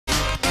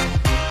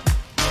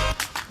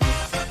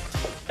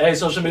Hey,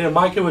 social media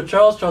Mike here with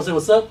Charles. Charles, say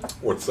what's up?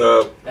 What's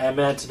up? And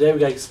man, today we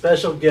got a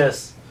special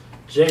guest,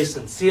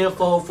 Jaysen,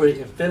 CFO for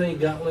Infinity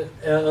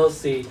Gauntlet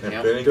LLC.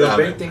 Infinity Doing Gauntlet.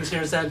 great things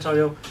here in San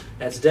Antonio.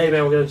 And today,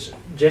 man,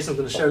 Jason's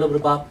gonna share a little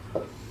bit about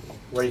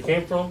where he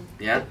came from,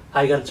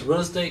 how he got into real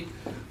estate,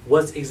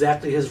 what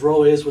exactly his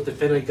role is with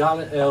Infinity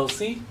Gauntlet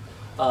LLC,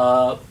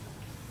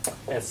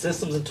 and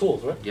systems and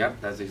tools, right?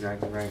 Yep, that's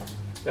exactly right.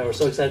 Man, we're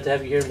so excited to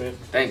have you here, man.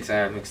 Thanks,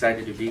 I'm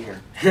excited to be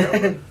here.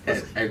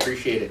 I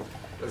appreciate it.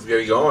 Let's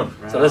get it going.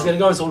 So let's get it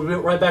going. So we'll be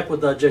right back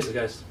with Jaysen,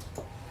 guys.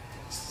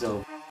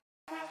 So.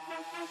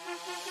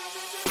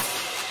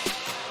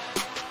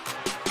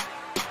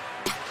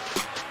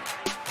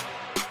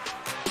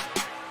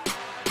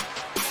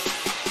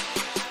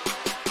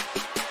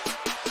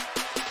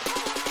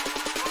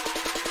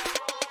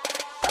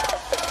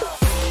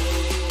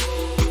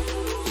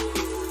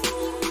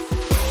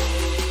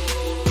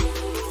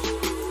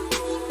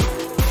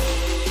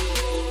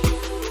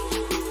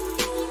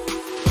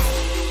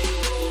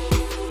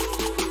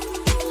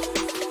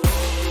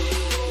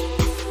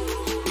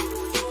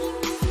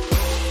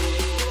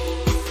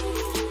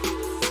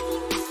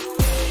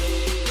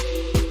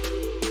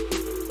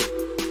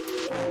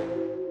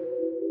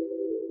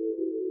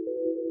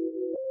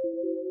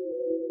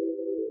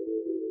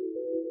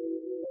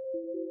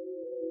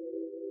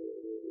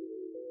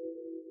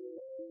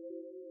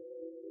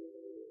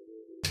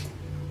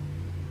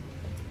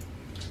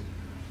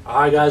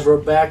 Alright guys, we're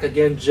back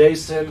again.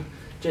 Jaysen,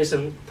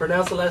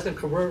 pronounce the last name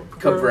Cabrera,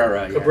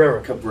 Cabrera, yeah.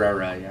 Or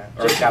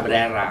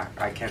Cabrera,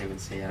 I can't even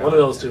say it. One of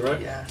those two, right?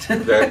 Yeah. Is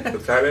that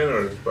Italian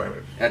or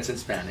Spanish? That's in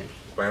Spanish.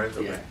 Spanish?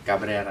 Okay. Yeah,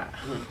 Cabrera.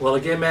 Well,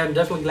 again, man,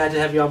 definitely glad to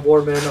have you on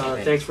board,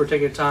 man. Thanks for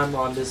taking time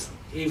on this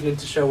evening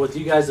to share with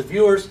you guys, the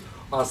viewers,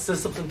 on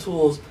systems and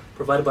tools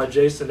provided by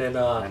Jaysen.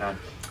 And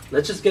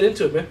let's just get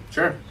into it, man.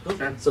 Sure.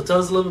 So tell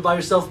us a little bit about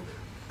yourself,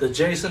 the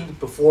Jaysen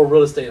before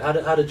real estate. How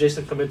did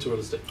Jaysen come into real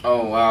estate?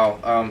 Oh,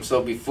 wow.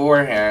 So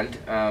beforehand,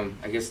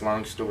 I guess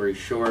long story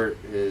short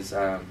is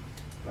I'm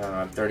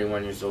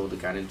 31 years old. I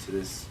got into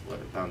this,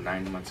 about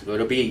 9 months ago.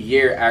 It'll be a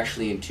year,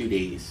 actually, in 2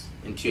 days.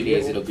 In 2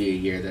 days, it'll be a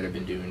year that I've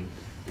been doing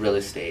real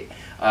estate.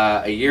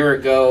 A year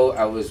ago,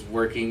 I was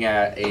working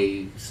at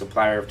a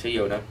supplier of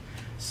Toyota.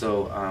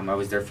 So I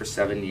was there for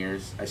 7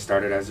 years. I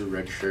started as a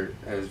red shirt,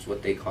 as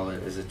what they call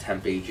it, as a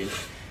temp agent.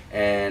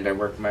 And I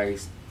worked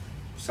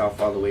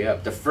myself all the way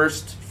up. The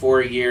first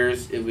 4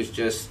 years, it was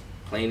just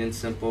plain and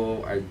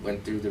simple. I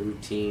went through the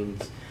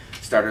routines,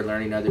 started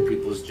learning other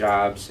people's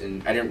jobs,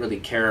 and I didn't really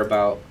care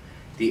about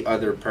the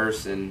other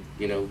person,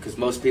 you know, because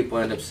most people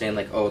end up saying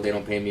like, oh, they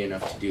don't pay me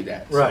enough to do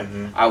that. Right.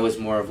 So I was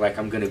more of like,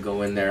 I'm going to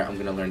go in there, I'm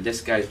going to learn this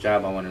guy's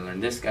job, I want to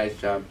learn this guy's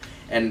job,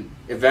 and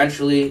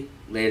eventually,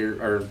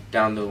 later or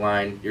down the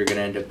line, you're going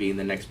to end up being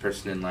the next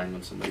person in line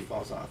when somebody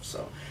falls off.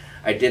 So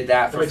I did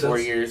that for 4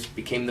 years,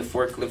 became the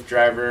forklift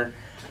driver.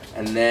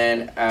 And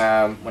then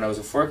when I was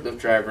a forklift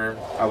driver,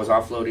 I was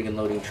offloading and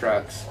loading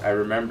trucks. I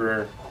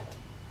remember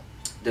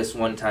this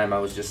one time I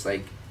was just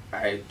like,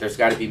 there's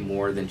got to be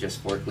more than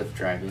just forklift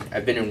driving.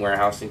 I've been in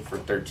warehousing for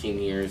 13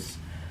 years.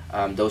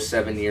 Those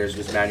 7 years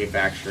was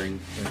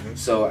manufacturing.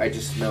 So I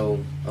just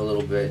know a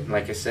little bit. And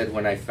like I said,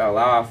 when I fell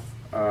off,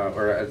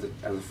 or as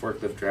a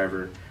forklift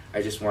driver,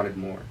 I just wanted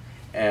more.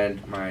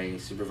 And my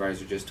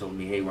supervisor just told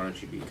me, hey, why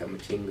don't you become a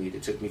team lead?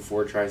 It took me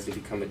 4 tries to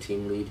become a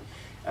team lead.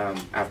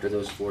 After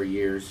those 4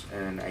 years,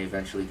 and I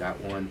eventually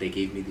got one. They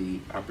gave me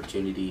the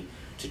opportunity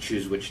to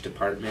choose which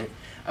department.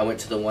 I went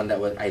to the one that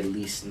I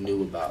least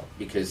knew about,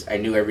 because I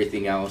knew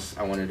everything else.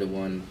 I wanted the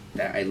one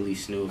that I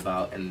least knew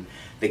about, and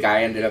the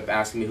guy ended up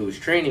asking me who was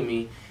training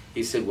me.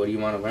 He said, what do you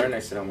want to learn? I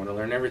said, I want to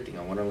learn everything.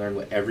 I want to learn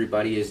what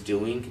everybody is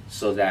doing,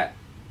 so that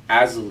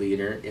as a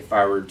leader, if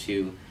I were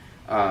to,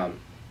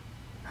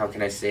 how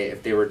can I say it,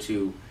 if they were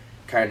to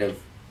kind of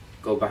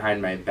go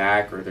behind my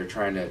back, or they're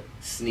trying to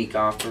sneak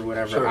off or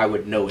whatever, sure, I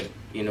would know it.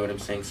 You know what I'm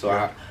saying?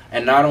 So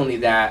and not only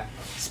that,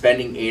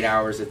 spending 8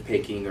 hours of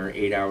picking or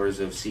 8 hours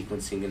of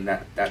sequencing and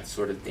that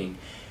sort of thing.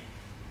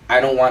 I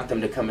don't want them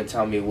to come and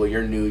tell me, well,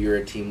 you're new, you're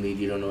a team lead,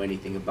 you don't know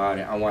anything about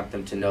it. I want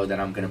them to know that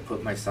I'm going to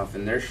put myself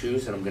in their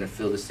shoes, and I'm going to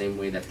feel the same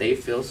way that they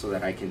feel, so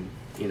that I can,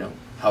 you know,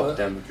 help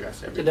them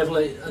address everything.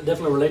 I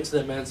definitely relate to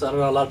that, man. So I don't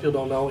know, a lot of people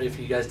don't know. If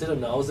you guys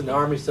didn't know, I was in the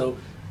Army, so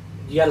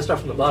you got to start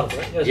from the bottom,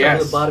 right? You got to start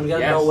from the bottom. You got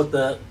to know what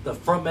the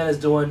front man is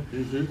doing,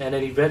 and then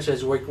eventually,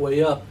 as you work your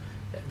way up,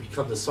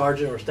 become the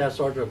sergeant or staff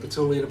sergeant or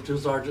platoon leader, platoon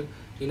sergeant.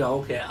 You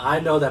know, okay,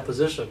 I know that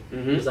position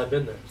because I've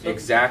been there. So,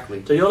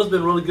 exactly. Toyota's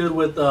been really good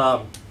with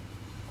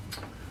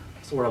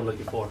what's the word I'm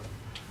looking for?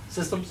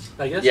 Systems,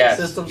 I guess. Yes.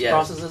 Systems,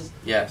 processes.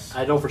 Yes.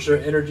 I know for sure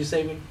energy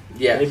saving.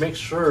 Yes. They make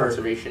sure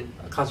conservation.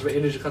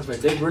 Energy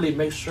conservation. They really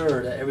make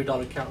sure that every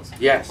dollar counts.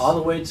 Yes. All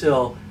the way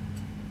till,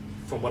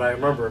 from what I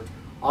remember,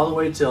 all the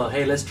way till,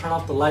 hey, let's turn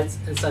off the lights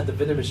inside the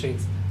vending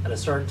machines at a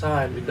certain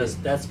time, because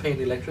that's paying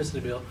the electricity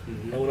bill,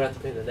 and we don't have to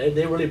pay that.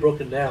 They really broke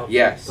it down.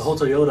 Yes. The whole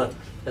Toyota.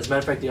 As a matter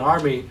of fact, the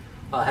Army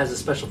has a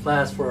special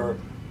class for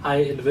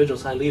high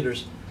individuals, high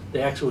leaders.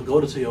 They actually would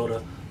go to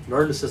Toyota,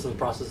 learn the system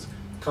process,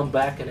 come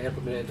back and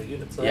implement it in the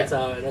unit. So that's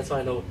how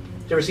I know.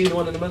 Did you ever see the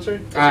one in the military?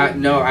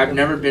 No, I've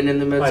never been in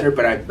the military,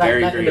 but I've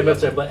very not in the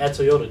military, but at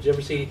Toyota. Did you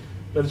ever see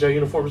military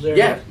uniforms there?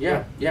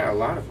 Yeah, a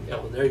lot of them. Yeah,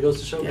 well, there he goes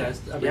to show, guys.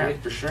 I mean,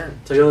 for sure.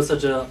 Toyota's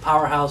such a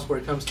powerhouse where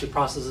it comes to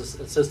processes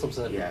and systems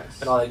and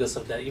all that good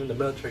stuff that even the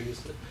military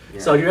used to.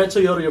 Yeah. So you're at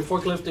Toyota, you're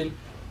forklifting.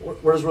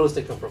 Where does real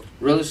estate come from?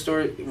 Real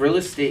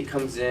estate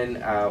comes in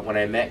when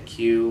I met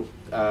Q.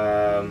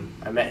 I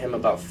met him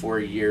about 4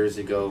 years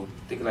ago.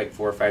 I think like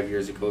 4 or 5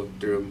 years ago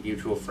through a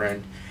mutual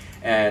friend,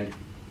 and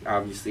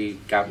obviously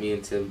got me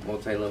into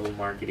multi-level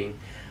marketing.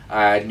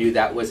 I knew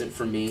that wasn't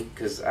for me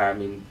because I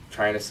mean,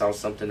 trying to sell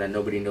something that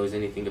nobody knows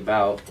anything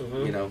about,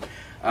 you know.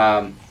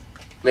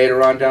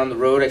 Later on down the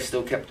road, I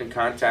still kept in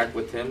contact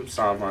with him.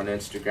 Saw him on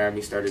Instagram.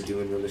 He started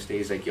doing real estate.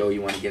 He's like, "Yo,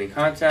 you want to get in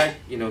contact?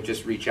 You know,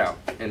 just reach out."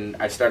 And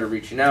I started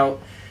reaching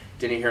out.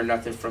 Didn't hear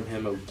nothing from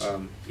him,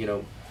 you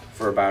know,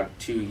 for about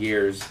 2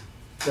 years.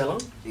 That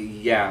long?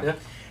 Yeah.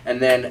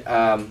 And then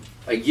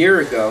a year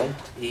ago,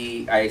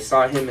 I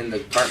saw him in the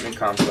apartment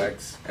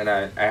complex, and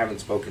I haven't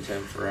spoken to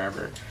him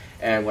forever.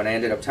 And when I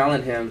ended up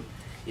telling him,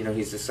 you know,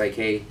 he's just like,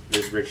 "Hey,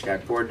 there's Rich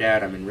Dad Poor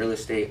Dad. I'm in real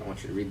estate. I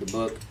want you to read the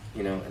book,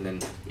 you know, and then,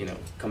 you know,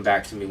 come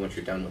back to me once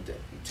you're done with it."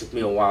 It took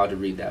me a while to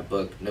read that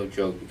book, no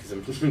joke, because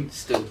I'm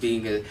still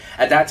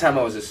at that time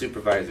I was a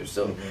supervisor.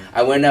 So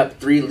I went up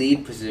 3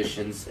 lead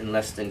positions in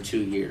less than 2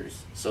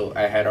 years. So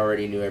I had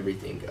already knew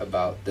everything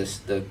about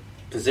the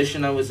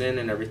position I was in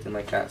and everything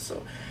like that.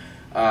 So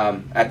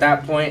at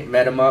that point,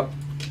 met him up,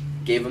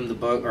 gave him the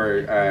book,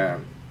 or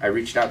I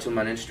reached out to him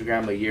on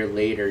Instagram. A year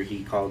later,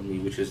 he called me,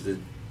 which was the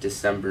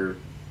December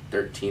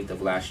 13th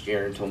of last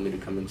year, and told me to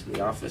come into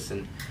the office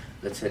and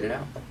let's hit it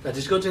out. Now,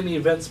 did you go to any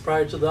events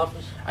prior to the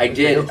office? I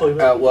did.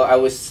 Well, I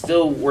was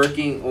still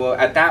working. Well,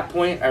 at that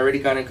point, I already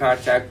got in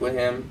contact with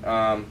him,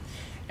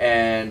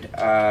 and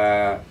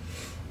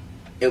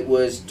it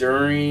was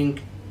during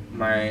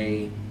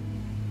my,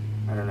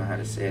 I don't know how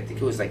to say it. I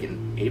think it was like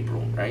in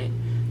April, right?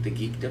 The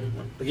Geekdom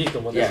one. The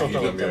Geekdom one.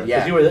 Yeah,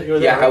 yeah. You were there,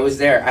 yeah, I was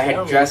there. I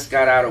had just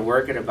got out of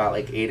work at about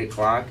like 8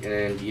 o'clock,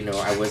 and you know,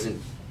 I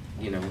wasn't,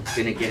 you know,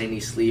 didn't get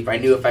any sleep. I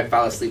knew if I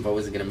fell asleep, I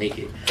wasn't gonna make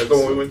it. That's the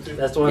one we went to.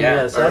 That's the one.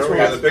 Yeah, so that's where we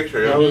had the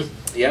picture. That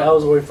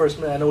was where we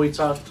first met. I know we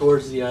talked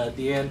towards the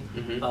end.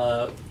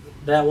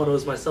 That one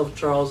was myself,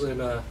 Charles,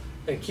 and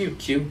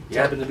Q.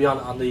 Happened to be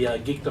on the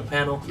Geekdom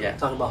panel. Yeah.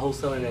 Talking about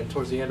wholesaling, and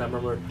towards the end, I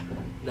remember.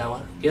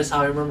 Now, guess how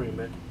I remember you,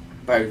 man.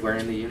 By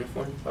wearing the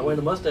uniform? By wearing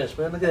the mustache,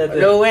 man. Look at that.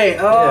 No way.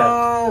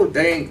 Oh,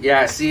 dang.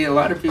 Yeah, see, a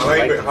lot of people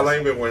How long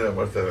you been wearing that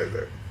mustache like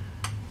that?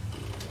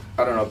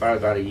 I don't know,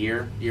 about a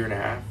year and a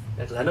half.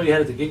 Yeah, cause I know you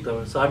had it at the Geek,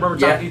 though. So I remember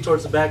talking to you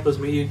towards the back. It was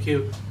me, you, and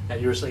Q.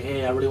 And you were saying,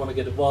 "Hey, I really want to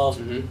get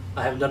involved.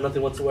 I haven't done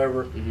nothing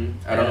whatsoever.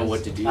 I don't know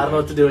what to do. I don't know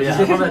what to do." Yeah,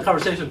 I remember that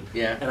conversation.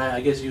 Yeah. And I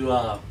guess you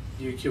and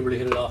Q really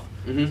hit it off.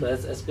 So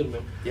that's good,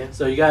 man. Yeah.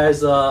 So you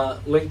guys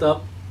linked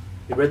up.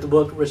 You read the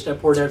book, Rich Dad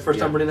Poor Dad. First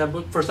time reading that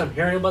book? First time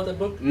hearing about that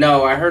book?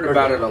 No, I heard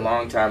about it a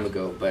long time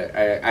ago, but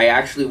I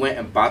actually went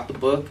and bought the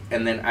book,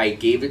 and then I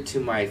gave it to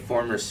my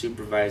former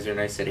supervisor,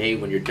 and I said, "Hey,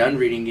 when you're done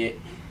reading it,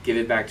 give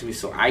it back to me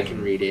so I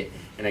can read it,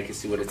 and I can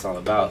see what it's all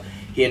about."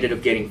 He ended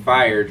up getting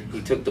fired.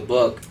 He took the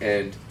book,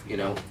 and, you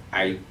know,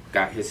 I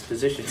got his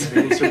position.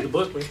 And he served the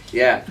book, man.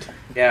 Yeah.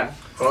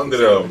 How long did,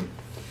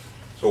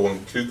 so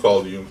when Q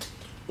called you,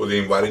 was he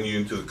inviting you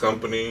into the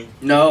company?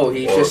 No,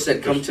 he just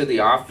said come to the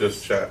office.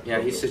 Just chat. Yeah,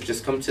 he said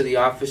just come to the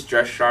office,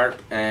 dress sharp,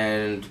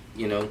 and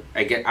you know,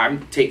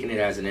 I'm taking it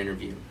as an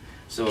interview.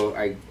 So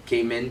I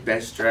came in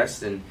best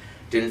dressed and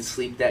didn't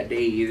sleep that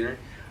day either.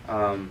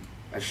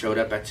 I showed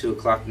up at 2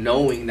 o'clock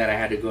knowing that I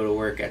had to go to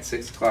work at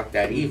 6 o'clock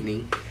that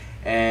evening.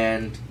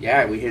 And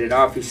yeah, we hit it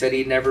off. He said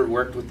he'd never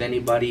worked with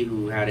anybody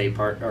who had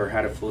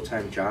had a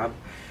full-time job.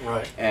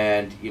 Right.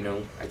 And, you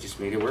know, I just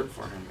made it work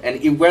for him.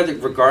 And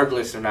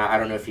regardless or not, I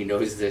don't know if he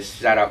knows this,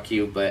 shout out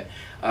Q, but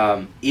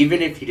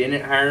even if he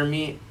didn't hire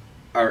me,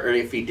 or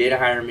if he did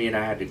hire me and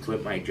I had to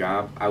quit my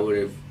job, I would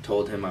have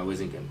told him I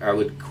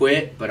would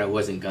quit, but I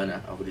wasn't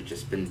gonna. I would have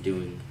just been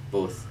doing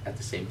both at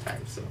the same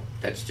time. So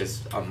that's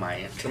just on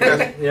my end.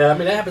 Yeah, I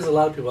mean, that happens to a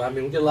lot of people. I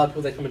mean, we get a lot of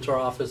people that come into our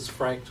office.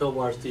 Frank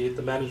Tobar's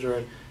the manager,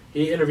 and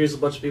he interviews a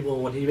bunch of people,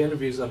 and when he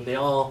interviews them, they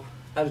all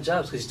have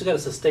jobs because you still got to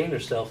sustain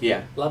yourself.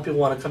 Yeah. A lot of people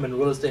want to come into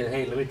real estate and,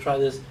 hey, let me try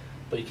this,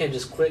 but you can't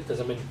just quit because,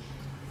 I mean,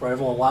 for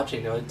everyone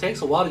watching, you know, it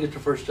takes a while to get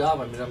your first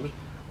job. I mean, I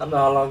don't know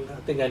how long, I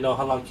think I know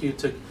how long Q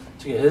took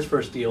to get his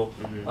first deal.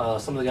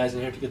 Some of the guys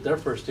in here to get their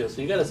first deal.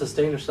 So you got to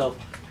sustain yourself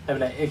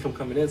having that income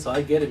coming in. So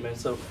I get it, man.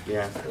 So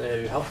yeah,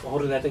 you're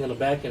holding that thing on the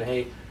back and,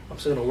 hey, I'm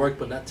still going to work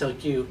but not tell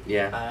Q.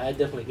 Yeah. I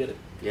definitely get it.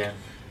 Yeah.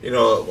 You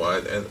know,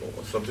 and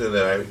something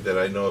that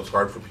I know is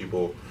hard for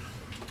people,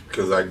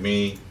 because like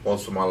me,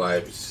 most of my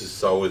life, it's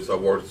just always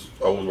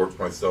worked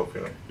myself,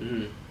 you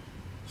know.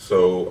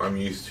 So I'm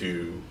used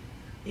to,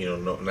 you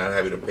know, not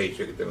having a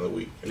paycheck at the end of the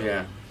week. You know?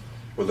 Yeah.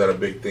 Was that a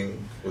big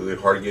thing? Was it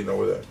hard getting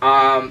over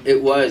that?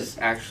 It was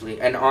actually,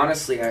 and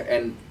honestly,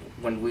 and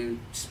when we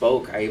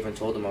spoke, I even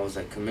told him, I was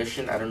like,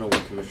 commission. I don't know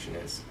what commission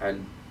is.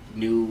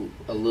 knew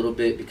a little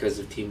bit because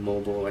of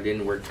T-Mobile. I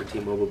didn't work for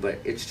T-Mobile, but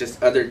it's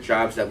just other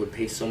jobs that would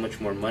pay so much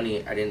more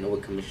money. I didn't know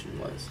what commission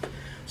was.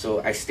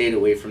 So I stayed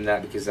away from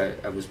that because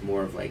I was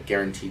more of like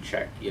guaranteed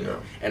check, you know.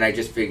 Yeah. And I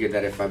just figured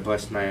that if I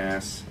bust my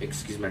ass,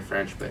 excuse my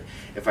French, but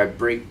if I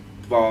break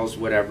balls,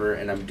 whatever,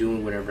 and I'm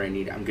doing whatever I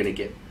need, I'm going to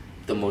get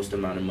the most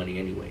amount of money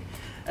anyway.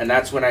 And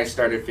that's when I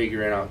started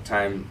figuring out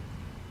time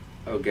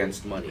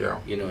against money,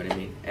 you know what I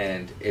mean?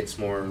 And it's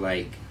more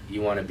like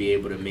you want to be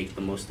able to make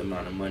the most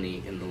amount of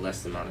money in the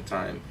less amount of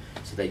time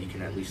so that you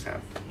can at least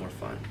have more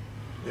fun.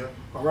 Yeah.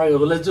 All right,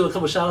 well, let's do a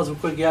couple shout outs real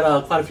quick. You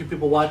got quite a few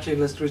people watching.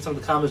 Let's read some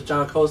of the comments.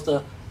 John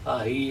Costa,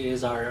 he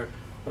is one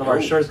of our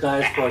insurance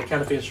guys for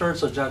Canopy Insurance.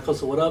 So, John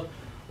Costa, what up?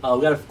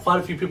 We got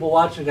quite a few people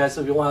watching, guys.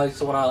 So, if you want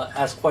to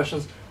ask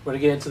questions, we're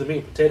going to get into the meat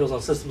and potatoes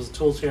on systems and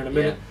tools here in a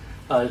minute.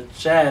 Yeah.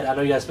 Chad, I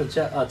know you guys spent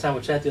time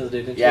with Chad the other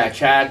day, didn't you? Yeah,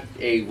 Chad,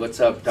 hey,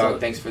 what's up, dog?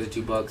 Thanks for the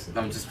 $2.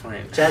 I'm just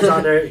playing. Chad's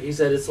on there. He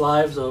said it's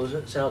live, so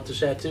shout out to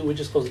Chad, too. We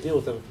just closed a deal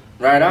with him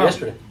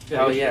yesterday.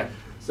 Yeah.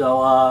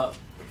 So,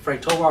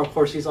 Frank Tovar, of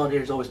course, he's on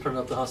here. He's always turning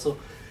up the hustle.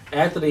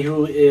 Anthony,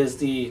 who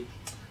is I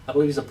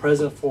believe he's the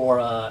president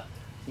for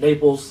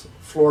Naples,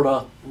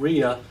 Florida,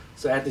 RIA.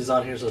 So Anthony's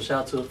on here. So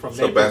shout out to him from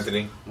Naples. What's up,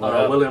 Anthony?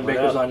 William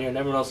Baker's on here, and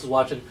everyone else is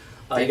watching.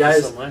 Thank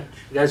you so much.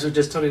 You guys who are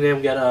just tuning in,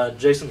 we got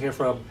Jaysen here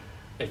from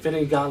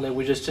Infinity Gauntlet.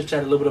 We just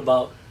chit-chatted a little bit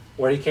about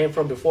where he came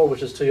from before,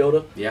 which is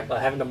Toyota. Yeah.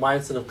 Having the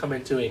mindset of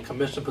coming to a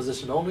commission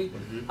position only.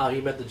 How he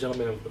met the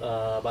gentleman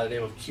by the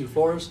name of Q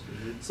Flores.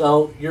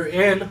 So you're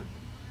in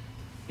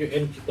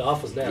the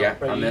office now. Yeah,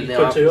 right? I'm in the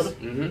quit office.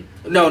 Toyota?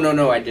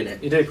 No, I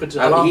didn't. You didn't quit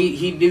Toyota?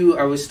 He knew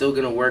I was still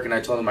going to work, and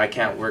I told him I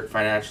can't work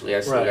financially.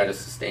 I still got to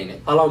sustain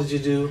it. How long did you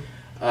do?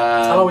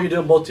 How long were you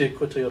doing both to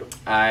quit Toyota?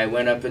 I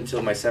went up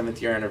until my 7th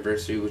year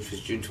anniversary, which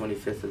was June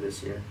 25th of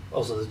this year.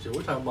 Oh, so this year.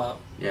 We're talking about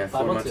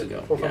 4 months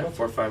ago. 4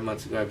 or 5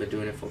 months ago, I've been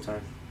doing it full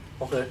time.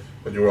 Okay.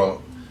 But you were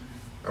all,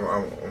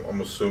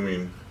 I'm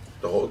assuming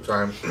the whole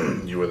time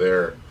you were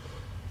there,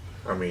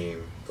 I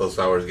mean, those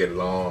hours get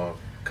long.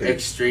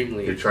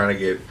 Extremely. You're trying to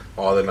get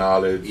all the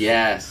knowledge.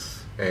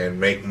 Yes. And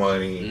make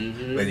money.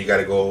 Then you got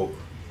to go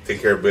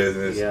take care of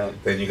business. Yeah.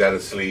 Then you got to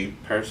sleep.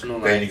 Personal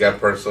life. Then you got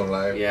personal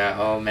life. Yeah.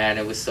 Oh man,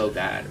 it was so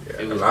bad.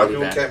 Yeah. It was a lot of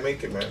really people bad. can't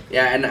make it, man.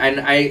 Yeah, and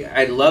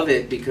I love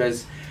it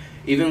because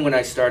even when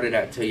I started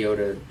at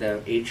Toyota, the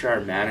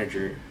HR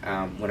manager,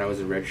 when I was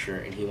a red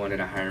shirt, and he wanted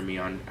to hire me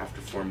on after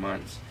 4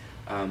 months.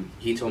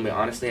 He told me,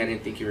 honestly, I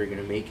didn't think you were going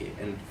to make it.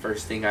 And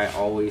first thing I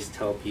always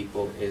tell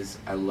people is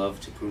I love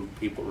to prove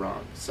people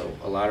wrong. So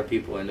a lot of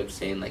people end up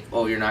saying like,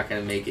 oh, you're not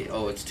going to make it.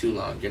 Oh, it's too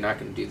long. You're not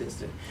going to do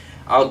this.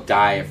 I'll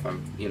die if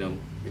I'm,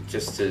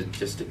 just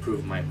to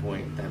prove my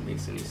point, if that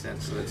makes any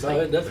sense. So it's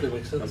it definitely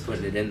makes sense. I'm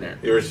putting it in there.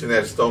 You ever seen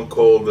that Stone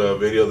Cold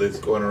video that's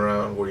going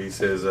around where he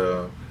says,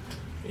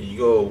 you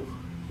go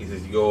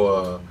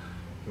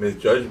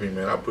misjudge me,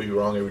 man. I'll prove you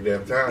wrong every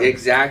damn time.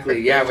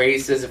 Exactly. Yeah, where he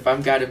says if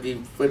I'm got to be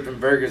flipping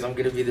burgers, I'm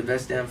gonna be the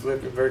best damn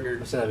flipping burger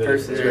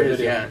person there is.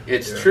 Yeah,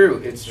 it's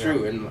true. It's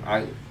true.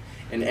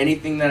 And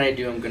anything that I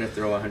do, I'm gonna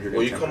throw 100.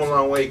 Well, you come a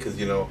long way because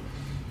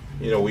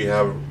we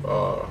have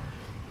a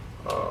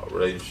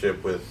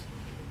relationship with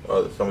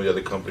some of the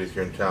other companies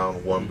here in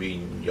town. One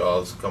being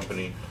y'all's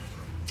company,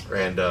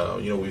 and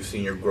we've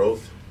seen your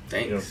growth.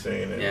 Thanks. You know what I'm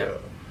saying? And,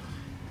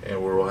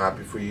 and we're real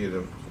happy for you.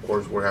 And of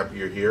course, we're happy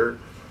you're here.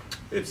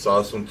 It's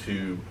awesome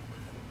to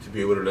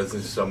be able to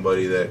listen to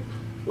somebody that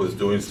was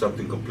doing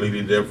something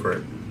completely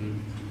different.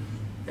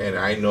 And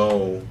I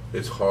know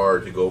it's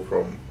hard to go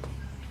from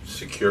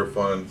secure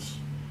funds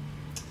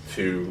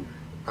to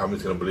I'm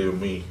just gonna believe in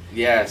me.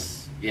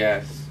 Yes.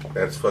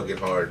 That's fucking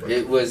hard, man.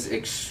 It was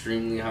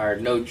extremely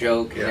hard, no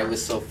joke. And it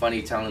was so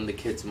funny telling the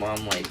kid's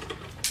mom, like,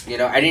 I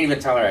didn't even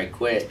tell her I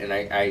quit, and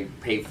I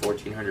paid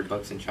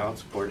 $1,400 in child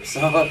support.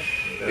 So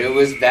it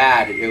was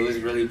bad. It was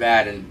really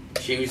bad. And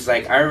she was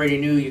like, I already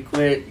knew you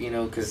quit,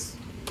 because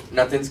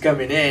nothing's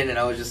coming in. And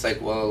I was just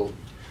like, well,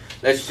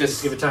 let's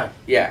just give it time.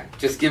 Yeah,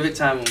 just give it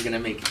time. I'm going to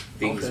make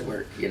things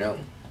work,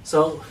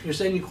 So you're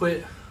saying you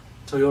quit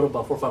Toyota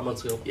about 4 or 5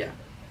 months ago? Yeah.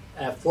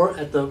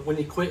 When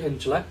you quit in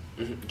July?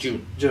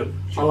 June.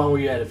 How long were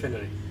you at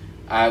Infinity?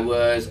 I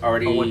was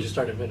already... When did you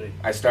start Infinity?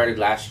 I started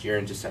last year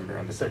in December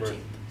on the 13th.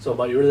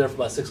 So you were there for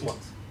about 6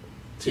 months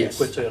to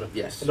quit Toyota.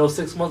 Yes. In those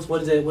 6 months,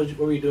 what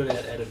were you doing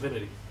at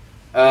Infinity?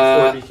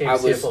 I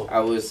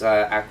was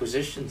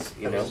acquisitions.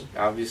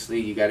 Obviously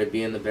you got to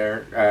be in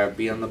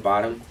be on the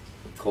bottom,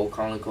 cold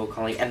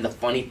calling. And the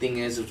funny thing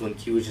is when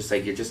Q was just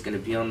like, you're just gonna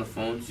be on the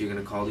phone, so you're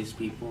gonna call these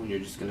people and you're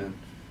just gonna,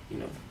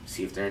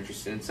 see if they're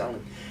interested in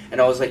selling.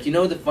 And I was like,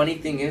 the funny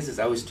thing is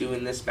I was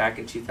doing this back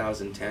in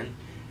 2010.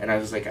 And I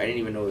was like, I didn't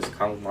even know it was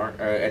called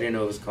I didn't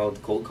know it was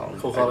called cold calling.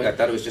 I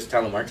thought it was just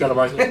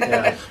telemarketing.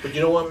 Yeah. But you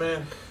know what,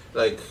 man?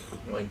 Like,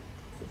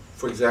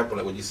 for example,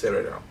 like what you said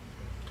right now.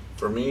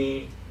 For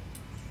me,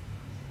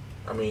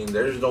 I mean,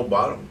 there's no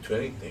bottom to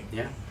anything.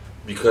 Yeah.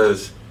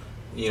 Because,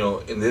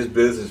 in this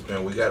business,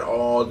 man, we got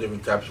all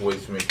different types of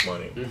ways to make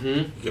money.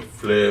 You could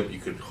flip, you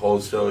could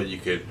wholesale, you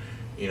could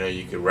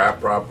wrap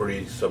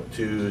property,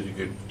 sub-twos, you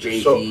could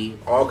JV,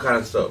 all kind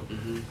of stuff.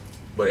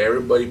 but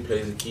everybody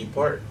plays a key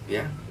part.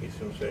 Yeah. You see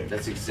what I'm saying?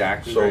 That's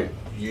exactly so right.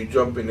 You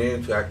jumping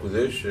into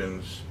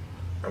acquisitions,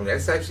 I mean,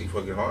 that's actually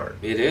fucking hard.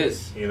 It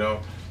is. You know,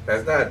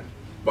 that's not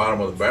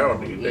bottom of the barrel,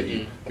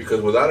 dude.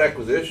 Because without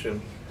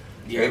acquisition,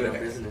 ain't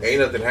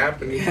nothing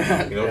happening.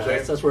 Yeah. You know what I'm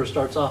saying? That's where it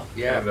starts off.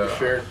 Yeah, and, for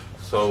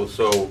sure.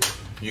 So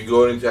you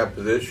go into that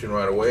position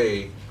right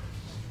away.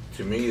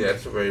 To me,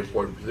 that's a very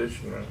important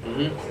position, man. Mm-hmm.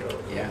 You know?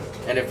 Yeah,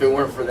 and if it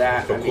weren't for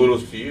that, so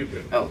kudos to you,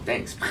 dude. Oh,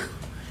 thanks.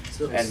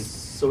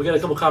 So we got a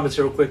couple comments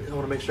here real quick. I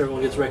want to make sure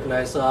everyone gets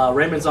recognized.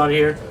 Raymond's on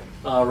here.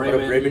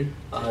 Raymond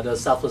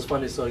does Southwest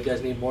Funding, so if you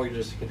guys need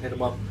mortgages, you can hit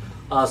him up.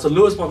 So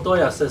Luis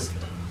Montoya says,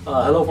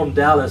 hello from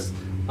Dallas.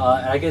 And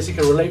I guess you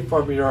can relate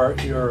from your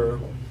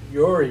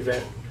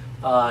event.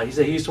 He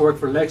said he used to work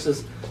for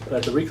Lexus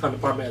at the recon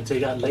department until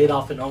he got laid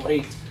off in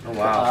 2008. Oh,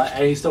 wow.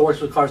 And he still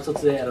works with cars still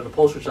today at an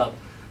upholstery shop.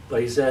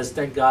 But he says,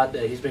 thank God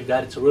that he's been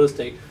guided to real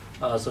estate.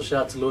 So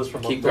shout out to Luis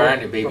from Keep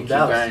grinding, baby. From Keep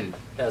Dallas. grinding.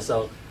 Yeah,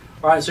 so,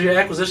 all right, so your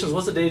acquisitions,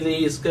 what's the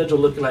day-to-day schedule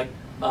looking like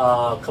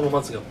a couple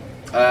months ago?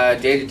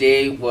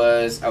 Day-to-day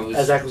was,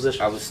 as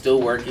acquisition. I was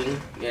still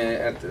working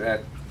at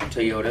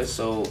Toyota,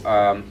 so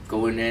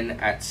going in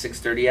at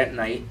 6:30 at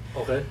night.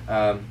 Okay.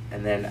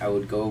 And then I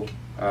would go.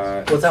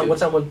 What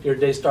time would your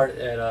day start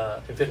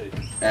at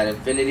Infinity? At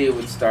Infinity, it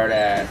would start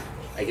at,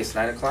 I guess,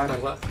 9 o'clock. 9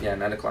 o'clock? Yeah,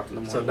 9 o'clock in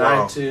the morning. So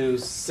 9 to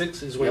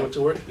 6 is when you went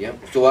to work? Yep.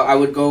 So I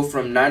would go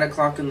from 9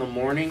 o'clock in the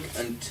morning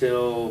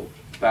until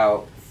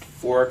about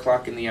 4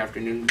 o'clock in the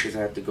afternoon because I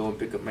have to go and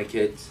pick up my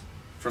kids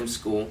from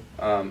school.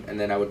 And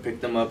then I would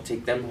pick them up,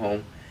 take them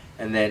home.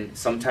 And then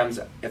sometimes,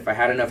 if I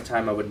had enough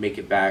time, I would make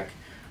it back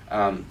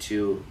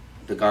to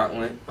the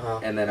Gauntlet.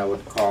 And then I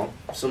would call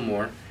some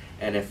more.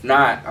 And if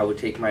not, I would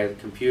take my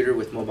computer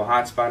with mobile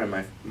hotspot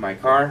in my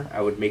car.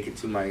 I would make it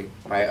to my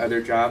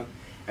other job.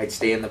 I'd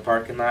stay in the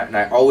parking lot, and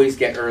I always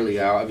get early.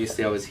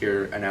 Obviously, I was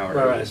here an hour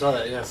early. Right, I saw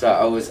that, yeah. So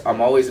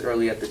I'm always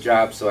early at the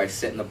job, so I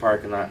sit in the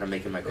parking lot and I'm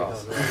making my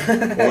calls.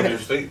 When do you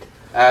sleep?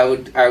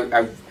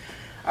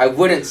 I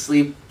wouldn't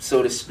sleep,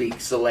 so to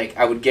speak. So like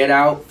I would get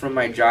out from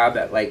my job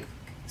at like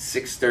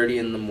 6:30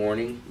 in the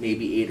morning,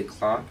 maybe 8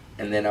 o'clock,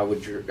 and then I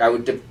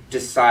would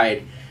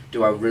decide,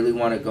 do I really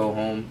want to go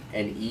home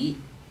and eat,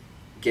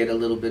 get a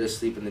little bit of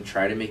sleep, and then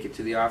try to make it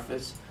to the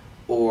office,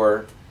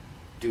 or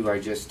do I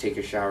just take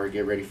a shower,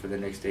 get ready for the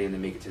next day, and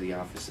then make it to the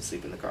office and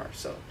sleep in the car?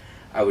 So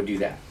I would do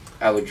that.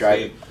 I would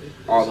drive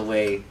all the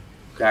way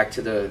back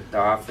to the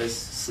office,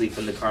 sleep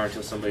in the car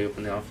until somebody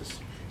opened the office.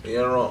 I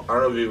don't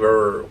know if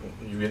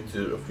you've been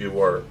to a few of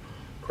our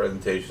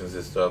presentations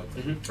and stuff.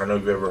 I don't know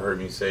if you've ever heard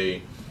me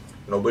say,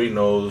 nobody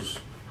knows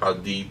how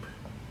deep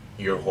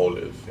your hole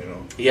is, you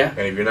know? Yeah.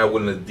 And if you're not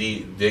willing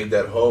to dig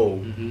that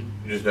hole,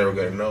 you're just never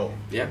going to know.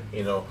 Yeah.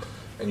 You know?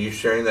 And you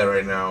sharing that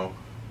right now,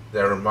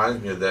 that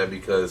reminds me of that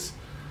because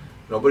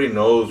nobody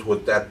knows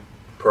what that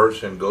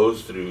person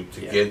goes through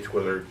to get to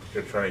where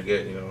they're trying to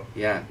get, you know?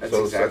 Yeah, that's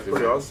so exactly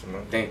that's pretty awesome,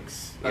 man.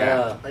 Thanks.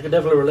 Yeah. I can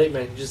definitely relate,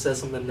 man. You just said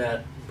something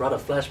that brought a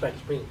flashback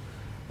to me.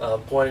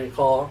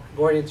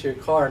 Going into your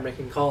car and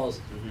making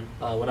calls.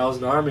 When I was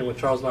in the Army, when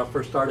Charles and I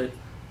first started,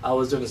 I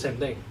was doing the same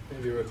thing,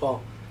 if you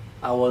recall.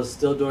 I was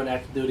still doing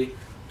active duty.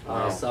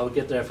 So I would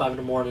get there at 5 in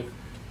the morning.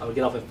 I would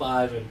get off at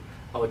 5 and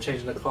I would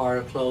change in the car,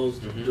 clothes,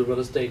 do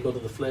real estate, go to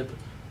the flip,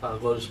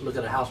 go to look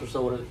at a house or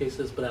so, whatever the case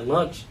is. But at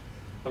lunch,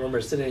 I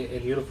remember sitting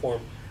in uniform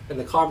in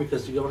the car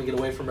because you want to get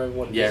away from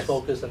everyone and just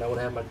focus, and I would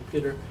have my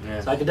computer. Yeah.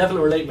 So I can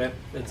definitely relate, man.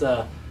 It's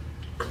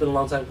been a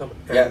long time coming.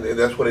 Yeah, and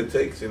that's what it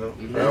takes, you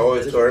know. I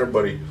always tell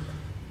everybody.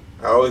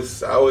 I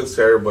always tell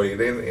everybody,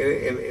 and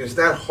it's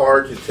not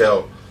hard to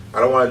tell. I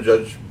don't want to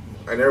judge.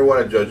 I never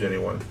want to judge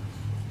anyone,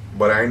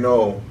 but I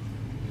know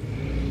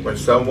when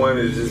someone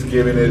is just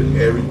giving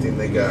it everything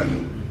they got,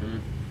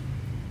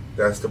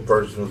 that's the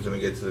person who's going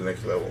to get to the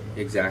next level.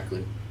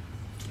 Exactly.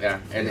 Yeah,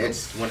 and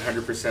it's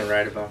 100%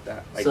 right about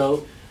that. Like,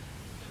 so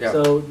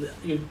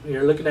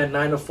you're looking at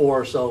 9 to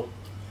 4 or so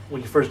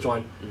when you first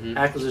joined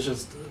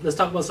acquisitions. Let's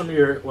talk about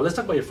let's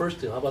talk about your first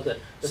deal. How about that?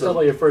 Let's talk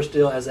about your first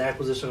deal as an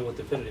acquisition with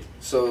Infinity.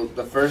 So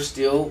the first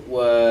deal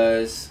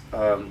was,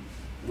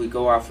 we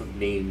go off of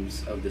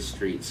names of the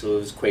street. So it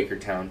was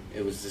Quakertown.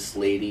 It was this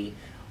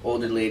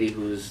older lady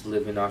who was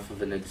living off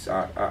of an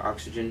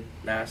oxygen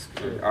mask,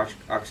 or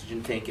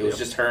oxygen tank. It was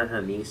just her and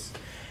her niece.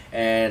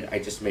 And I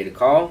just made a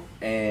call,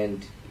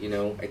 and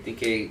I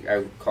think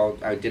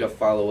I did a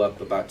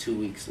follow-up about 2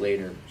 weeks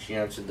later. She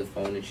answered the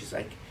phone, and she's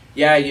like,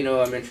 yeah,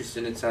 I'm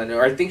interested in selling.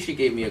 Or I think she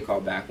gave me a call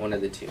back, one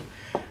of the two.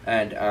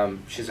 And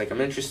she's like,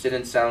 I'm interested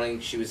in selling.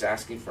 She was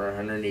asking for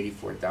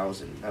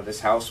 $184,000. Now,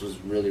 this house was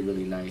really,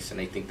 really nice, and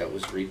I think that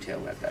was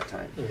retail at that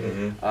time.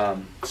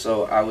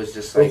 So I was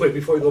just like... Real quick,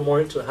 before we go more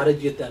into it, how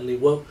did you get that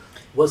lead?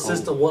 What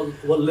system,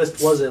 what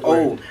list was it?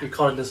 You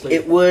calling this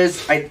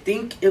list? I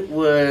think it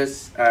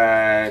was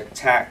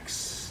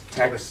tax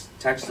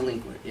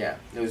delinquent. Yeah,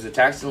 it was a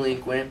tax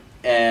delinquent,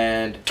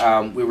 and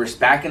we were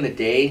back in the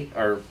day,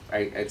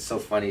 it's so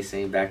funny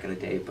saying back in the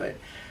day, but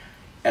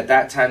at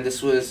that time,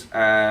 this was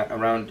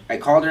around, I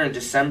called her in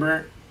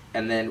December,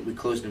 and then we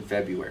closed in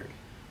February.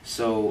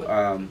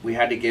 So we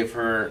had to give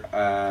her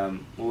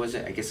what was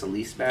it? I guess a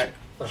lease back.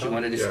 She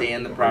wanted to stay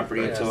in the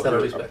property until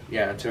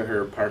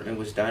her apartment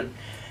was done,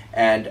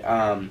 and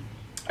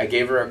I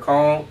gave her a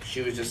call.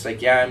 She was just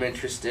like, "Yeah, I'm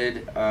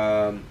interested."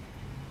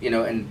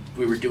 And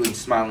we were doing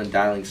smile and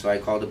dialing, so I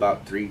called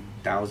about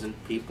 3,000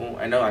 people.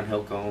 I know on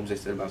Hilco Homes I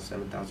said about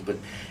 7,000, but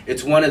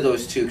it's one of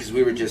those two because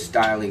we were just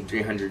dialing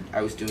 300.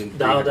 I was doing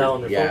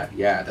dial.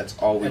 Yeah, that's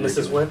all we were doing. And this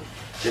is when?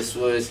 This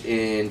was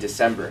in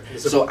December.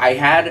 So I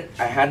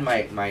had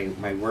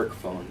my work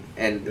phone,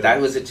 and that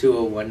was a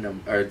 201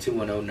 number or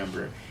 210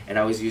 number, and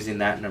I was using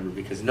that number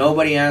because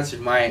nobody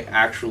answered my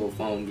actual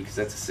phone because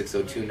that's a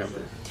 602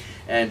 number.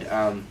 And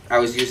I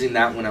was using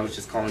that when I was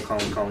just calling,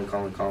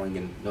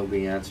 and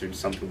nobody answered.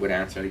 Some people would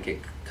answer, I'd get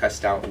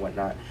cussed out and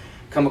whatnot.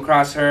 Come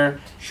across her,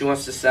 she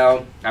wants to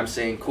sell. I'm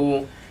saying,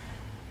 cool.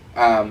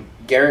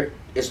 Garrett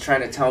is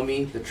trying to tell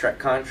me the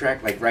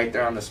contract, like right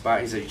there on the spot.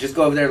 He said, just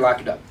go over there,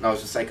 lock it up. And I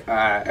was just like,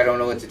 I don't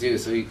know what to do.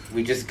 So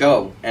we just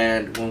go.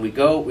 And when we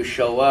go, we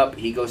show up.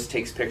 He goes,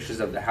 takes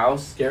pictures of the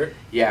house. Garrett?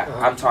 Yeah,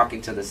 I'm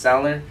talking to the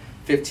seller.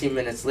 15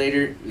 minutes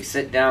later, we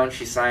sit down,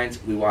 she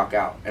signs, we walk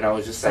out. And I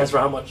was just signs for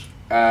how much?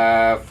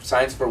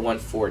 Signs for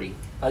 140.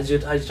 How'd you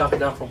chop it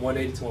down from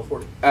 180 to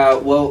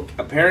 140? Well,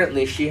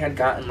 apparently she had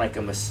gotten like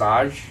a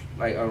massage,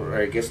 like or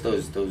I guess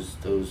those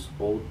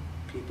old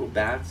people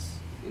baths,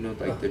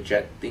 like the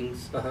jet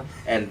things,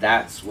 and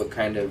that's what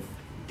kind of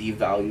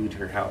devalued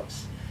her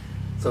house.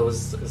 So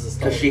is this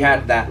because she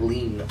had that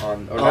lien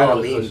on, or not a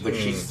lien, but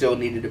she still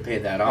needed to pay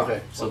that off.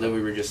 So then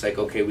we were just like,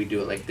 okay, we do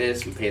it like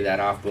this, we pay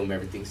that off, boom,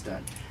 everything's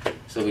done.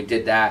 So we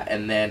did that,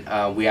 and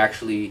then we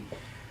actually.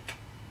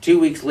 2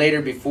 weeks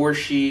later,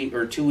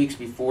 2 weeks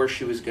before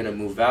she was going to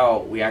move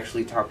out, we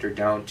actually talked her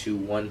down to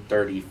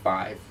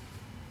 135.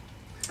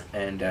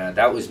 And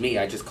that was me.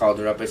 I just called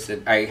her up. I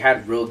said, I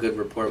had real good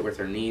rapport with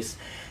her niece.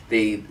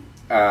 She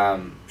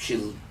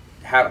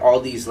had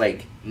all these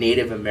like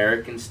Native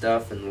American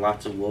stuff and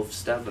lots of wolf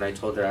stuff. And I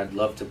told her I'd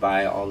love to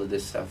buy all of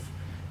this stuff,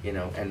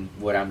 and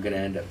what I'm going to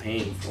end up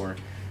paying for.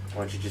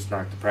 Why don't you just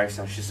knock the price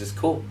down? She says,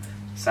 cool.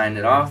 Signed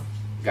it off.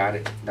 Got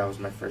it. That was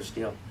my first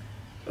deal.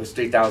 It was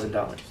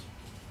 $3,000.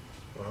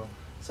 Wow.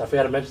 So I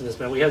forgot to mention this,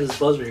 man. We have this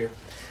buzzer here.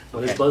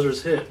 When this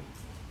buzzer's hit, it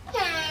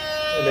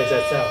makes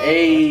that sound.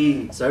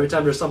 Hey. So every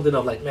time there's something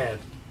of like, man,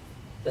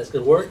 that's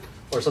good work,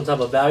 or some type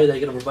of value that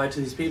you're going to provide to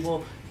these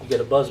people, you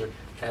get a buzzer.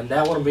 And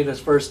that one being his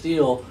first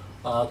deal,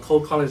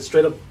 cold calling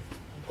straight up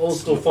old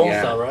school phone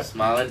style, right?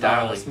 Smile and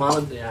dialing. I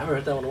haven't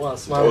heard that one in a while.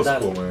 Smile and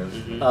dialing. Old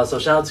school, man. So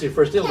shout out to your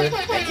first deal, man.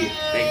 Thank you.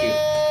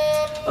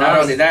 Not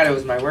only that, it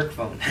was my work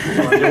phone.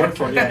 Your work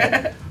phone,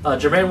 yeah.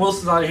 Jermaine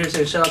Wilson's on here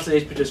saying shout out to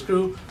the HPJ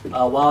crew.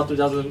 Wild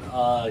 3000,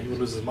 he would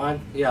lose his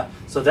mind. Yeah.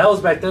 So that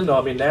was back then, though.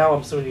 I mean, now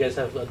I'm assuming you guys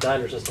have a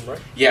dialer system, right?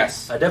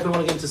 Yes. I definitely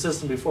want to get into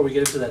system before we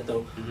get into that,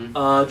 though.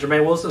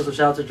 Jermaine Wilson, so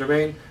shout out to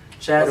Jermaine.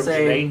 Chad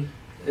saying,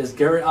 is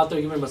Garrett out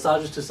there giving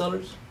massages to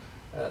sellers?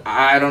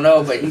 I don't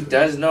know, but he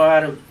does know how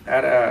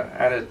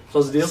to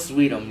close the deal.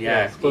 Sweet them,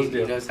 yeah. He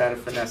knows how to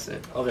finesse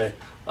it. Okay.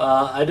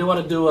 I do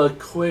want to do a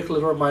quick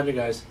little reminder,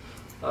 guys.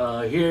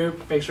 Here,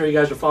 make sure you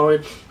guys are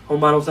following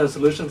HomeBuying HomeSelling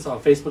Solutions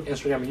on Facebook,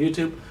 Instagram, and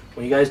YouTube.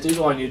 When you guys do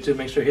go on YouTube,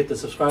 make sure you hit the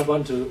subscribe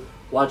button to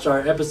watch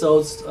our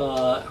episodes,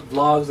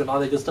 vlogs, and all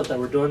that good stuff that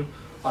we're doing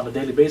on a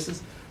daily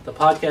basis. The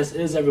podcast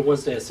is every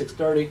Wednesday at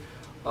 6:30.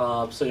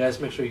 So guys,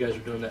 make sure you guys are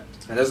doing that.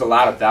 And there's a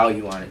lot of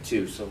value on it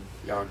too, so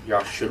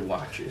y'all should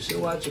watch it. You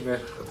should watch it, man.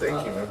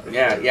 Thank you,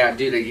 man. Yeah,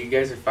 dude, you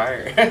guys are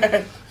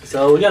fire.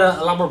 So we got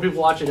a lot more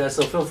people watching, guys.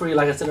 So feel free,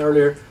 like I said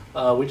earlier,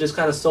 we just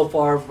kind of so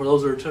far for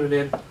those who are tuning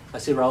in. I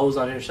see Raul's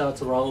on here. Shout out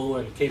to Raul,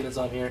 and Caitlin's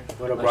on here.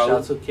 What up, Raul? Shout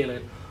out to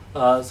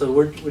Caitlin. So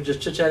we're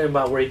just chit chatting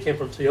about where he came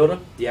from Toyota.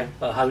 Yeah.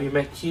 How you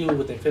met Q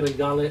with Infinity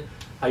Gauntlet.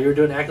 How you were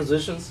doing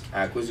acquisitions.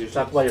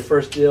 Talk about your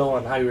first deal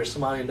and how you were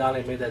smiling down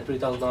and made that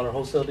 $3,000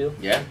 wholesale deal.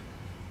 Yeah.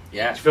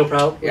 Did you feel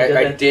proud? Yeah,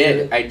 I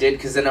did,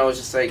 because then I was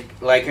just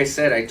like I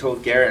said, I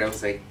told Garrett, I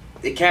was like,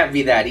 it can't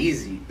be that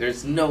easy.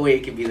 There's no way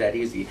it can be that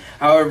easy.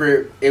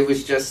 However, it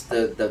was just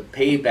the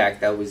payback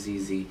that was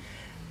easy.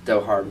 The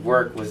hard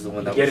work was the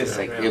one that was just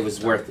like, it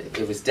was worth it.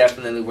 It was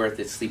definitely worth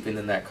it, sleeping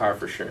in that car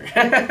for sure.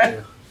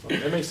 Yeah. Well,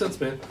 that makes sense,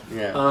 man.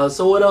 Yeah.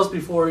 So what else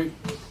before,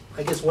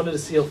 I guess, when did the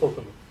CFO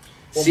come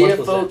in?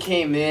 CFO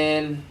came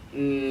in,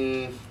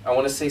 I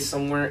want to say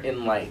somewhere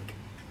in like,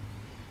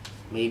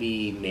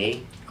 maybe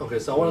May. Okay,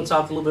 so I want to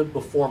talk a little bit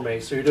before May.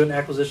 So you're doing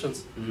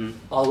acquisitions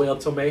all the way up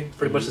till May?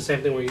 Pretty much the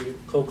same thing where you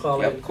cold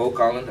calling? Yep, cold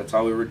calling. That's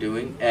all we were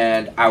doing.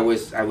 And I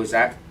was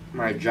at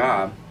my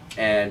job,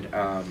 and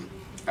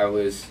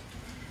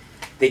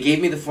they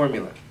gave me the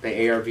formula,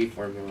 the ARV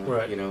formula,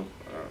 right.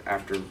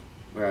 After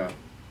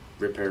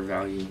repair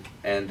value.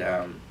 And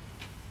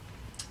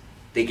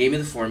they gave me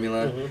the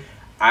formula.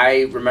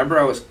 I remember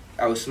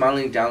I was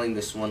smiling down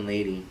this one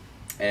lady,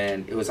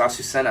 and it was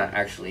Azucena,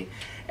 actually.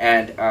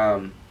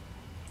 And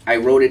I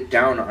wrote it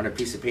down on a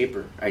piece of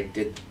paper. I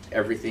did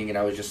everything, and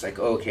I was just like,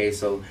 oh, okay,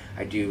 so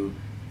I do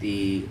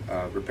the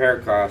repair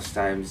cost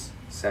times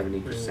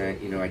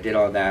 70%. You know, I did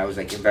all that. I was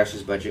like,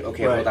 investor's budget.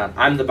 Okay, hold on.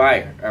 I'm the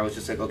buyer. I was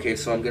just like, okay,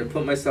 so I'm going to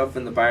put myself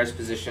in the buyer's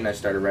position. I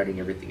started writing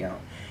everything out.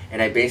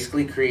 And I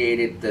basically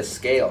created the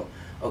scale.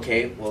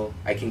 Okay, well,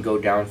 I can go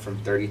down from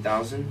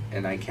 30,000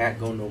 and I can't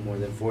go no more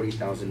than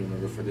 40,000 in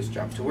order for this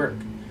job to work.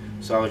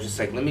 So I was just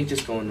like, let me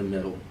just go in the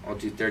middle. I'll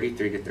do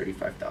 33 to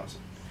 35,000.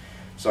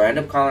 So I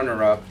ended up calling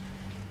her up,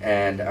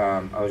 and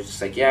I was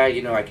just like, yeah,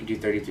 you know, I can do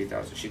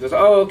 33,000. She goes,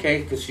 oh,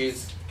 okay, because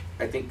she's,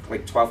 I think,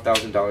 like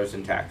 $12,000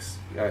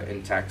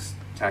 in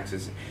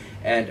taxes,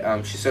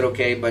 and she said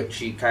okay, but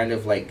she kind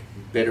of like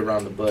bit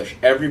around the bush.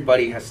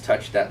 Everybody has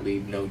touched that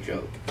lead, no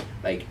joke.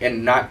 Like,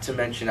 and not to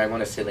mention, I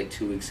want to say like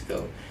 2 weeks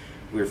ago,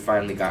 we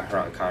finally got her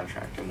on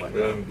contract and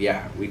whatnot. Really?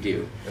 Yeah, we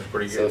do. That's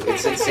pretty good. So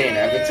it's insane.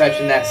 I've been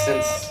touching that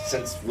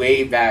since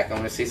way back. I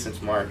want to say since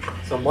March.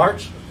 So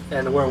March,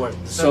 and we're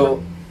December?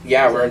 So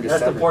yeah, we're in December.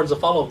 That's the importance of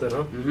follow-up then,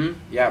 huh? Mm-hmm.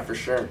 Yeah, for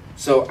sure.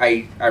 So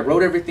I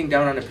wrote everything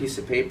down on a piece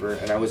of paper,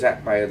 and I was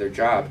at my other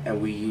job,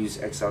 and we use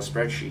Excel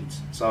spreadsheets.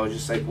 So I was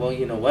just like, well,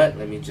 you know what?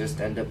 Let me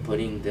just end up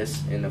putting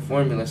this in a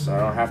formula so I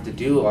don't have to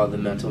do all the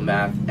mental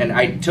math. And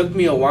it took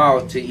me a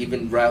while to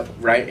even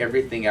write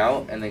everything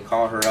out and then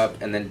call her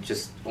up and then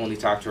just only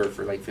talk to her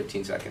for like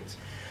 15 seconds.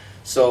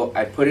 So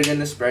I put it in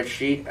the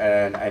spreadsheet,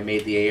 and I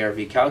made the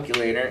ARV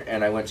calculator,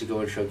 and I went to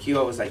go and show Q.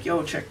 I was like,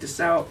 yo, check this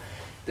out.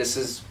 This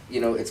is,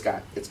 you know, it's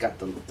got the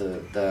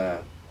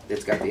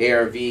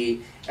ARV,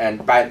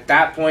 and by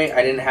that point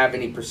I didn't have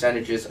any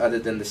percentages other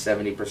than the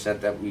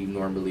 70% that we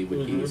normally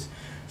would use.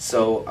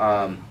 So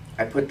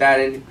I put that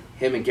in.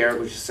 Him and Garrett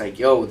was just like,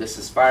 yo, this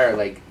is fire,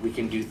 like we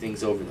can do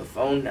things over the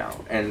phone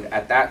now. And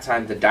at that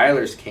time the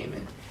dialers came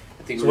in.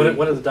 I think. So when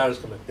did the dialers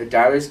come in? The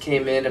dialers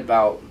came in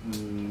about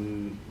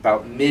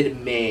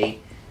mid-May,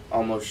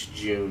 almost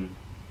June.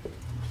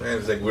 Man,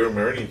 it's like we were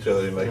mirroring each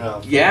other,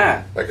 like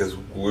yeah, like cause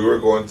we were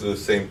going through the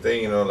same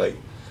thing, you know, like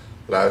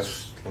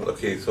last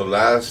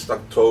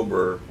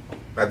October,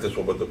 not this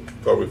one, but the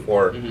October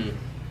before,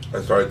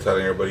 I started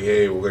telling everybody,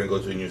 hey, we're gonna go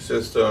to a new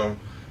system,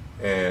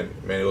 and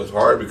man, it was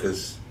hard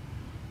because,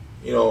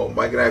 you know,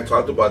 Mike and I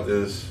talked about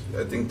this.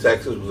 I think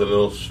Texas was a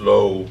little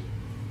slow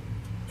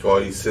to all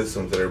these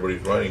systems that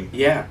everybody's running.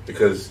 Yeah,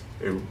 because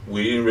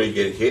we didn't really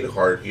get hit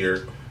hard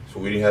here, so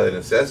we didn't have the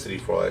necessity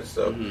for all that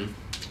stuff.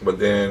 But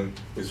then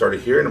we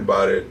started hearing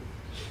about it,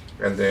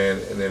 and then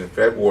in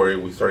February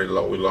we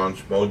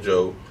launched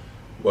Mojo,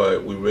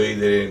 but we really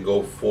didn't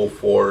go full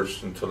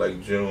force until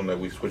like June. Like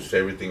we switched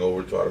everything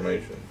over to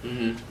automation,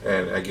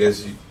 and I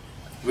guess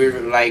we were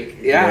like,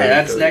 yeah,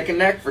 that's neck and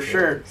neck for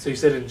sure. So you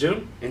said in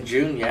June? In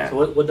June, yeah.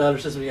 So what dollar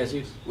system do you guys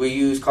use? We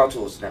use Call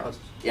Tools now.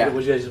 Yeah. What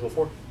did you guys use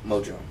before?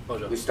 Mojo.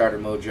 We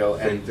started Mojo,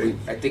 and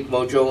I think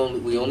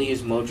Mojo we only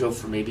used Mojo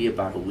for maybe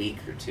about a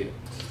week or two.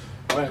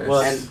 All right.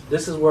 Well, and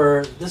this is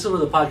where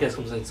the podcast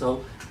comes in.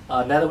 So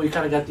now that we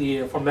kind of got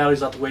the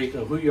formalities out the way,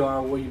 who you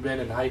are, where you've been,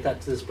 and how you got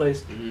to this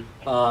place,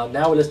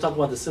 now let's talk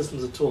about the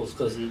systems and tools.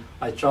 Because,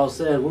 like Charles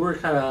said, we were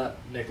kind of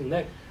neck and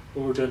neck.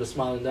 We were doing the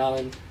smiling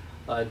down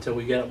until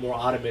we get it more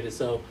automated.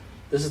 So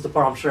this is the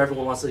part I'm sure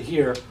everyone wants to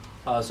hear.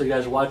 So you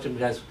guys are watching. You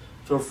guys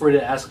feel free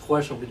to ask a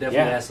question. We can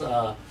definitely ask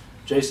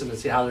Jaysen and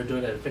see how they're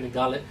doing at Infinity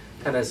Gauntlet.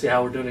 Kind of see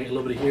how we're doing it a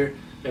little bit here.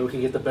 Maybe we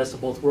can get the best of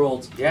both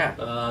worlds. Yeah.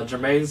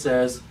 Jermaine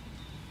says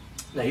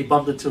that he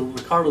bumped into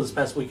Ricardo this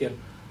past weekend.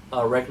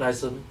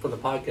 Recognized him from the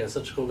podcast.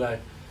 Such a cool guy.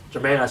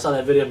 Jermaine, I saw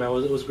that video, man.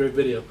 It was a great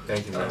video.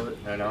 Thank you, man.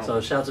 I know.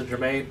 So shout out to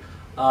Jermaine.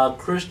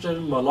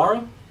 Christian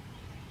Malara?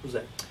 Who's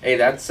that? Hey,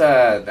 that's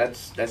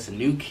a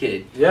new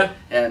kid. Yeah?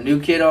 A new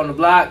kid on the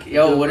block.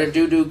 Yo, what it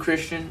do,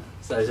 Christian?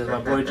 So it's just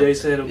my boy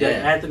Jaysen. We got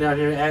Anthony out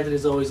here.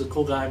 Anthony's always a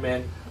cool guy,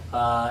 man.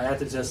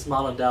 Anthony's just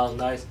smiling down,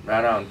 nice.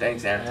 Right on.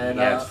 Thanks, Anthony. And,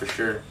 that's for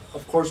sure.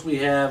 Of course, we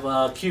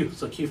have Q.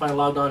 So Q finally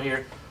logged on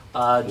here.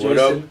 Jaysen. What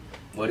up?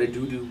 What it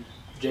do?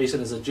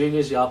 Jaysen is a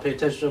genius. Y'all pay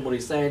attention to what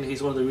he's saying.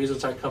 He's one of the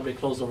reasons our company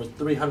closed over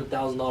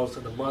 $300,000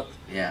 in a month.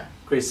 Yeah.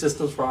 Creates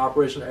systems for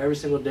operation every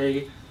single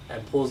day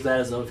and pulls that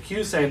as a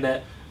Q saying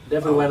that.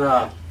 Definitely went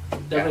up.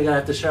 Definitely gonna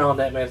have to share on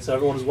that, man. So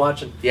everyone who's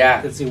watching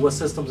can see what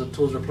systems and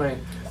tools we're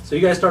playing. So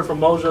you guys start from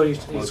Mojo.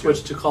 You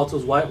switched to Call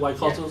Tools. Why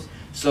Call Tools?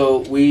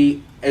 So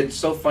it's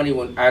so funny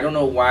when I don't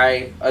know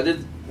why.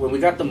 When we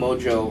got the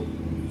Mojo,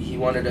 he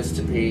wanted us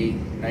to pay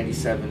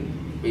 $97.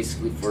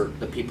 Basically for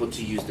the people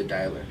to use the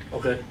dialer.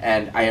 Okay.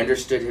 And I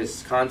understood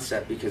his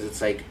concept because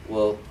it's like,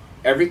 well,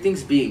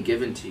 everything's being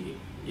given to you.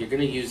 You're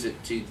going to use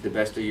it to the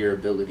best of your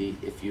ability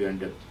if you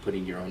end up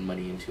putting your own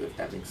money into it, if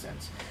that makes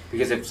sense.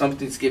 Because if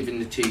something's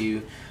given to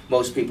you,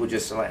 most people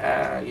just are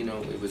like,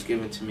 it was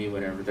given to me,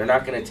 whatever. They're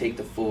not going to take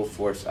the full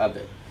force of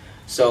it.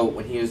 So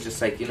when he was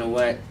just like, you know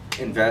what,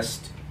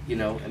 invest, and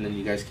then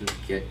you guys can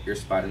get your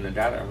spot in the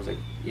dialer. I was like,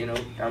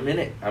 I'm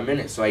in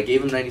it. So I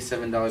gave him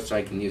 $97 so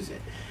I can use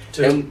it.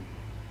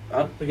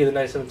 We get the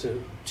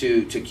 97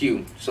 to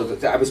Q. So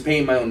I was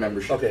paying my own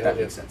membership, if that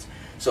makes sense.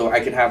 So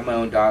I can have my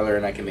own dollar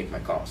and I can make my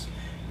calls.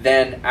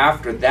 Then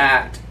after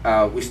that,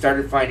 we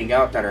started finding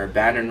out that our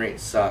abandon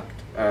rate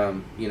sucked.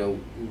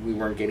 We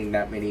weren't getting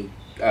that many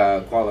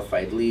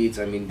qualified leads.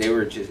 I mean, they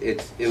were just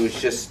it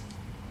was just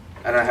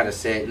I don't know how to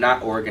say it,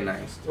 not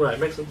organized. Right,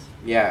 makes sense.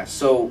 Yeah,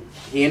 so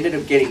he ended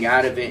up getting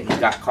out of it and he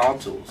got call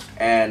tools.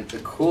 And the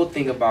cool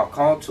thing about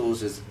call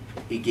tools is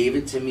he gave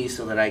it to me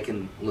so that I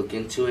can look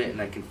into it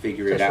and I can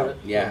figure it out.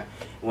 Yeah.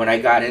 When I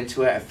got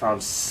into it, I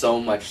found so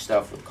much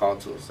stuff with call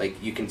tools.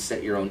 Like you can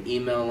set your own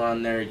email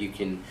on there, you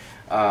can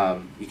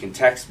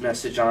text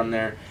message on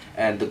there.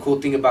 And the cool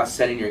thing about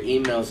setting your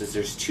emails is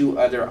there's 2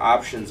 other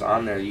options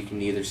on there. You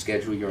can either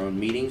schedule your own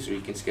meetings or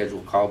you can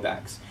schedule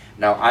callbacks.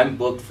 Now, I'm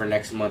booked for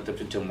next month up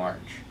until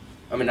March.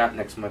 I mean, not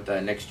next month,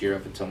 next year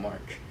up until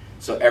March.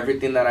 So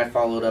everything that I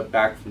followed up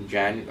back from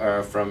June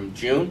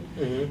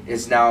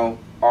is now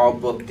all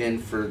booked in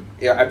for.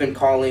 I've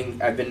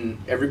been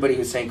everybody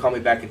who's saying call me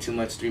back in 2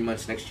 months, 3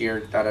 months, next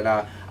year,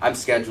 I'm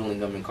scheduling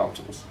them in call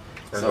tools.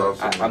 So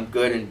awesome. I'm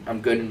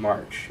good in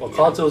March. Well,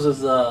 Call Tools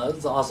is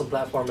an awesome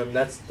platform, and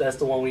that's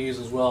the one we use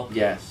as well.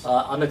 Yes.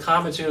 On the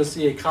comments, you'll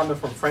see a comment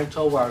from Frank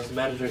Tovar, the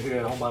manager here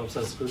at HomeBuying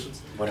HomeSelling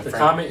Solutions. The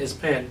comment is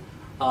pinned,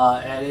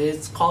 and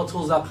it's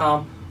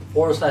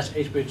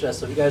calltools.com/HBHS.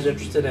 So if you guys are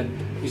interested in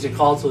using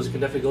Call Tools, you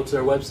can definitely go to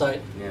their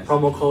website,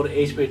 promo code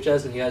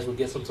HBHS, and you guys will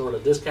get some sort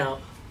of discount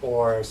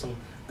or some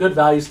good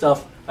value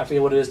stuff. I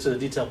forget what it is to the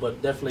detail,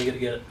 but definitely going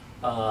to get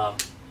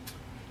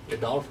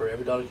 $1 for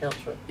every dollar counts,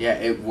 right? Yeah,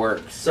 it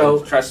works. So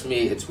and trust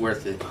me, it's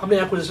worth it. How many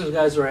acquisitions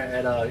guys are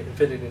at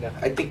Infinity now?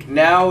 I think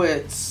now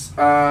it's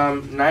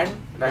 9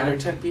 or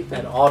 10 people.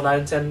 And all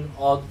 9, 10,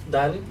 all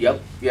dialing?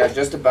 Yep. Yeah,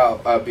 just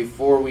about.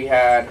 Before we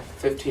had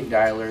 15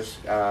 dialers.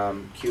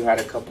 Q had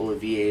a couple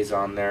of VAs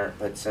on there,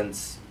 but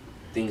since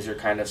things are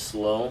kind of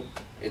slow,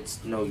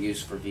 it's no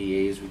use for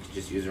VAs. We could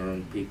just use our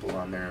own people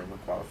on there and we're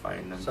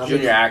qualifying them. So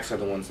Junior acts are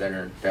the ones that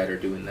are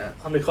doing that.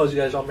 How many calls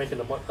you guys are making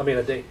a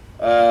day?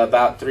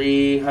 About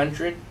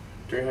 300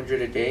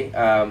 a day.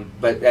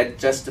 But that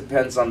just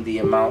depends on the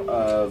amount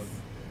of,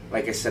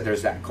 like I said,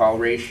 there's that call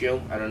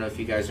ratio. I don't know if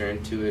you guys are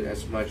into it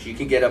as much. You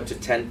can get up to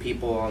 10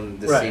 people on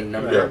the same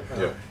number.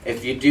 Yeah.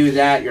 If you do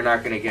that, you're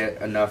not going to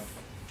get enough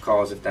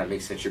calls, if that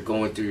makes sense. You're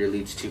going through your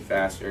leads too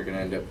fast. You're going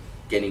to end up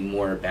getting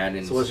more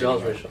abandoned. So what's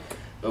y'all's ratio?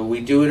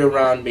 We do it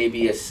around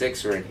maybe a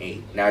 6 or an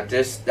 8. Now,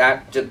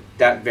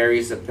 that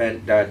varies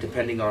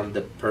depending on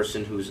the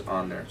person who's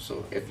on there.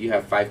 So if you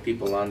have 5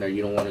 people on there,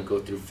 you don't want to go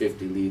through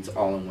 50 leads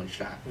all in one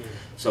shot.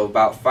 So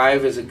about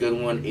 5 is a good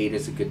one, 8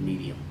 is a good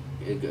medium,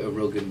 a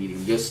real good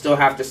medium. You'll still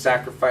have to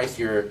sacrifice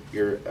your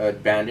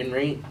abandon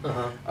rate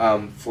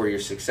for your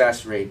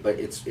success rate, but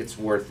it's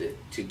worth it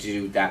to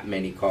do that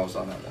many calls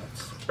all at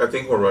once. I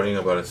think we're running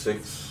about a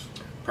 6.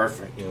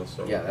 Perfect.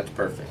 So. Yeah, that's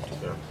perfect.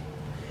 Yeah.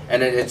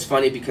 And it's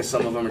funny because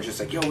some of them are just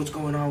like, yo, what's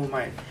going on with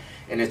mine?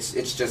 And it's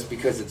just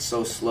because it's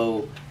so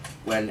slow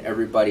when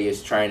everybody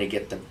is trying to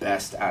get the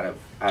best out of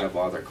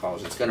all their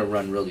calls. It's going to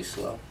run really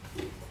slow.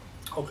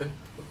 Okay.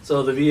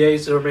 So the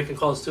VAs are making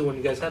calls too when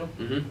you guys had them?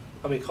 Mm-hmm.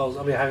 How many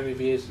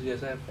VAs did you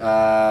guys have?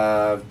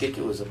 I think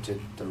it was up to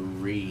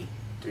 3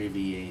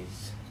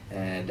 VAs.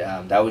 And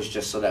that was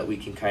just so that we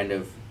can kind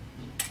of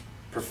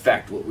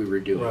perfect what we were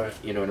doing. Right.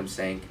 You know what I'm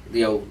saying?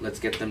 Let's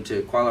get them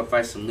to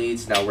qualify some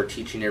leads. Now we're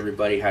teaching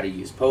everybody how to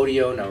use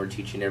Podio. Now we're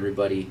teaching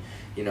everybody,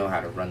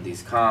 how to run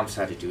these comps,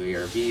 how to do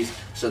ARVs,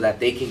 so that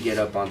they can get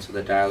up onto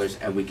the dialers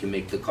and we can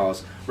make the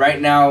calls.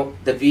 Right now,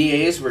 the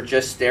VAs were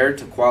just there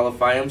to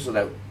qualify them so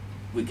that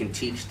we can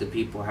teach the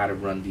people how to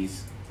run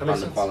these on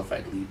the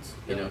qualified leads.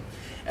 You know,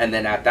 and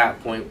then at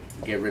that point,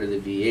 get rid of the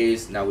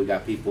VAs. Now we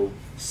got people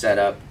set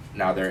up.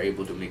 Now they're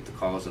able to make the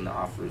calls and the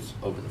offers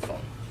over the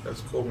phone.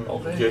 That's cool, man.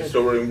 Okay. You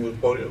still running with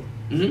Podio?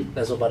 Mm-hmm.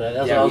 That's what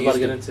I was about to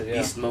get into. Yeah.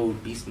 Beast mode.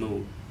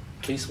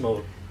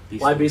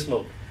 Why beast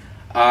mode?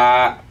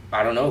 I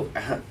don't know.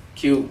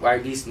 Why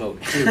beast mode?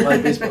 Why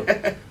beast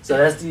mode? So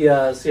that's the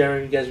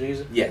CRM you guys are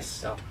using?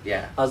 Yes. Oh.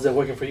 Yeah. How's that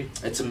working for you?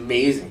 It's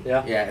amazing.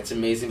 Yeah. Yeah, it's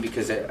amazing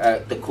because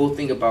the cool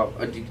thing about,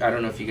 I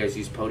don't know if you guys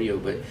use Podio,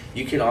 but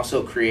you can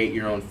also create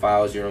your own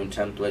files, your own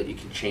template. You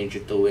can change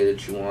it the way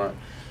that you want.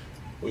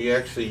 We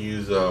actually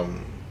use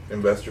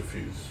Investor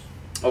Fuse.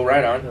 Oh,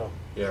 right on. No.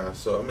 Yeah,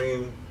 so I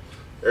mean,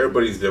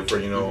 everybody's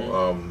different,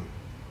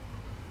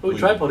 We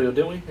tried Podio,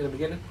 didn't we, in the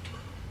beginning?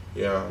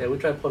 Yeah. Yeah, we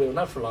tried Podio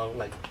not for long,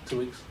 like 2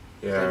 weeks.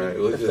 Yeah, maybe,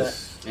 it was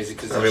just. Is it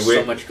because there's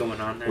so much going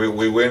on there?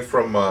 We went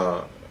from,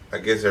 I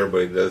guess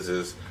everybody does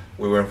this.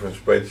 We went from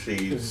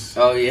spreadsheets.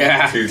 Oh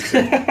yeah.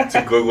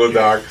 to Google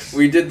Docs.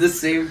 We did the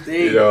same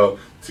thing.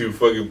 To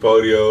fucking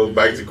Podio,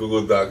 back to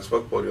Google Docs.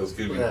 Fuck Podio,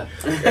 excuse me. Yeah.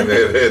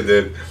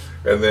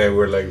 and then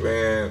we're like,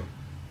 man.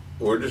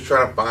 We're just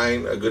trying to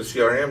find a good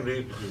CRM,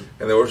 dude. Mm-hmm.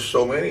 And there were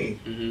so many,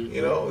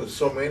 there's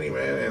so many,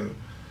 man.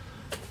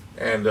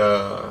 And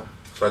so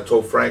I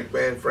told Frank,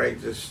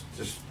 just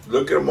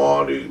look at them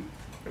all, dude,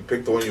 and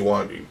pick the one you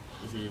want, dude.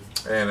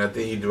 Mm-hmm. And I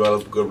think he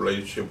developed a good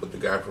relationship with the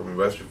guy from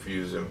Investor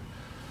Fuse, and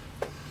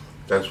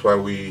that's why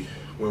we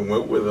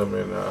went with him.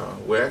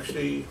 And we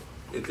actually,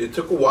 it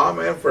took a while,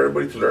 man, for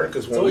everybody to learn.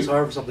 Cause it's always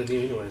hard for something new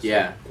anyways.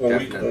 Yeah,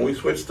 when we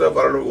switched stuff,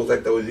 I don't know if it was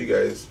like that with you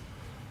guys,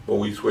 but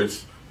we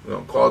switched,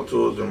 Call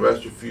Tools,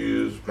 Investor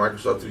Fuse,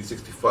 Microsoft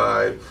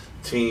 365,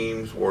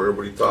 Teams, where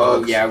everybody talks.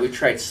 Oh, yeah, we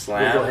tried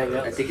Slam.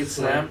 I think it's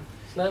Slam.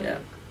 Slam?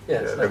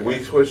 Yeah, like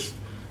we switched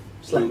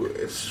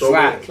it's so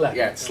many,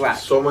 Yeah, it's Slack.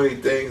 So many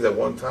things at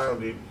one time,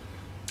 dude,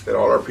 that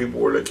all our people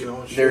were like,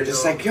 shit, they're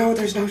just like, yo,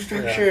 there's no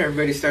structure. Yeah.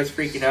 Everybody starts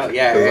freaking out.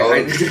 Yeah,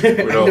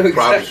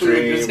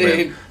 PropStream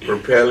and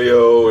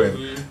Propelio, and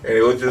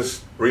it was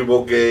just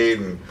Rebogate,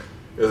 and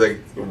it was like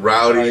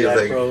Rowdy.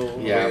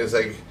 It's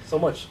like so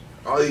much.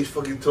 All these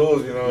fucking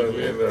tools,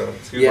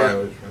 excuse my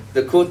language.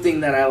 The cool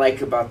thing that I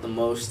like about the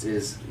most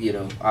is,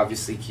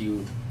 obviously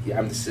Q,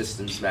 I'm the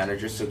systems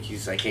manager, so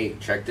Q's like, hey,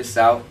 check this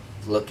out,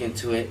 look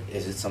into it.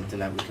 Is it something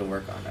that we can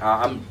work on?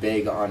 I'm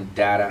big on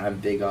data. I'm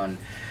big on,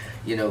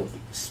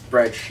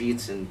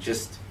 spreadsheets, and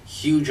just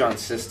huge on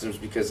systems,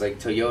 because like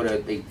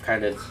Toyota, they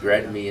kind of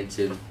bred me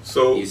into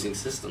using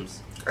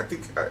systems. I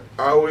think I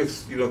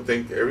always,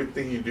 think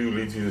everything you do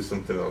leads you to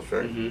something else,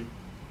 right? Mm-hmm.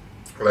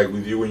 Like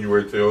with you when you were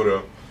at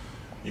Toyota,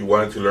 you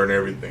wanted to learn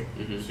everything.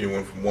 Mm-hmm. So you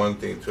went from one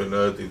thing to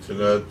another thing to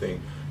another thing.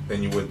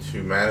 Then you went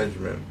to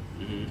management.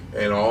 Mm-hmm.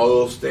 And all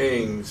those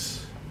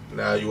things,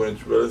 now you went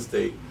into real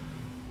estate.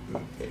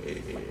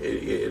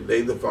 It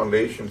laid the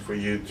foundation for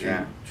you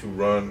to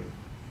run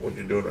what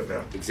you're doing right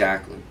now.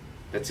 Exactly.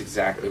 That's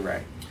exactly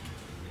right.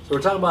 So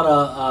we're talking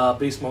about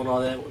beast mode and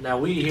all that. Now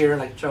we here,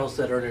 like Charles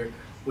said earlier,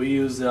 we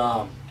use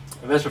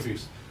Invest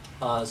Reviews.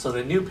 So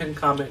the new pinned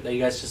comment that you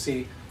guys should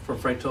see from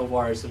Frank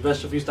Tovar is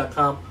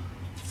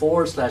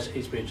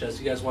investreviews.com/HBHS.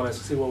 You guys want to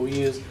see what we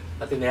use?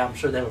 I'm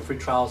sure they have a free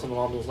trial, something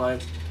along those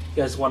lines.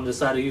 You guys want to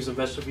decide to use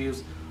Invest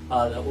Reviews?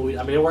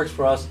 It works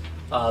for us.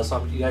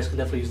 So you guys can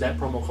definitely use that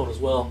promo code as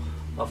well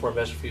for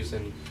Invest Reviews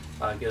and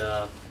get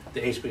the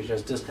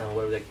HBHS discount,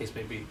 whatever that case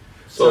may be.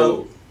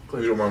 So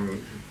you don't mind me,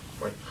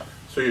 Mike.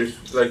 So you're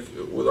like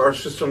with our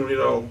system,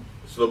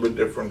 it's a little bit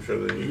different, I'm sure,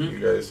 than you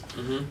guys.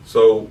 Mm-hmm.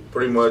 So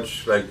pretty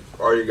much, like,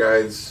 all you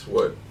guys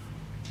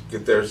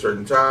get there a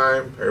certain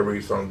time?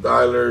 Everybody's on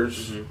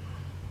dialers.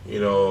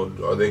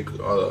 Mm-hmm. Are they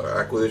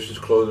acquisitions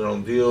closing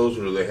on deals,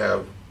 or do they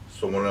have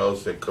someone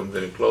else that comes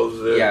in and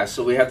closes it? Yeah,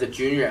 so we have the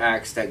junior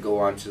acts that go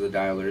on to the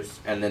dialers,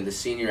 and then the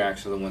senior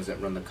acts are the ones that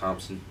run the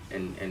comps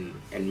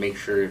and make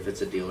sure if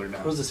it's a deal or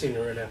not. Who's the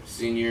senior right now?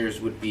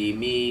 Seniors would be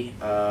me,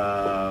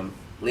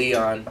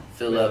 Leon,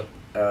 Philip.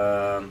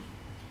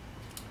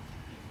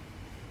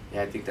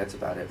 I think that's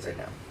about it right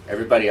now.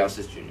 Everybody else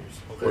is juniors.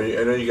 Okay.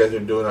 Well, I know you guys are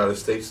doing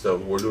out-of-state stuff.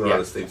 We're doing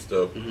out-of-state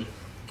stuff.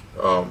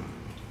 Mm-hmm.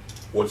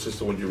 What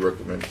system would you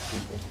recommend to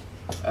people?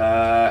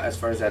 As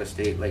far as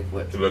out-of-state, like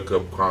what? To look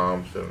up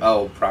comps and...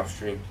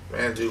 PropStream.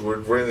 Man, dude,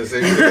 we're in the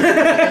same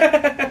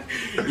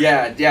system.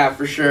 yeah,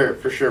 for sure,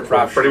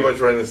 PropStream. Pretty much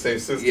running the same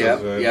system.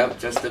 Yep,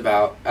 just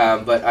about.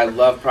 But I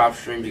love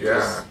PropStream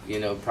because,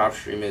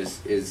 PropStream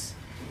is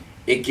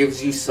it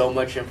gives you so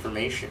much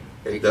information.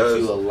 It gives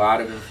you a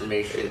lot of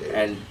information,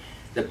 and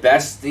the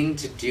best thing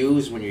to do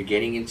is when you're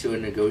getting into a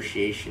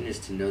negotiation is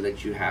to know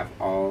that you have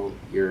all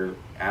your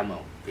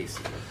ammo,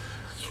 basically.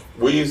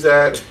 We use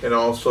that, and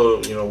also,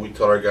 we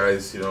tell our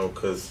guys,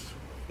 because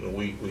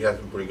we have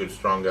some pretty good,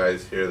 strong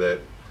guys here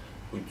that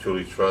we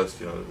truly trust,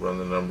 that run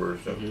the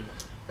numbers,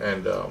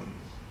 and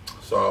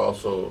so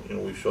also,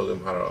 we show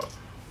them how to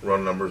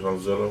run numbers on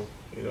Zillow,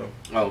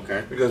 Oh,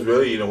 okay. Because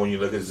really, when you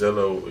look at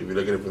Zillow, if you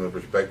look at it from the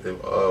perspective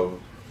of,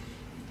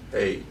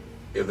 hey,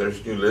 if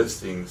there's new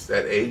listings,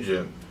 that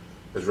agent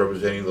that's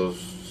representing those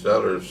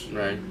sellers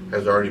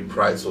has already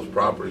priced those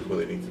properties where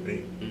they need to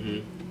be.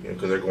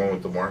 Because they're going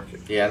with the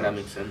market. Yeah, that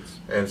makes sense.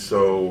 And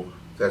so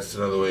that's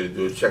another way to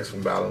do it. Checks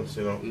and balance,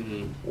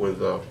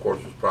 with, of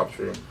course, with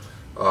PropStream.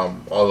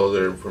 All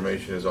other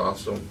information is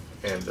awesome.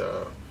 And,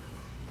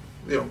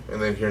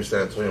 and then here in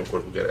San Antonio, of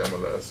course, we get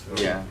MLS.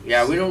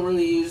 Yeah, we don't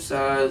really use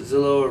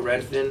Zillow or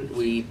Redfin.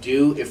 We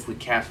do if we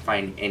can't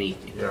find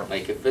anything. Yeah.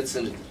 Like if it's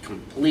a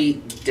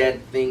complete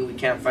dead thing, we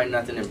can't find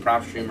nothing in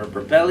PropStream or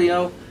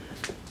Propelio,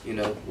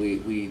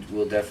 we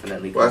will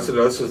definitely go. Well, that's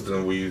another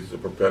system we use, the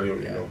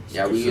Propelio,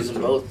 Yeah, we use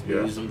them both. We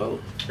use them both.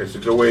 It's a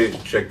good way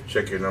to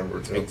check your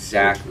numbers.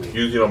 Exactly.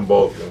 Use it on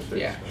both.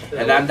 Yeah.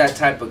 And I'm that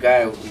type of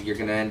guy, you're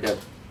going to end up,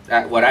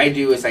 what I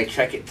do is I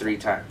check it 3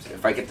 times.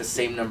 If I get the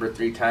same number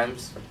 3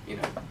 times,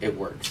 it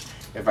works.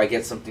 If I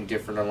get something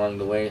different along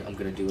the way, I'm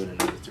going to do it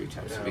another 3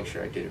 times to make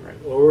sure I did it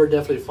right. Well, we're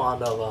definitely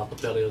fond of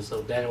Propelio.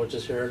 So Daniel was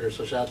just here earlier.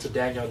 So shout out to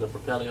Daniel and the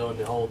Propelio and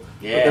the whole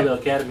Propelio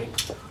Academy.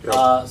 So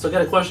I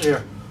got a question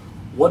here.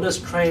 What does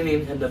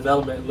training and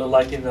development look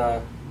like in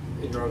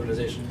your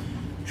organization?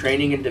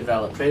 Training and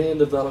development. Training and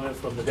development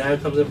from the guy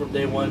who comes in from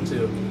day one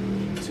to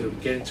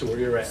getting to where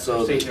you're at.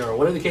 So or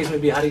whatever the case may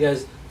be, how do you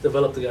guys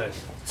develop the guys?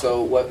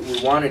 So what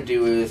we want to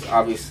do is,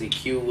 obviously,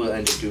 Q will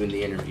end up doing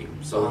the interview.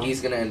 So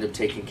he's going to end up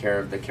taking care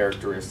of the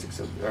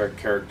characteristics or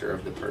character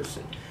of the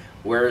person.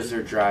 Where is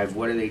their drive?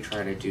 What are they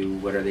trying to do?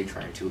 What are they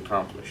trying to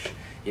accomplish?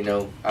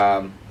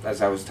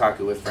 As I was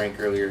talking with Frank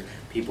earlier,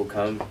 people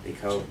come,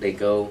 they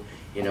go.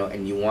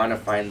 And you want to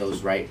find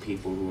those right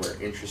people who are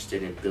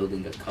interested in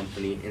building a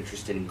company,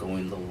 interested in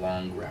going the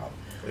long route.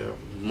 Yeah.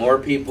 More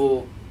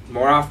people,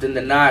 more often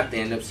than not, they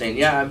end up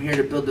saying, I'm here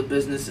to build a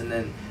business, and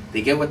then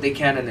they get what they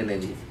can, and then they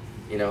leave.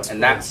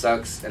 And that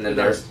sucks. And then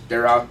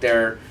they're out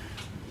there,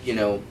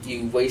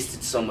 you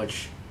wasted so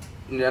much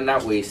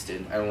not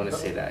wasted. I don't want to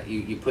say that.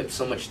 You put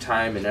so much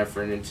time and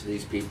effort into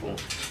these people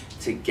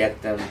to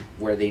get them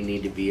where they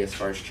need to be as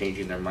far as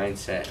changing their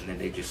mindset, and then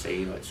they just say,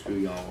 you know what, screw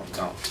y'all, I'm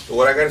out.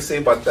 What I got to say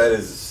about that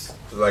is,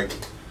 like,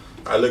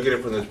 I look at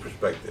it from this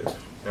perspective,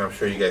 and I'm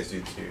sure you guys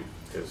do too,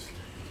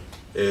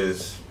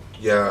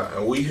 yeah,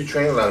 and we used to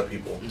train a lot of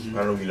people. I don't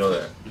know if you know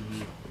that.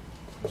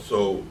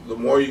 So the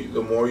more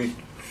you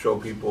show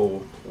people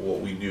what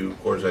we do,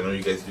 of course, I know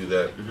you guys do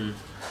that.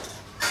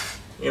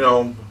 You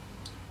know,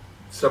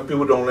 some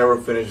people don't ever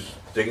finish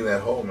digging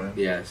that hole, man.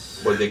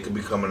 Yes. But they could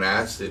become an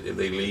asset if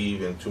they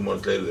leave, and 2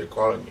 months later they're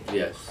calling you.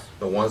 Yes.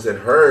 The ones that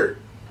hurt,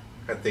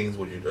 I think is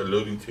what you're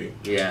alluding to.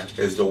 Yeah.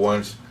 Is the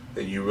ones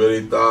that you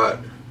really thought,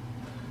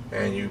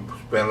 and you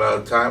spent a lot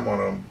of time on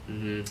them,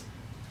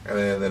 and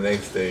then the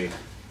next day,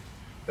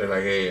 they're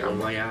like, hey,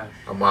 I'm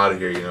out of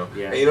here, you know.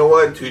 Yeah. And you know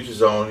what? To each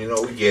his own. You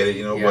know, we get it.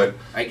 You know, yeah,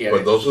 I get it.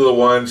 But those are the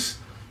ones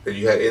that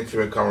you had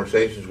intimate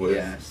conversations with.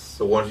 Yes.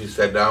 The ones you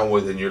sat down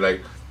with, and you're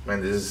like,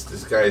 man,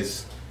 this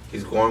guy's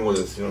he's going with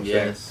us. You know what I'm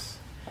saying? Yes.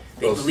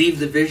 They believe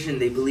the vision.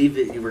 They believe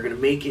it. We're gonna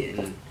make it.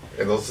 And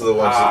those are the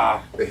ones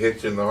that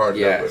hit you in the heart.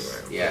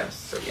 Yes. Man.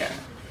 Yes. Yeah.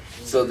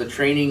 So the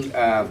training,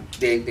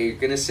 they're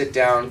gonna sit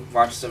down,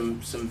 watch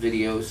some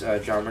videos.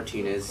 John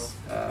Martinez,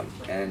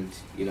 and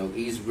you know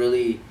he's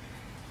really.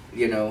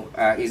 You know,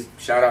 he's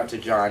shout out to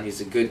John. He's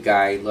a good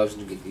guy.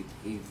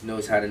 He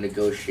knows how to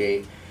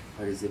negotiate,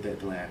 but he's a bit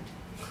bland.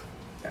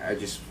 I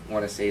just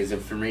want to say his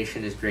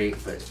information is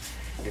great, but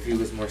if he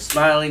was more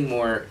smiling,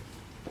 more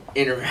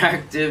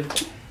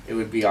interactive, it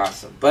would be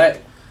awesome.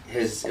 But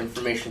his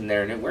information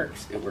there, and it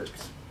works. It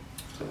works.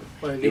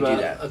 So they do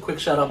that. A quick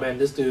shout out, man.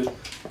 This dude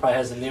probably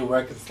has a new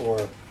record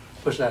for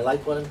pushing that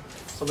like button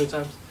so many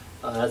times.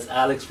 That's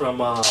Alex from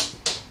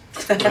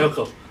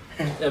Hilco.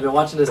 Yeah, I've been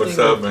watching this What's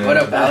thing. What's up, man? What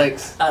up,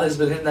 Alex? Alex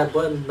been hitting that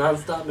button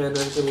nonstop, man.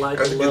 That's a like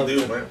That's a love, good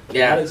dude, man.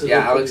 Yeah, Alex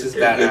is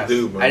badass. Good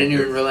dude, man. I didn't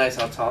even realize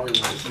how tall he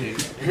was,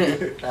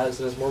 dude. Alex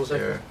and his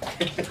motorcycle.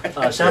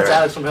 Yeah. Shout out to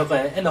Alex from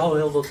Hilco and the whole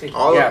Hilco team.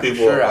 All the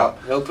people. Sure,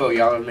 Hilco,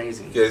 y'all are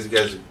amazing. You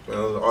guys,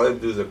 all they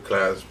do is a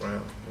class,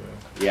 man.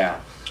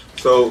 Yeah.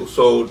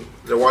 So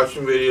they're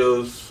watching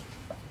videos,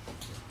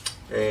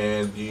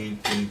 and you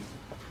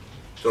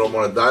don't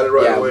want to die the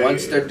right way. Yeah,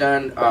 once they're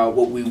done,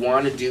 what we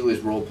want to do is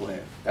role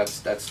play.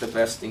 That's the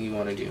best thing you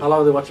want to do. How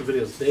long are they watching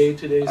videos? Day,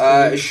 2 days?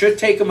 It should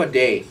take them a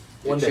day.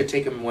 One day. Should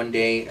take them 1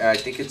 day. I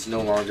think it's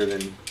no longer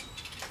than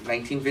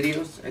 19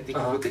 videos. I think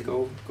is what they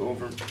go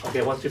over.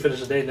 Okay, once you finish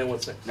the day, then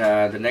what's next?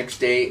 The next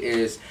day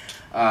is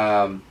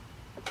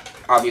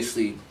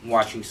obviously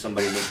watching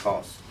somebody make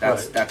calls.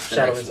 That's the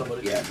shadowing next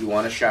somebody. one. Yeah, you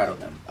want to shadow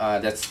them.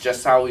 That's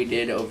just how we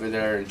did over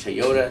there in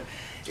Toyota.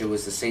 It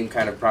was the same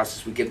kind of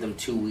process. We give them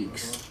 2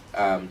 weeks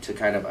to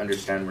kind of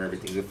understand where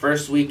everything. The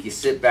first week, you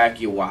sit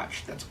back, you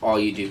watch. That's all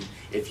you do.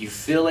 If you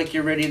feel like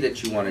you're ready,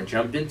 that you want to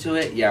jump into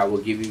it, yeah,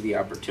 we'll give you the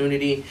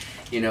opportunity,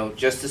 you know,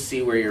 just to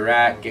see where you're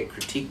at, get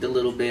critiqued a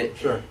little bit,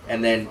 sure,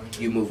 and then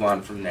you move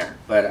on from there.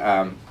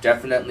 But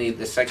definitely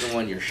the second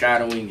one, you're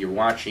shadowing, you're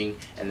watching,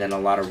 and then a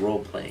lot of role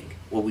playing.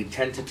 What we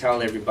tend to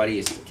tell everybody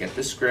is to get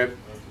the script,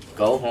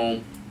 go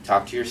home,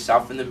 talk to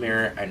yourself in the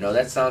mirror. I know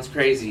that sounds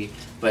crazy,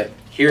 but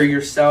hear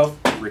yourself,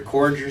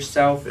 record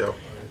yourself. Yep.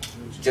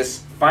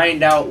 Just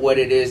find out what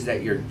it is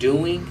that you're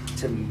doing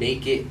to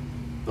make it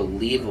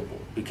believable.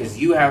 Because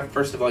you have,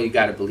 first of all, you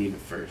got to believe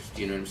it first.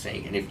 You know what I'm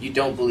saying? And if you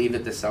don't believe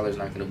it, the seller's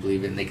not going to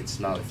believe it, and they can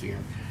smell the fear.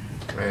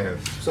 Man.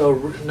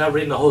 So, not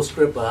reading the whole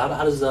script, but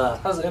how does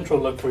the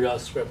intro look for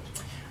y'all's script?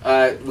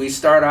 We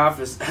start off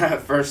as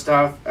first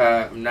off.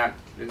 I'm not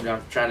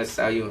trying to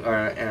sell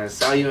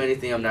you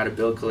anything. I'm not a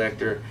bill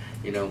collector.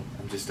 You know,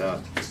 I'm just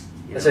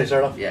That's how you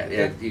start off?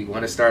 Yeah. You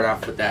want to start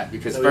off with that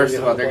because first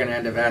of all, they're gonna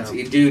end up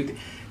answering. Dude,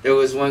 there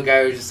was one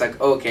guy who was just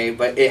like, okay,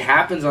 but it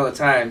happens all the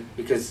time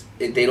because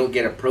they don't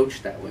get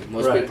approached that way.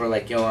 Most people are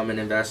like, yo, I'm an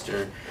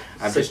investor.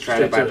 I'm just trying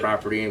to buy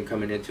property and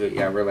coming into it.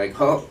 Yeah, we're like,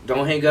 oh,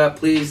 don't hang up,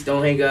 please,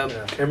 don't hang up.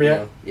 Yeah. Hear me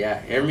out.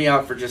 Yeah, hear me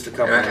out for just a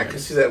couple. And I can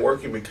see that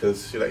working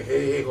because you're like,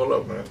 hey, hold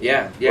up, man.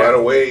 Yeah. Right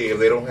away, if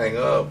they don't hang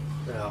up.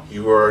 Yeah.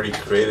 You've already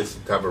created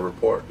some type of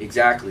report.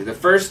 Exactly. The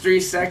first 3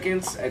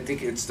 seconds, I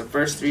think it's the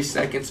first 3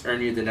 seconds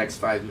earn you the next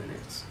 5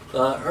 minutes.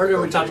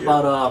 Earlier we talked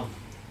about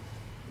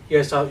you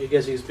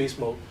guys use beast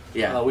mode.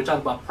 Yeah. We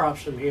talked about prop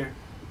stream here.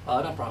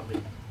 Not prop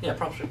stream. Yeah,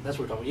 prop stream. That's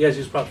what we're talking about. You guys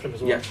use prop stream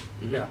as well. Yeah.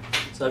 Mm-hmm. Yeah.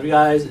 So if you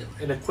guys,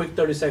 in a quick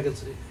 30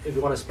 seconds, if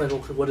you want to explain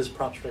what is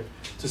prop stream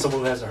to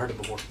someone who hasn't heard it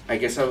before. I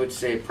guess I would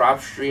say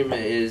prop stream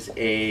is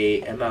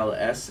a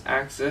MLS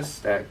access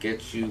that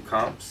gets you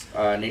comps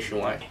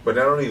nationwide. But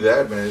not only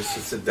that, man,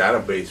 it's a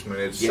database,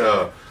 man.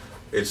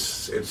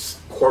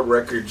 It's court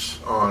records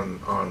on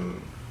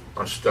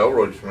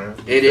steroids, man.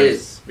 It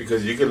is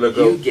because you can look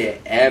you up.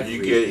 Get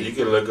everything. You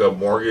can look up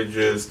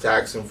mortgages,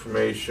 tax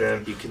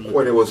information, you can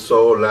when it was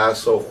sold,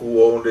 last sold,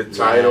 who owned it,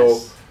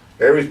 title,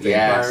 everything.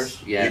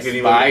 Yes, You can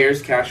even,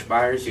 buyers, cash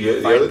buyers. You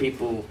can find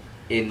people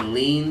in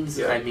liens.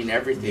 Yeah. I mean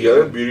everything. The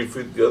other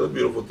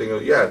beautiful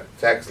thing,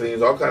 tax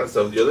liens, all kind of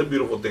stuff. The other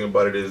beautiful thing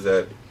about it is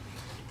that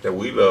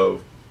we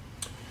love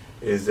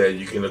is that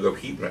you can look up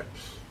heat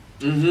maps,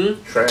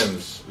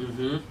 trends.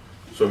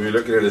 So if you're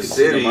looking at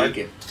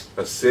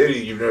a city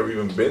you've never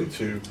even been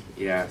to,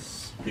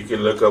 yes, you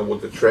can look up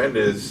what the trend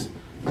is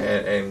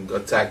and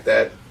attack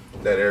that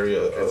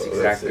area. That's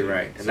exactly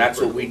right, and that's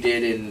what we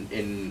did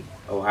in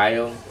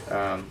Ohio.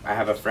 I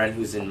have a friend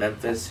who's in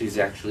Memphis who's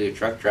actually a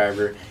truck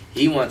driver.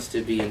 He wants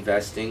to be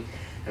investing,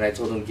 and I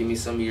told him, give me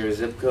some of your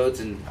zip codes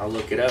and I'll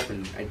look it up,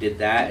 and I did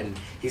that. And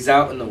he's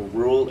out in the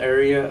rural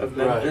area of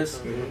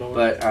Memphis, right.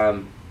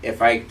 But if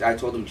I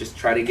told him just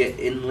try to get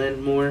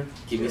inland more,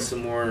 give me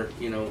some more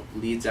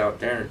leads out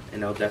there,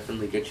 and I'll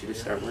definitely get you to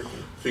start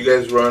working. So you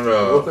guys run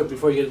real quick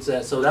before you get into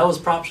that. So that was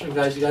PropStream,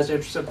 guys. You guys are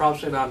interested in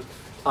PropStream?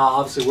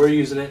 Obviously we're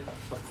using it.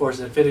 Of course,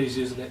 Infinity's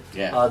using it.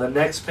 Yeah. The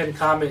next pinned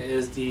comment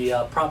is the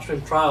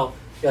PropStream trial.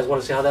 You guys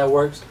want to see how that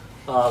works?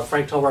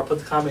 Frank told where I put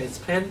the comment. It's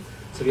pinned.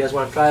 So if you guys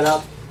want to try it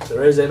out,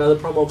 there is another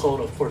promo code.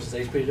 Of course,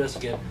 it's HP address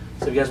again.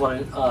 So if you guys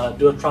want to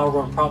do a trial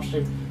run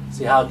PropStream,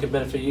 see how it can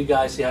benefit you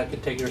guys, see how it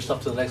can take your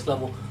stuff to the next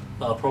level,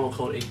 promo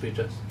code HP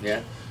address.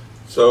 Yeah.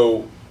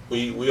 So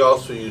we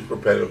also use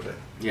Propelio.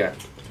 Yeah.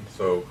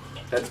 So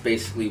that's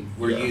basically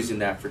we're using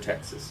that for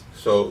Texas.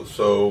 So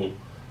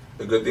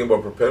the good thing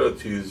about Propelio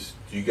is,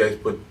 do you guys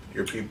put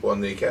your people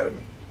on the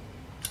academy?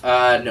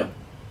 No.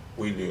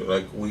 We do.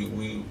 Like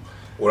we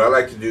what I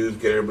like to do is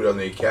get everybody on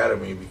the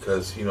academy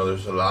because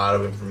there's a lot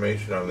of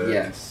information on there.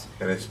 Yes.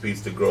 And it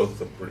speeds the growth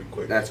up pretty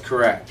quick. That's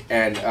correct.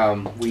 And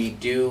we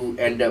do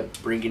end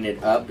up bringing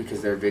it up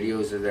because their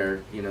videos are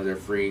there. They're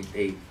free.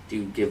 They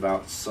do give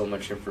out so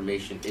much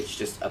information. It's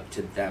just up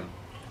to them,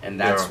 and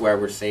that's where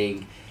we're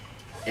saying,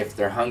 if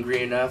they're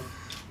hungry enough,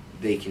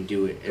 they can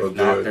do it. If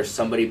not, there's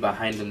somebody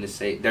behind them to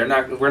say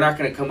we're not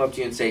going to come up to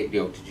you and say,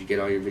 yo, did you get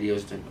all your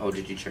videos done? Oh,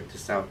 did you check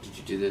this out? Did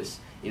you do this?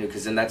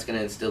 Because then that's going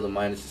to instill the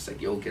mind. It's just like,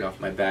 yo, get off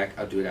my back.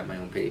 I'll do it at my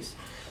own pace.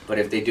 But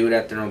if they do it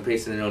at their own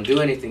pace and they don't do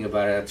anything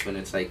about it, that's when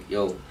it's like,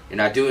 yo, you're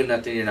not doing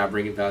nothing. You're not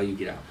bringing value.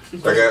 Get out. I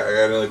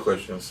got another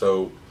question.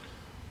 So,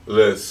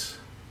 lists,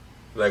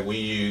 like we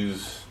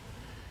use,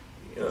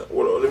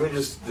 let me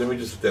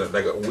just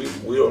like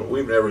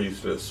we've never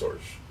used list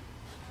source.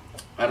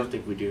 I don't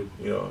think we do.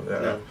 We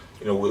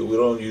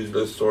don't use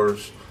list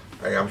source.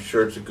 I'm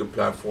sure it's a good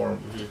platform,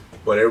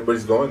 but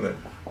everybody's going there.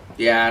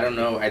 Yeah, I don't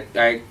know.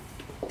 I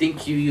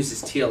think you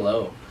uses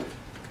TLO.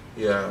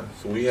 Yeah,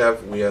 so we have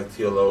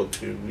TLO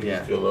too. We use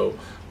TLO,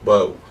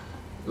 but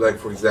like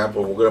for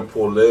example, we're gonna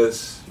pull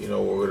lists.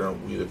 We're gonna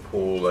either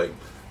pull like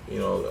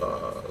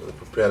the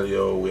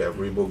Propelio. We have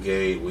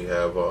Rebogate. We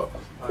have of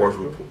course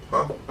we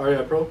pull,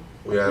 REI Pro.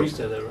 We used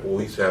to have that, right?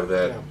 We used to have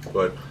that,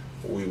 but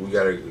we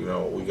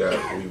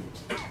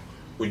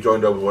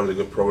joined up with one of the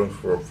good programs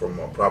from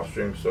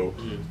PropStream, so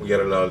we get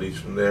a lot of leads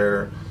from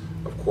there.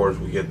 Of course,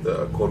 we get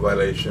the code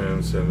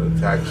violations and the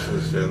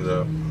taxes and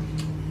the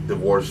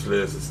divorce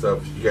list and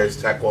stuff. You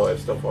guys tackle all that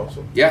stuff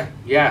also? Yeah,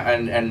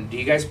 and do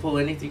you guys pull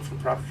anything from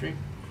PropStream?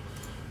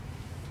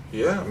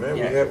 Yeah,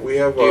 man, we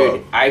have.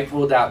 Dude, I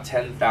pulled out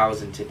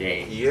 10,000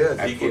 today. Yeah,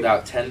 I pulled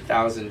out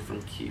 10,000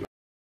 from Q.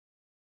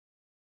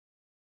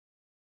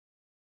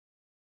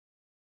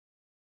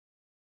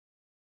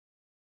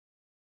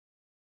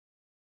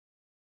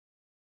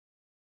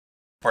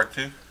 Part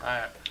 2?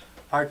 Alright.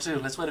 Part 2.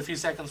 Let's wait a few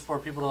seconds for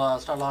people to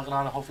start logging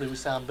on, and hopefully we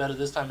sound better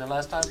this time than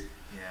last time.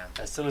 Yeah.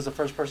 As soon as the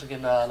first person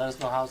can let us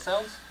know how it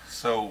sounds,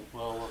 so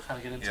we'll kind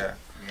of get into it.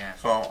 Yeah.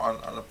 So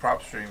on the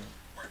PropStream,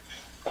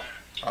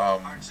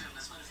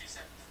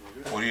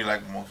 what do you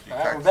like mostly?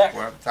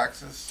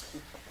 Taxes?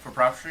 For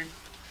PropStream?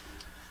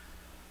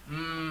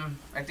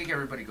 I think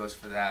everybody goes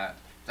for that.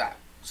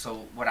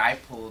 So what I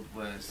pulled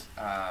was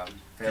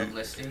failed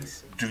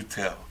listings. Do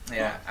tell.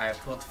 Yeah, I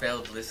pulled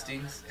failed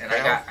listings, and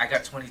I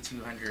got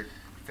 2,200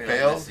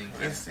 failed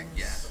listings.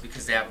 Yeah,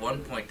 because at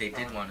one point they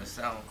did want to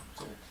sell.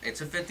 So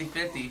it's a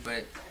 50-50,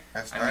 but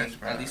that's I nice, mean,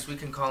 man. At least we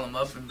can call them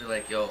up and be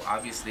like, yo,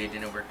 obviously it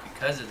didn't work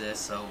because of this,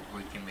 so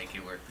we can make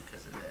it work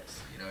because of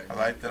this. I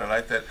like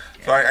that.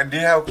 Yeah. So I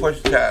did have a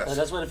question to ask.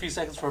 Let's wait a few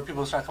seconds for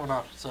people to start coming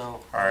on. So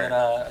all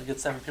right. Get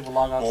 7 people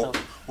log on.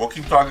 We'll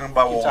keep talking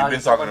about what we've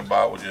been talking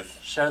about. We'll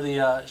just share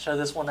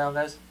this one now,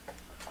 guys.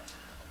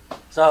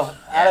 So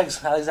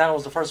Alexander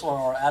was the first one,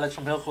 or Alex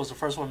from Hilco was the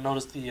first one to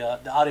notice the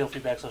audio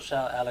feedback. So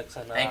shout out Alex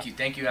and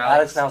thank you, Alex.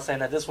 Alex now saying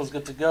that this one's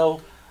good to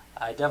go.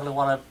 I definitely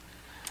want to.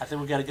 I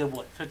think we got a good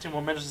 15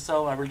 more minutes or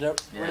so. I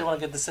really want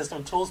to get the system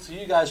and tools to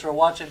you guys who are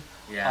watching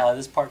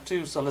this part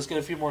 2. So let's get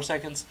a few more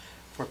seconds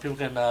for people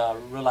can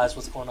realize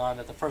what's going on.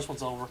 That the first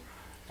one's over,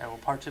 and we're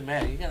part 2.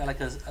 Man, you got like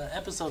an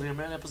episode here,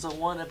 man. Episode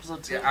 1,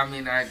 episode 2. Yeah, I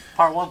mean,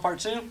 part 1, part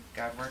 2.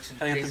 God works in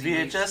crazy ways. Can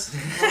I get the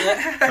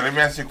VHS? So let me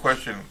ask you a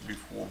question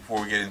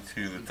before we get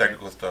into the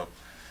technical stuff.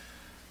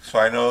 So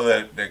I know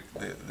that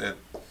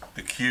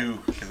the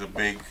Q is a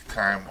big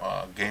time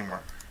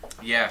gamer.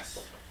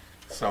 Yes.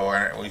 So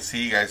we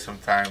see you guys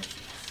sometimes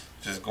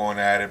just going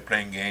at it,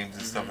 playing games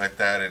and stuff like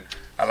that, and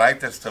I like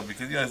that stuff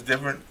because it's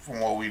different from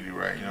what we do,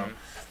 right?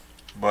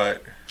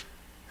 But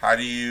how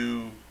do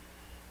you,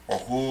 or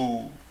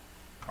who?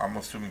 I'm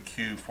assuming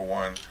Q for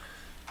one,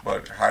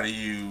 but how do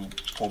you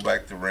pull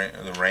back the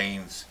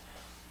reins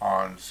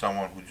on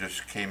someone who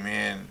just came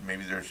in?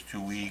 Maybe there's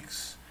 2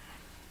 weeks.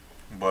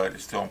 but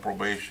it's still on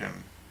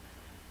probation,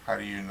 how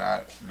do you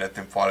not let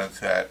them fall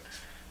into that,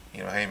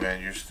 you know, hey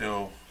man, you're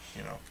still,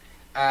 you know.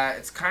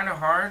 It's kind of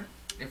hard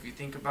if you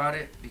think about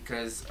it,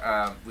 because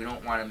we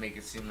don't want to make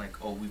it seem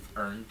like, oh, we've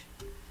earned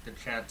the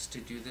chance to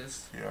do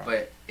this. Yeah.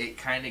 But it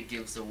kind of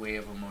gives a way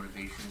of a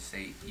motivation to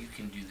say you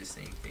can do the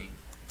same thing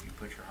if you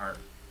put your heart,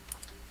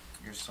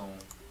 your soul,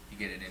 you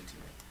get it into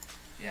it.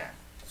 Yeah.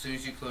 As soon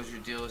as you close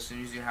your deal, as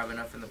soon as you have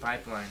enough in the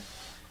pipeline,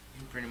 you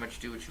can pretty much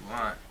do what you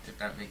want, if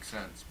that makes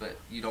sense. But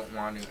you don't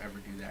want to ever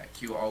do that.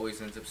 Q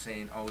always ends up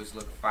saying, always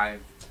look 5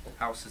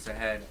 houses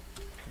ahead.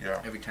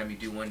 Yeah. Every time you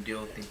do one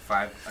deal, think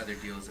 5 other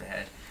deals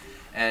ahead.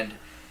 And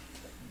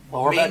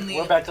well,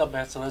 we're back up,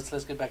 man. So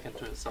let's get back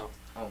into it. So.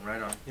 Oh,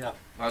 right on. Yeah.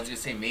 Well, I was gonna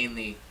say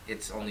mainly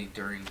it's only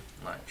during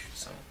lunch,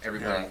 so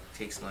everybody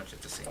takes lunch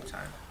at the same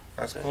time.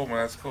 That's cool, man.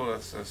 That's cool.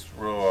 That's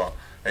real.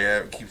 Yeah,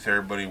 it keeps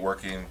everybody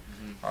working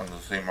on the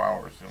same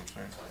hours. You know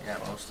what I'm saying? Yeah,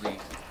 mostly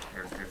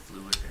they're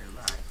fluid,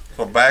 they're live.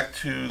 So back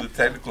to the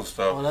technical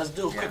stuff. Well, let's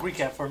do a quick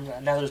recap for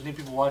now. There's new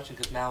people watching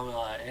because now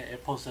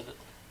it posted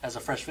as a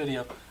fresh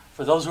video.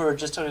 For those who are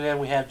just tuning in,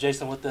 we have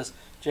Jaysen with us.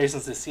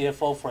 Jaysen's the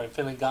CFO for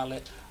Infinity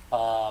Gauntlet.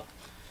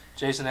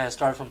 Jaysen has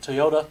started from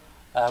Toyota.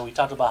 We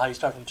talked about how he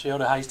started from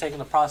Toyota, how he's taking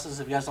the process.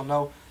 If you guys don't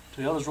know,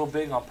 Toyota's real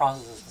big on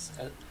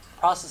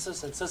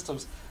processes and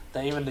systems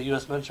that even the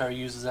U.S. military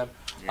uses them.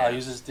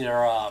 Uses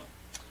their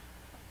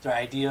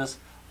ideas.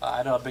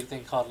 I know a big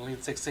thing called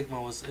Lean Six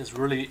Sigma is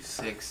really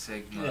Six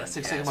Sigma. Yeah,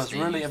 Six Sigma is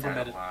really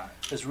implemented.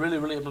 It's really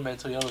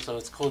implemented Toyota. So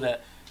it's cool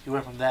that you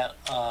went from that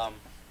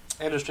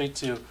industry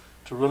to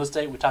real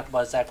estate. We talked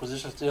about his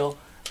acquisitions deal,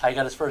 how he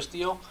got his first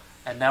deal,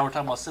 and now we're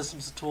talking about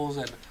systems and tools,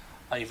 and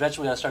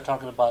eventually I start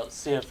talking about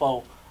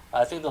CFO.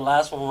 I think the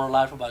last one we were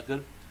live for about a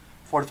good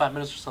 45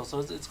 minutes or so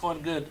it's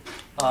going good.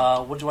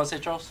 What do you want to say,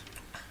 Charles?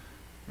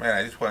 Man,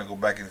 I just want to go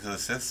back into the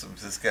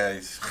systems. This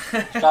guy's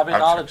dropping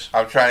knowledge.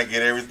 I'm trying to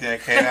get everything I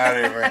can out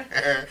of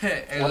it,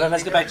 man. Well, then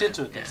let's get back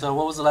into it. Yeah. So,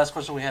 what was the last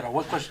question we had, or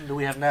what question do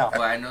we have now?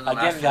 Well, I know the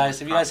again,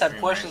 guys, if you guys have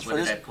questions for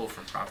this,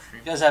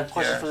 you guys have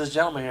questions for this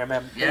gentleman here,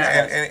 man. Yeah,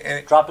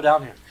 and drop it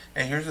down here.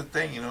 And here's the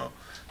thing, you know,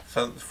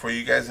 so for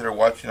you guys that are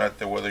watching out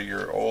there, whether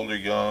you're old or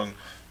young,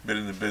 been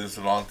in the business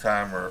a long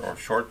time or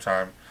short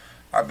time,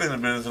 I've been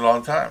in the business a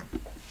long time,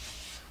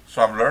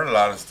 so I've learned a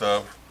lot of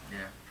stuff.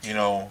 Yeah. You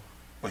know,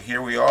 but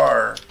here we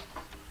are.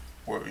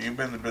 You've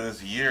been in the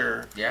business a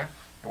year. Yeah.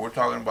 And we're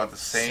talking about the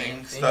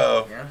same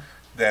stuff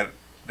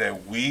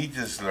that we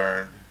just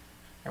learned,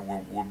 and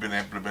we've been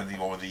implementing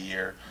over the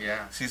year.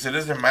 Yeah. See, so it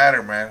doesn't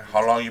matter, man,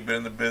 how long you've been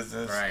in the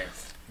business. Right.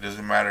 It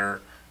doesn't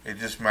matter. It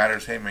just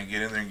matters, hey, man,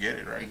 get in there and get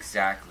it, right?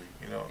 Exactly.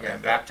 You know, yeah,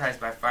 and, baptized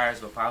by fire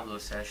is what Pablo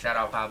says. Shout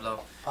out,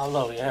 Pablo.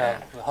 Pablo,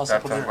 yeah.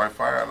 Baptized by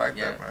fire, I like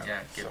that, man. Yeah,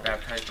 get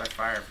baptized by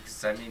fire,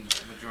 because, I mean,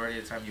 the majority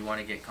of the time you want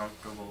to get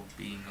comfortable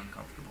being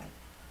uncomfortable.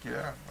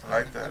 Yeah, I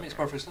like that. That makes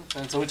perfect sense.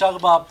 And so we talk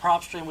about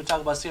PropStream, we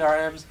talk about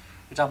CRMs,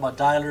 we talk about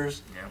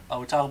dialers,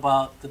 we talk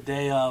about the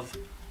day of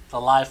the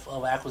life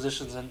of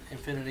acquisitions in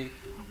Infinity.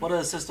 What are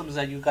the systems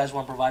that you guys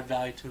want to provide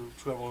value to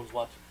everyone who's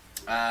watching?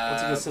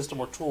 What's a good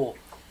system or tool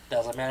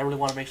that's like, man, I really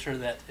want to make sure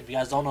that if you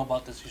guys don't know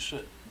about this, you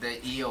should.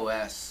 The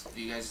EOS.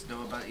 Do you guys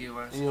know about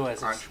EOS?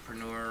 EOS.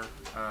 Entrepreneur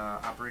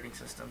Operating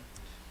System.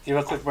 Give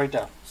a quick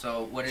breakdown.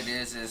 So what it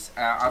is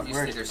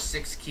obviously there's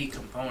 6 key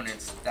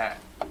components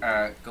that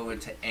go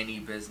into any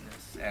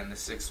business, and the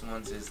 6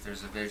 ones is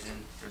there's a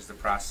vision, there's the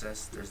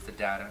process, there's the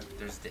data,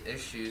 there's the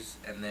issues,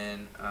 and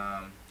then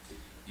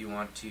you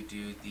want to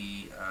do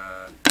the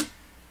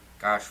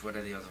what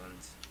are the other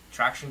ones?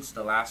 Traction's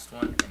the last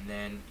one, and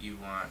then you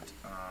want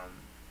what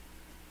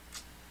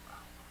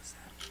was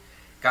that?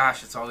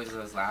 Gosh, it's always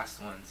those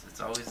last ones.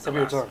 It's always the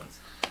last ones.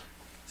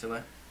 So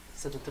what?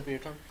 Is it the tip of your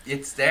tongue?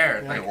 It's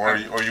there. Yeah. Like,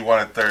 or you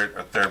want a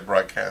third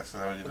broadcast? Is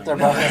that what you think?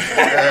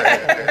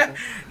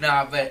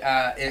 No, but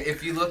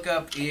if you look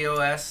up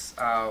EOS,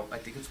 I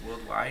think it's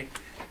worldwide.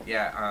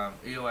 Yeah,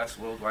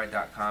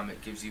 EOSworldwide.com.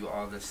 It gives you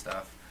all this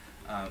stuff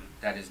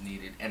that is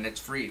needed, and it's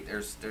free.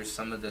 There's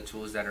some of the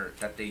tools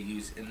that they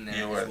use in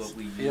there. EOS. Is what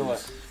we use.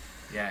 EOS.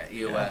 Yeah,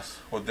 EOS. Yeah.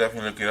 We'll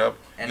definitely look it up.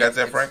 And you got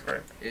that, Frank?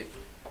 Right?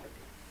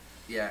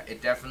 Yeah,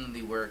 it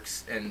definitely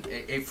works. And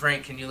hey,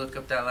 Frank, can you look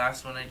up that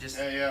last one I just?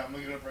 Yeah, I'm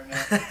looking it up right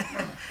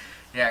now.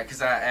 Yeah,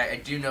 because I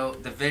do know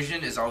the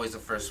vision is always the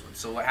first one.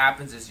 So what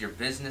happens is your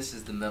business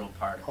is the middle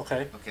part.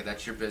 Okay. Okay,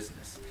 that's your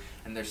business,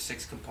 and there's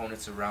 6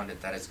 components around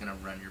it that is going to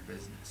run your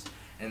business.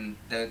 And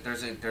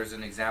there's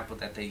an example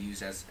that they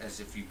use as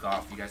if you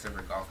golf. You guys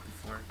ever golfed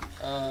before?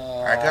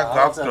 I got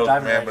golf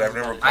clubs, man, but I've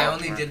never golfed. I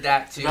only did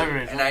that too,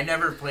 and I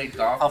never played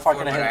golf before,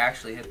 but I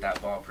actually hit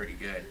that ball pretty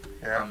good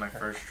on my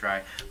first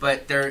try.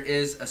 But there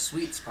is a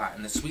sweet spot,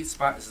 and the sweet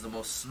spot is the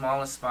most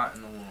smallest spot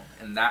in the world,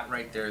 and that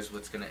right there is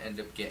what's going to end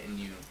up getting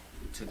you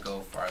to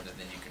go farther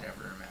than you could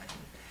ever imagine.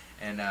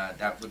 And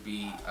that would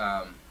be,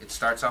 it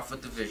starts off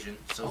with the vision.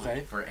 So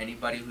for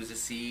anybody who's a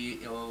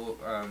CEO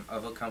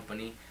of a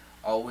company,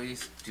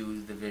 always do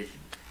the vision.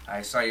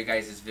 I saw you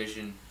guys'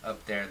 vision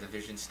up there, the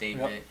vision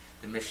statement,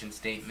 the mission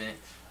statement.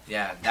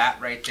 Yeah, that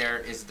right there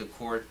is the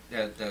core,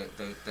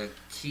 the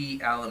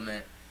key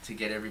element to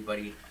get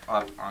everybody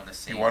up on the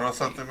same. You want to know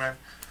something, man?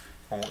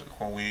 When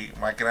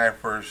Mike and I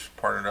first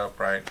partnered up,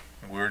 right?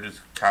 We were just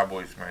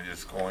cowboys, man,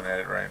 just going at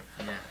it, right?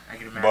 Yeah, I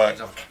can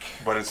imagine.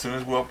 But as soon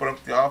as we opened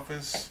up the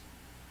office,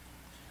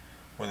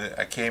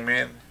 I came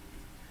in,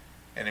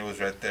 and it was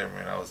right there,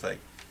 man. I was like,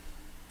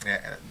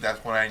 yeah,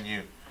 that's when I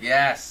knew.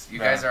 Yes, you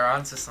guys are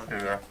onto something.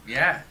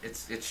 Yeah,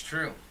 it's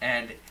true.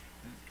 And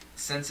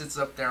since it's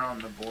up there on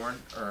the board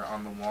or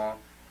on the wall,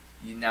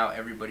 now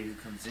everybody who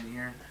comes in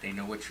here, they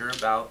know what you're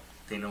about.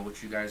 They know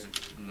what you guys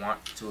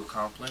want to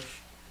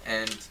accomplish,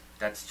 and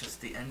that's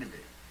just the end of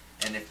it.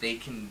 And if they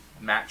can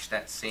match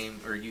that same,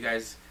 or you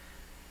guys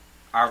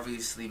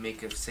obviously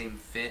make a same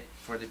fit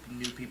for the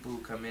new people who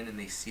come in and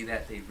they see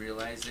that, they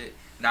realize it.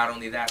 Not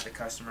only that, the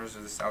customers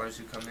or the sellers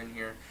who come in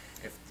here,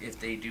 if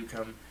they do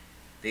come,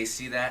 they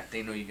see that,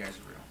 they know you guys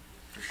are real,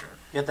 for sure.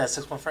 You get that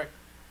 6-month frame?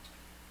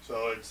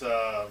 So it's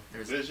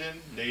vision,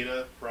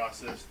 data,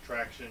 process,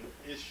 traction,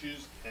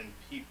 issues, and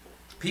people.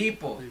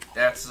 People.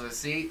 That's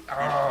see.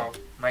 Oh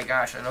my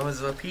gosh! I know it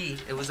was a P.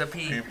 It was a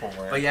P. People,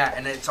 man. But yeah,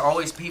 and it's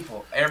always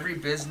people. Every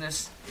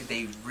business,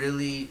 they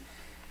really.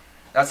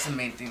 That's the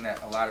main thing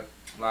that a lot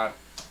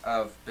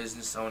of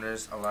business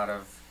owners, a lot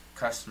of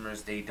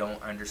customers, they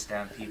don't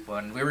understand people.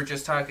 And we were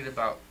just talking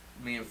about,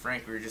 me and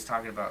Frank. We were just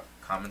talking about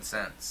common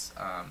sense,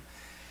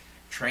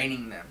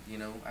 training them. You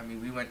know, I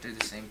mean, we went through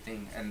the same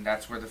thing, and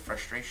that's where the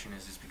frustration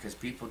is because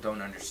people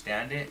don't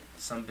understand it.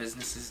 Some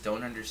businesses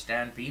don't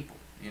understand people.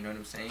 You know what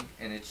I'm saying?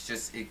 And it's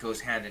just, it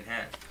goes hand in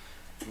hand.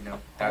 You know.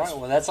 All right,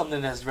 well, that's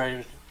something that's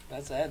very,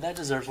 that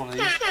deserves one of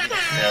these.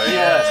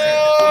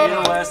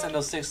 Yeah. EOS and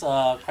those 6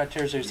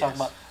 criteria you're talking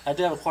about. I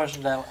do have a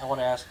question that I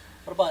want to ask.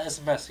 What about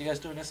SMS? You guys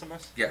doing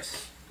SMS?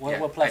 Yes.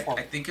 What platform?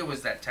 I think it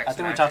was that Text. I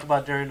think we talked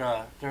about during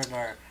our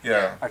our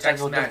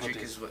technical Text Magic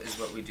difficulties. is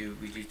what we do.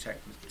 We do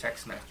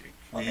Text Magic.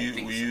 We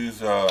use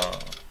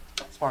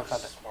Smart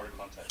Contacts.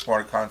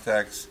 Smart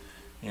Contacts,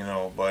 you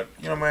know. But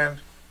you know, man,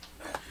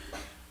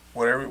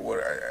 what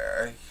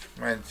I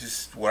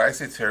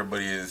say to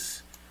everybody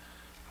is,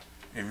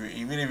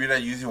 even if you're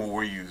not using what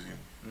we're using,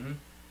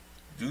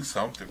 do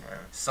something, man.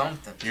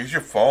 Something. Use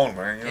your phone,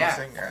 man. You know what I'm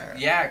saying?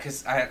 Yeah,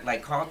 because I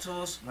like call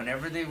tools.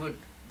 Whenever they would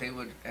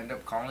end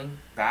up calling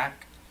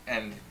back,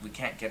 and we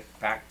can't get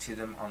back to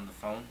them on the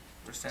phone,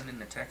 we're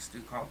sending a text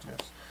through call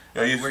tools.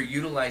 Yeah, we're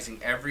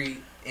utilizing every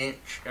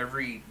inch,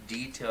 every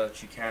detail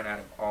that you can out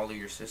of all of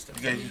your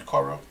systems. You guys use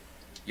Call Row?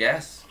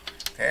 Yes.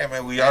 Yeah,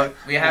 man, we have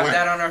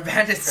that on our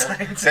bandit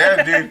signs.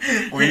 Damn, dude,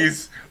 we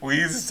use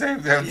the same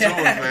damn tools,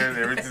 man.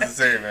 Everything's the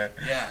same, man.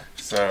 Yeah.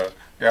 So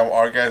yeah,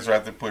 our guys were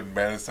out there putting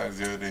bandit signs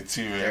the other day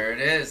too, man. There it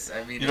is.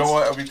 I mean, you know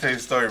what? Let me tell you a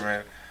story,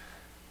 man.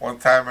 One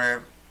time,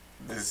 man,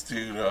 this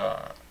dude,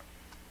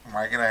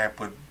 Mike and I had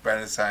put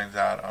bandit signs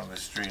out on the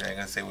street. I ain't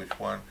gonna say which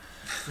one.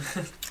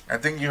 I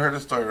think you heard the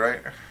story,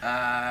 right?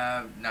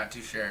 Not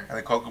too sure. And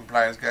the code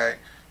compliance guy,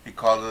 he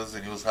called us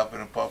and he was huffing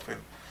and puffing.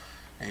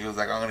 And he was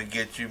like, "I'm gonna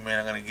get you, man.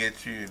 I'm gonna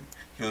get you." And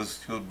he was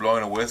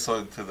blowing a whistle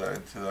into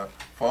the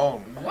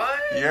phone. What?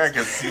 Yeah,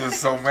 because he was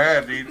so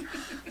mad, dude.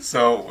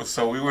 So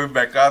we went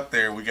back out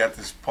there. We got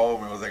this pole,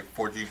 man. It was like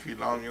 14 feet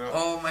long, you know.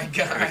 Oh my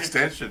god. An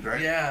extension, right?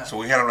 Yeah. So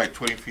we had him like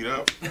 20 feet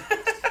up.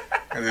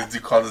 And this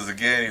dude called us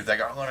again. He's like,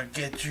 "I'm gonna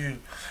get you,"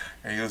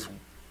 and he was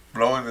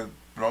blowing the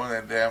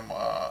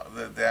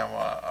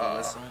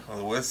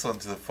whistle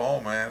into the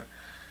phone, man.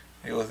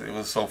 It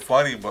was so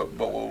funny, but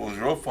what was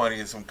real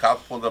funny is some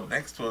cops pulled up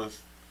next to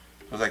us.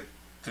 It was like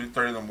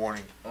 3:30 in the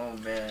morning. Oh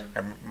man!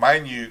 And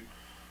mind you,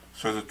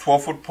 so it's a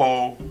 12-foot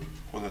pole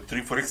with a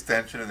 3-foot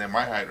extension, and then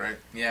my height, right?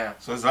 Yeah.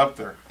 So it's up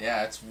there.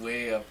 Yeah, it's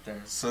way up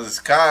there. So this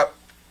cop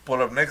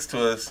pulled up next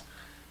to us.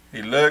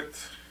 He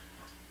looked.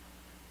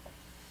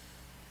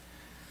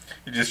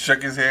 He just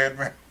shook his head,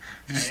 man.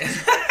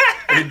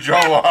 He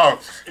drove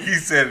off. He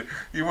said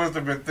he must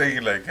have been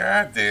thinking like,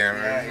 "God damn!"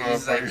 Yeah, he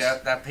was like,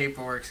 "That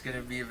paperwork's gonna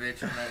be a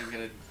bitch. I'm not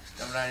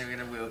even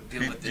gonna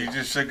deal with it." He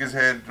just shook his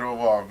head and drove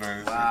off,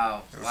 man.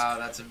 Wow,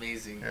 that's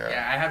amazing.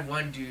 Yeah, I had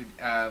one dude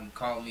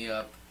call me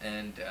up,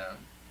 and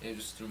it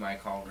was through my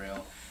call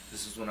rail.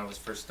 This is when I was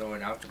first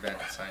throwing out the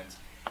bandit signs,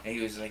 and he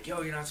was like,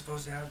 "Yo, you're not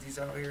supposed to have these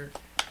out here."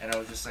 And I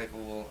was just like,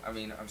 "Well, I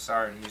mean, I'm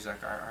sorry." And he was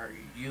like, "Are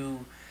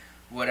you?"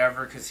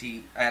 Whatever, because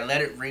I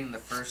let it ring the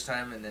first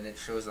time, and then it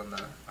shows on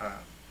the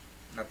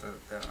on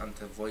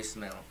the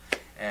voicemail,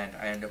 and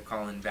I end up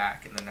calling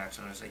back, and then that's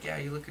when I was like, "Yeah,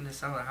 you looking to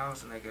sell a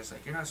house?" And I guess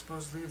like, "You're not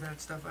supposed to leave that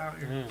stuff out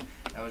here."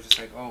 I was just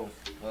like, "Oh,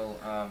 well,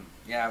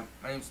 yeah,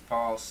 my name's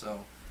Paul,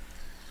 so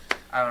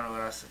I don't know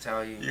what else to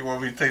tell you." You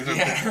want me to tell you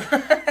something?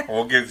 Yeah.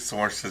 We'll get some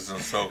more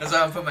systems. So that's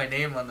why I put my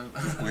name on the.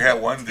 We had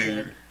one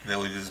dude that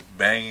was just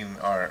banging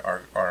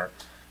our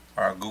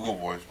Google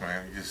Voice,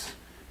 man.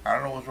 I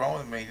don't know what's wrong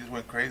with me. He just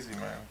went crazy,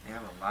 man. You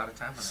have a lot of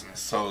time on that.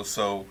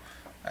 So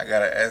I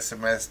got an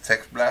SMS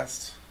text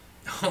blast.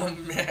 Oh,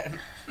 man.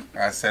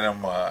 I sent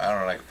him, I don't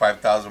know, like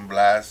 5,000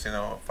 blasts, you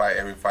know,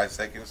 every 5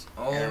 seconds.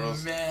 Oh,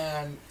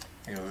 man.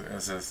 He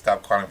said,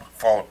 "Stop calling my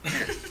phone."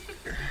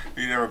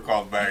 He never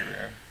called back,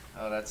 man.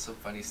 Oh, that's some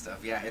funny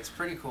stuff. Yeah, it's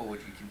pretty cool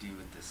what you can do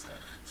with this stuff.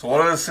 So what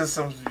other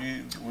systems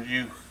would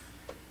you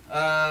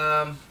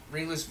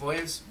Ringless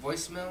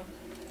voicemail.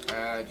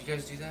 Do you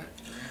guys do that?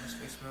 Ringless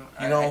voicemail?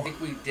 You know, I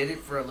think we did it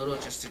for a little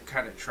just to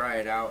kind of try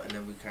it out, and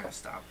then we kind of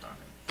stopped on it.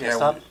 Yeah,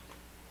 stopped?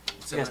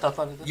 So yeah, stopped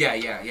on it?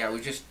 Yeah.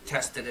 We just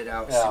tested it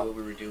out, see what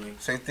we were doing.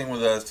 Same thing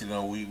with us, you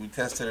know, we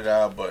tested it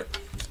out, but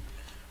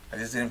I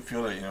just didn't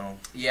feel it, you know.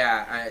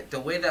 Yeah, the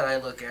way that I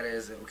look at it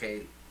is,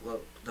 okay, well,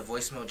 the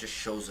voicemail just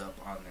shows up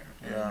on there.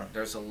 Yeah.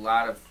 There's a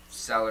lot of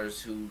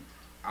sellers who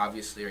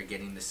obviously are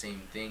getting the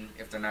same thing.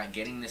 If they're not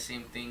getting the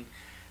same thing,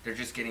 they're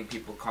just getting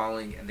people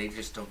calling, and they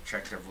just don't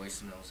check their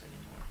voicemails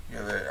anymore.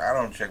 Yeah, I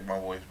don't check my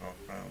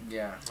voicemails, man.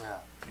 Yeah.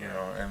 You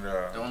know, and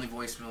the only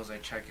voicemails I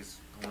check is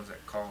the ones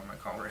that call on my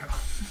call rail.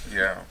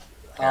 Yeah.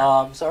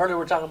 So earlier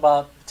we were talking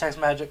about text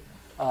magic.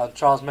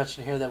 Charles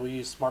mentioned here that we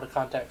use Smarter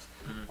Contacts.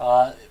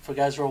 For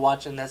guys who are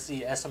watching, that's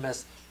the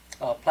SMS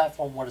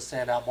platform where to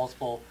send out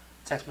multiple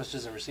text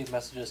messages and receive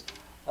messages.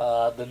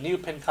 The new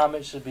pinned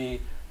comment should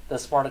be the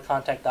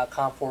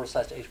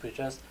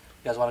smartercontact.com/HPHS.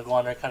 You guys want to go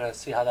on there and kind of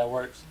see how that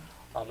works.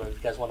 If you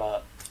guys want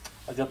a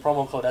good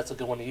promo code, that's a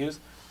good one to use.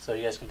 So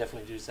you guys can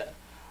definitely use that.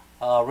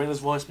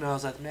 Ringless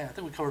voicemails, I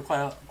think we covered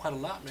quite a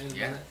lot, man.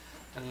 Yeah.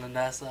 In the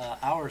last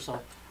hour or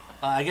so.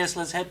 I guess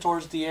let's head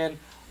towards the end.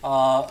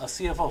 A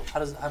CFO, how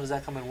does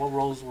that come in? What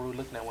roles were we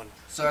looking at when?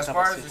 So as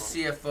far as the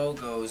CFO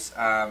goes,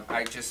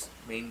 I just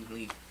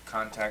mainly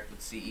contact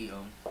with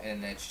CEO,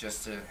 and it's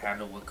just to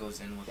handle what goes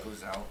in, what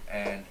goes out,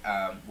 and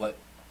what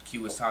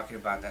Q was talking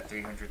about, that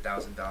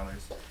 $300,000.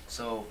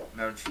 So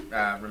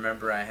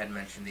remember I had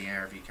mentioned the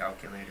ARV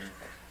calculator.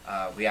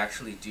 We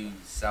actually do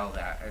sell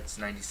that. It's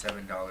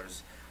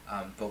 $97,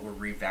 but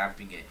we're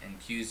revamping it. And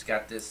Q's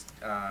got this.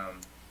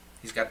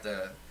 He's got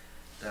the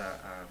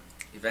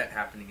event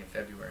happening in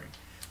February.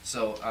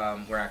 So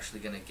we're actually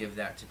going to give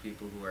that to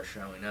people who are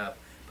showing up,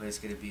 but it's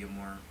going to be a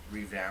more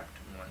revamped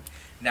one.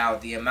 Now,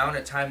 the amount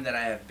of time that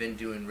I have been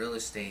doing real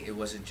estate, it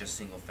wasn't just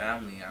single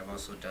family. I've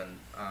also done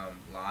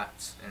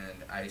lots,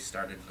 and I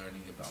started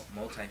learning about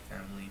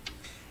multifamily.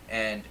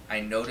 And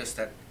I noticed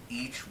that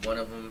each one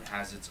of them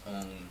has its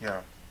own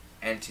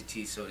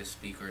entity, so to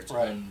speak, or its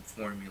own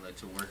formula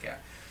to work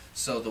at.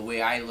 So the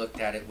way I looked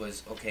at it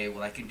was, okay,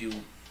 well, I can do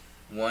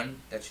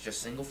one that's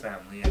just single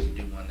family, I can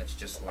do one that's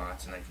just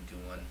lots, and I can do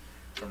one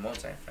for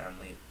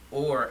multifamily,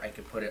 or I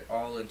could put it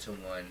all into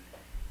one,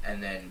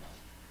 and then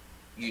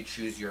you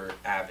choose your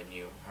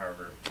avenue,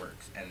 however it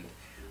works. And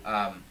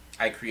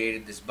I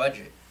created this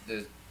budget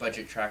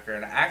tracker,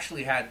 and I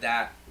actually had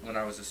that when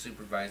I was a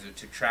supervisor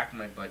to track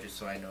my budget,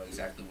 so I know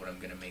exactly what I'm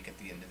going to make at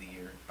the end of the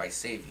year by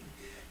saving,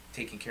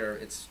 taking care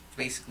of. It's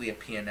basically a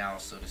P&L,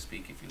 so to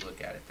speak, if you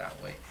look at it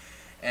that way.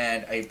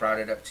 And I brought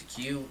it up to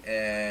Q,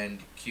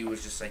 and Q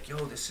was just like,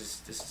 "Yo, this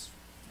is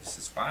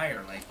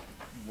fire! Like,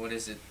 what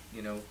is it?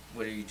 You know,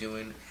 what are you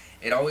doing?"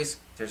 It always,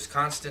 there's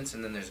constants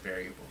and then there's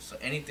variables. So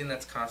anything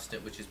that's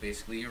constant, which is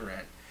basically your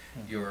rent,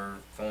 your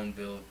phone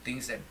bill,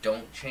 things that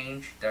don't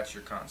change, that's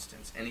your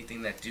constants.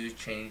 Anything that do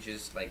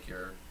changes, like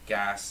your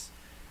gas,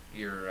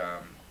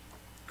 your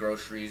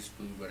groceries,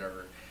 food,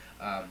 whatever,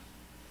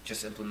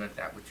 just implement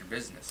that with your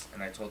business.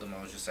 And I told them,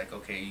 I was just like,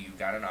 okay, you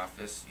got an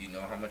office, you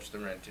know how much the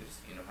rent is,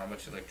 you know how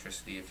much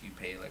electricity, if you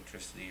pay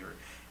electricity or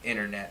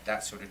internet,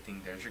 that sort of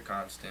thing, there's your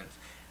constants.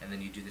 And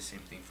then you do the same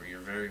thing for your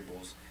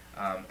variables,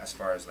 as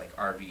far as like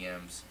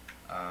RVMs,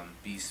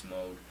 beast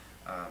mode,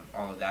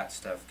 all of that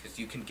stuff, because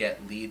you can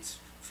get leads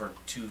for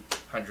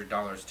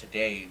 $200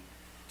 today,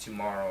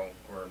 tomorrow,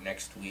 or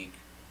next week,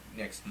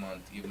 next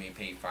month. You may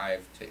pay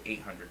 $500 to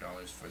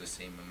 $800 for the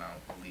same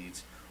amount of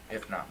leads,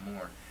 if not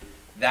more.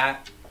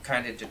 That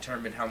kind of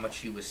determined how much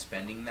he was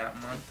spending that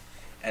month,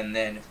 and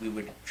then we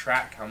would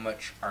track how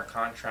much our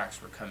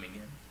contracts were coming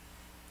in.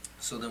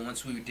 So then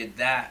once we did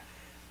that,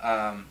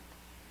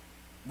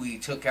 we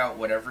took out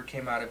whatever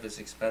came out of his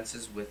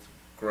expenses with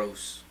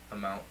gross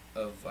amount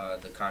of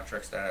the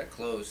contracts that I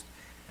closed,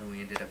 and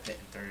we ended up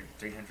hitting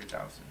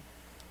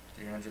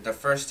 $300,000. The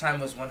first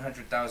time was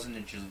 $100,000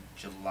 in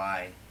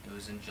July. It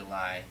was in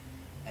July,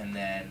 and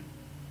then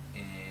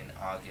in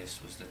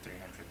August was the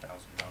 $300,000.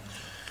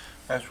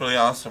 That's really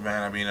awesome,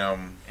 man. I mean,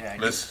 Yeah,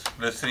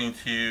 listening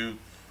to you,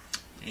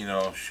 you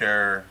know,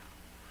 share,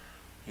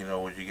 you know,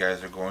 what you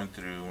guys are going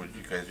through, what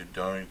you guys are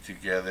doing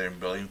together and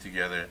building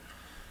together,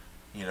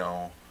 you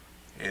know,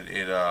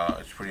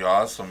 it's pretty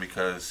awesome,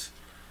 because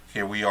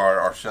here we are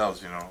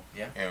ourselves, you know,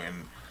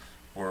 and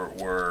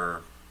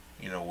we're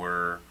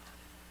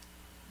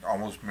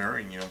almost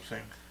mirroring, you know what I'm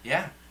saying?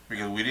 Yeah.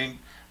 Because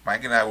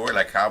Mike and I were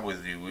like cowboys,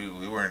 dude.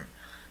 We weren't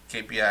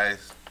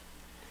KPIs.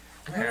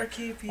 What are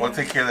KPIs? We'll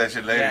take care of that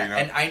shit later, you know.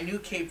 And I knew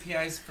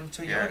KPIs from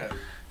Toyota. Yeah.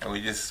 And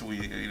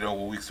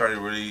when we started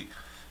really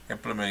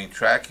implementing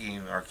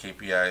tracking our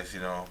KPIs, you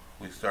know,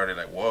 we started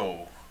like,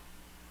 whoa,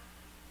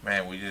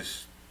 man, we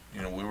just,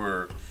 you know, we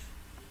were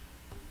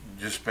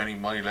just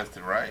spending money left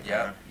and right.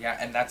 Yeah, man. yeah,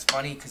 and that's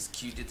funny because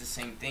Q did the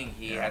same thing.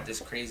 He had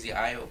this crazy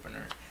eye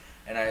opener,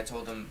 and I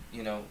told him,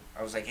 you know,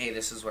 I was like, hey,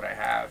 this is what I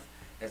have.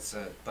 It's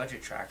a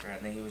budget tracker,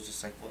 and then he was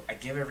just like, well, I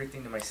give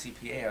everything to my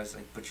CPA. I was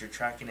like, but you're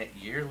tracking it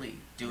yearly.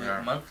 Do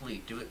it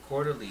monthly. Do it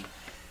quarterly.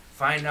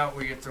 find out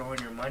where you're throwing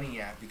your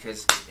money at,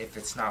 because if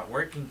it's not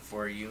working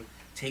for you,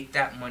 take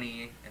that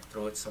money and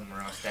throw it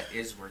somewhere else that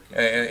is working.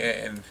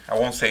 And I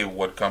won't say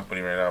what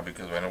company right now,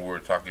 because I know we were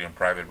talking in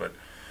private, but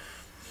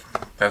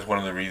that's one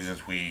of the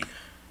reasons we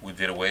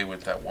did away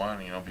with that one,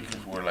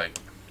 because we're like,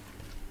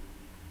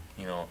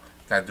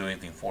 it's not doing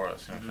anything for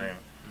us, you know what I'm saying?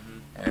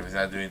 And if it's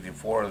not doing anything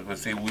for us, but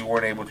see, we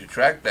weren't able to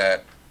track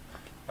that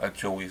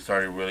until we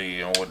started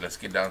really, let's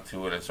get down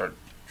to it and start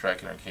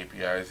tracking our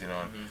KPIs, and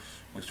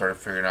we started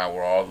figuring out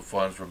where all the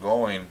funds were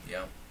going.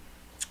 Yeah.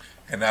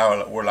 And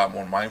now we're a lot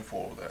more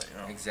mindful of that,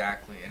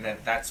 Exactly, and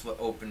that's what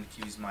opened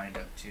Q's mind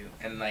up too.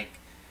 And like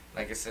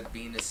I said,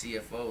 being the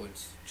CFO,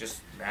 it's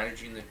just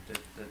managing the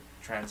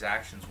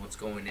transactions, what's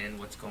going in,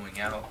 what's going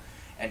out,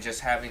 and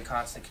just having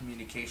constant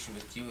communication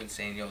with you and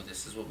saying,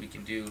 this is what we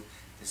can do,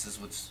 this is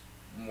what's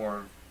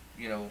more,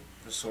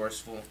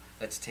 resourceful.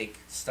 Let's take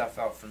stuff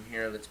out from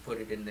here, let's put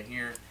it into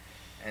here,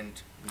 and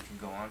we can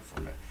go on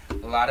from it.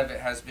 A lot of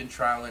it has been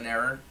trial and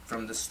error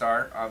from the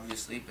start,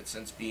 obviously, but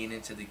since being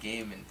into the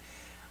game and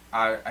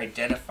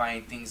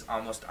identifying things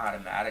almost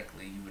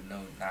automatically, you would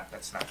know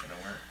that's not going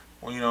to work.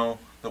 Well,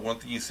 the one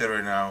thing you said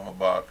right now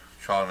about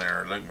trial and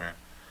error, look, man,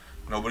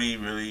 nobody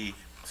really,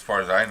 as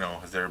far as I know,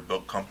 has ever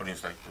built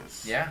companies like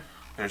this. Yeah.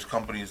 There's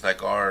companies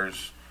like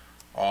ours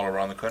all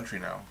around the country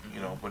now,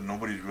 but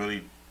nobody's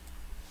really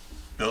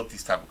built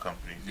these type of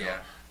companies. Yeah.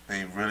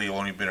 They've really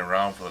only been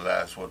around for the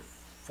last,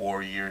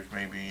 4 years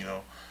maybe,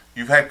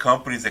 You've had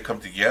companies that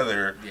come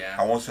together. Yeah.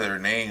 I won't say their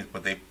names,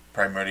 but they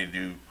primarily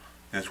do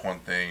this one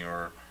thing,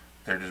 or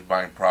they're just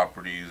buying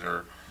properties,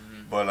 or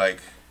but like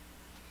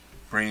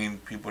bringing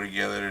people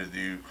together to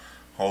do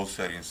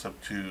wholesaling,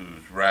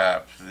 sub-twos,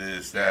 wraps,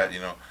 this, that,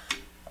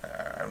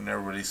 I've never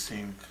really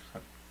seen,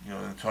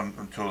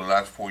 until the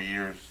last 4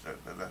 years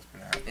that's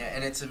been happening. Yeah,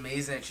 and it's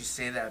amazing that you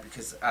say that,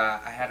 because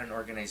I had an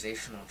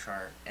organizational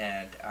chart,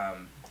 and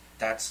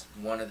that's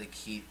one of the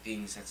key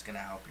things that's going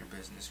to help your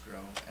business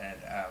grow. And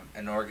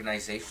an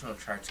organizational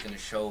chart's going to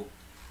show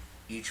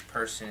each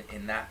person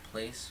in that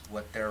place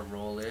what their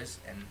role is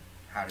and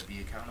how to be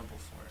accountable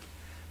for it.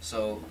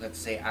 So let's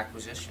say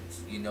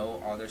acquisitions,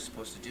 all they're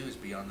supposed to do is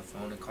be on the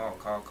phone and call.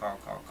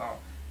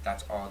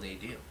 That's all they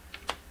do.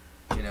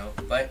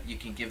 But you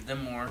can give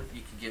them more,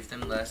 you can give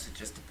them less. It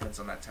just depends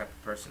on that type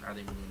of person. Are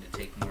they willing to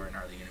take more, and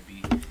are they going to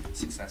be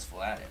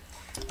successful at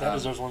it? That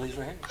deserves one of these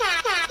right here.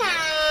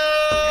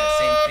 Yeah,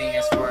 same thing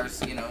as far as,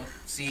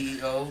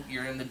 CEO,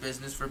 you're in the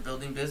business for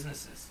building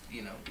businesses.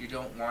 You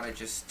don't want to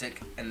just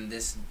stick in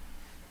this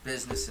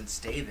business and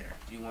stay there.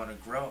 You want to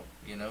grow,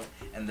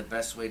 and the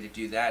best way to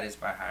do that is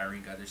by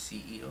hiring other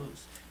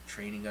CEOs,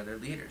 training other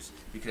leaders,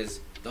 because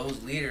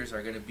those leaders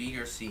are going to be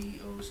your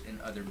CEOs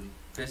in other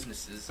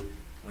businesses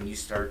when you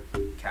start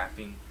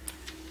capping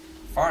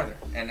farther.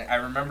 And I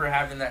remember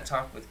having that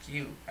talk with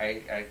Q.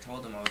 I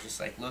told him, I was just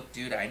like, look,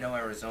 dude, I know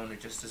Arizona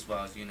just as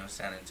well as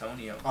San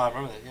Antonio. Oh, I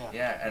remember that, yeah.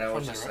 Yeah, and I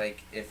was just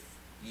like, if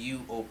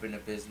you open a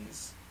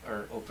business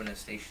or open a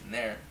station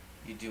there,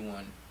 you do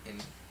one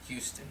in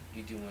Houston,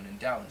 you do one in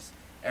Dallas.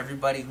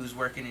 Everybody who's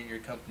working in your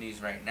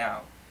companies right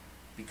now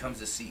becomes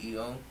a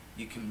CEO,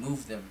 you can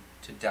move them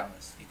to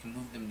Dallas, you can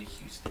move them to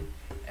Houston,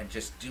 and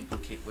just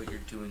duplicate what you're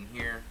doing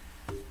here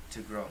to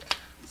grow.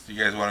 So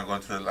you guys want to go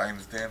into the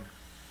Lions Den?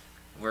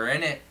 We're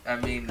in it. I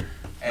mean,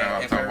 no,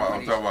 I'm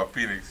talking about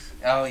Phoenix.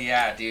 Oh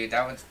yeah, dude,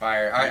 that one's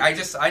fire. I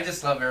just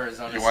love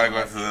Arizona. You want to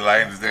go into the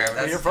Lions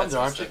Den? You're from there,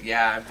 aren't you?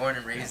 Yeah, I'm born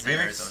and raised in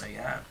Phoenix? Arizona.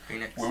 Yeah,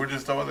 Phoenix. We were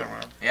just over there,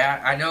 man.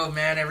 Yeah, I know,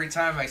 man. Every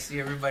time I see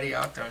everybody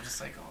out there, I'm just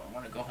like, oh, I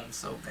want to go home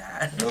so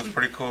bad. It was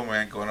pretty cool,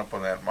 man, going up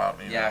on that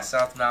mountain. Yeah,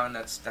 South Mountain,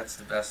 that's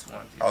the best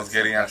one. Dude. I was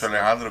getting after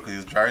Alejandro because he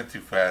was driving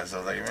too fast. I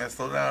was like, man,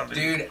 slow down,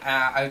 dude.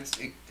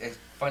 Dude,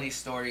 funny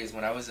story is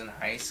when I was in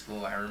high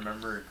school, I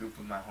remember a group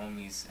of my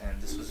homies, and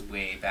this was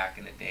way back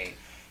in the day.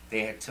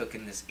 They had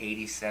taken this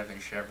 '87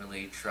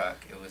 Chevrolet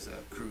truck. It was a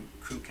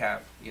crew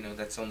cab,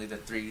 that's only the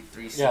three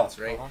seats,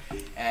 right?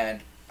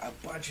 And a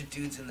bunch of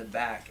dudes in the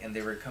back, and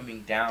they were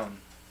coming down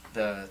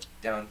South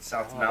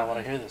Mountain. I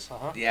want to hear this.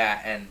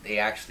 Yeah, and they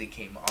actually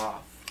came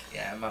off.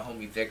 Yeah, my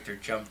homie Victor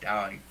jumped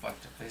out. He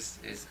fucked up his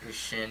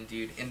shin,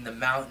 dude, in the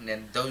mountain.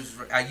 And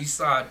you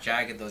saw how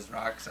jagged those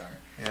rocks are.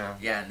 Yeah.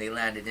 Yeah, and they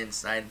landed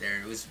inside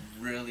there. It was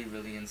really,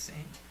 really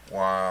insane.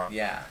 Wow.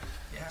 Yeah.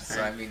 Yeah.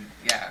 So I mean,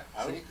 yeah.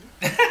 I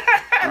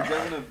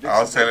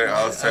was telling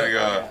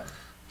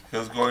he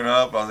was going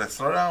up. I was like,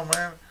 slow down,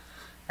 man.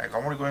 Like,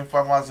 I'm only going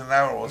 5 miles an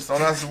hour. Well, slow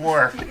down some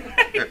more.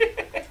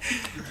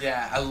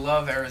 Yeah, I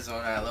love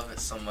Arizona. I love it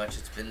so much.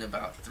 It's been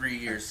about 3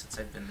 years since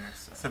I've been there.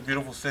 So. It's a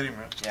beautiful city,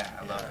 man. Yeah,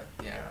 I love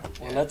it. Yeah.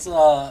 Well, let's.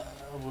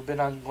 We've been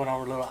going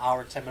over a little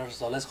hour, 10 minutes or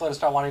so. Let's go ahead and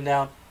start winding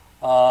down.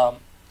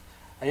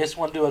 I just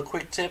want to do a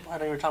quick tip. I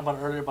know you were talking about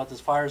earlier about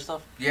this fire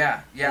stuff.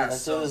 Yeah.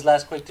 Let's do this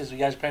last quick tip. So you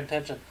guys paying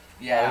attention?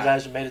 Yeah. You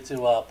guys made it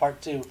to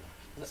part 2.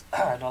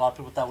 I know a lot of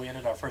people thought we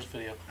ended our first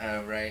video.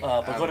 Right.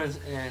 But go ahead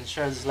and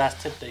share this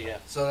last tip that you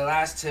have. So the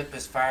last tip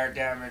is fire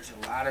damage.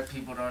 A lot of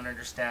people don't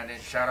understand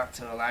it. Shout out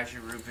to Elijah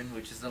Rubin,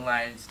 which is the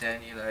Lion's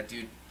Den. That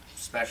dude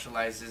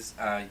specializes.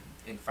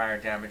 in fire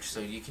damage. So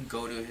you can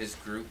go to his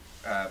group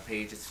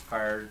page. It's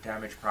Fire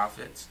Damage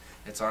Profits.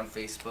 It's on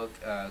Facebook.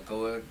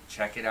 Go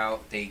check it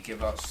out. They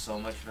give out so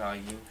much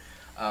value.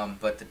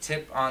 But the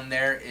tip on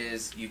there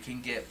is you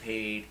can get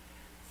paid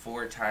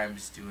 4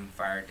 times doing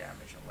fire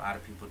damage. A lot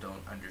of people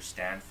don't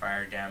understand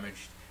fire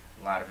damage.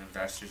 A lot of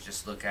investors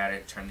just look at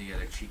it, turn the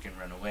other cheek, and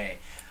run away.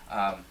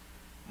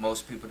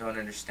 Most people don't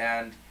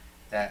understand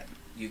that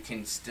you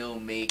can still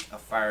make a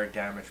fire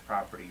damaged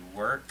property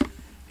work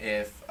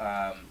if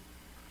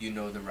you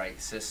know the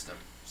right system,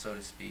 so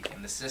to speak.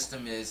 And the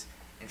system is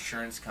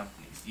insurance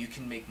companies. You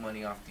can make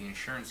money off the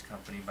insurance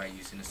company by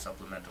using a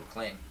supplemental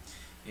claim,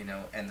 you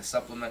know. And the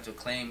supplemental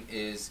claim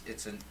is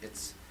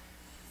it's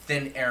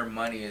thin air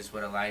money is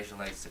what Elijah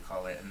likes to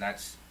call it, and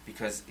that's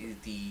because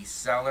the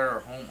seller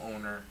or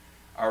homeowner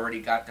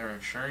already got their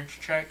insurance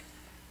check.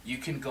 You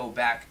can go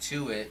back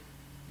to it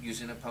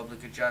using a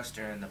public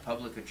adjuster, and the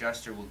public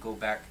adjuster will go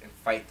back and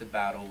fight the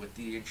battle with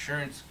the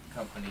insurance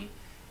company,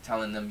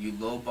 telling them you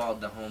lowballed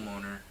the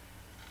homeowner,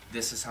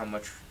 this is how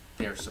much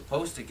they're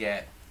supposed to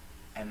get,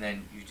 and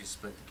then you just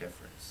split the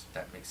difference.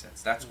 That makes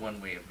sense. That's one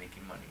way of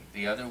making money.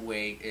 The other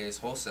way is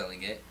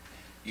wholesaling it.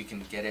 You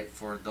can get it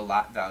for the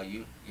lot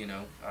value, you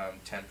know,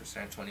 10%,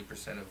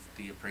 20% of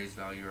the appraised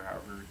value, or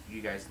however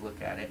you guys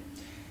look at it.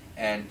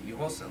 And you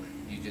wholesale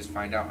it. You just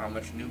find out how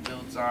much new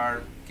builds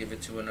are, give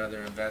it to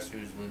another investor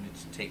who's willing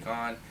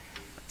to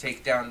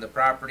take down the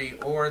property,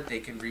 or they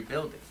can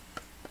rebuild it.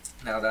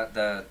 Now that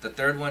the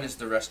third one is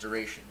the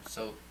restoration.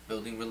 So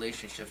building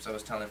relationships. I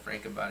was telling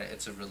Frank about it.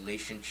 It's a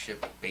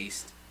relationship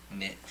based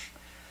niche.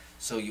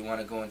 So you want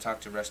to go and talk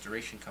to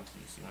restoration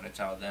companies. You want to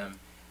tell them,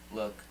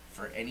 look,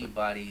 for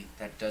anybody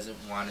that doesn't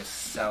want to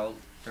sell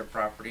their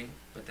property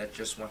but that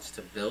just wants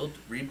to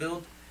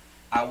rebuild,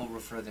 I will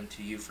refer them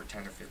to you for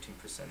 10 or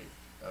 15%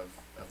 of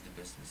the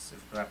business,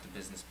 not the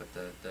business, but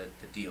the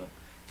deal,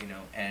 you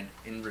know. And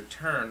in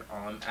return,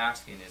 all I'm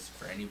asking is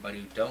for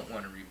anybody who don't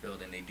want to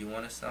rebuild and they do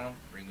want to sell,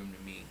 bring them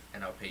to me,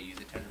 and I'll pay you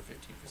the 10 or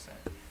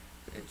 15%.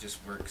 It just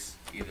works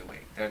either way.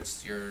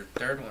 That's your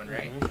third one,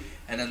 right? Mm-hmm.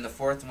 And then the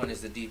fourth one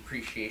is the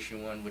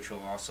depreciation one, which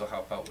will also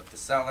help out with the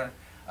seller.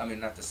 I mean,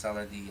 not the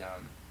seller,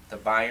 the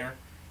buyer,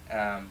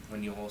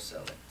 when you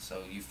wholesale it.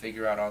 So you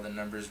figure out all the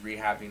numbers,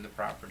 rehabbing the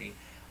property.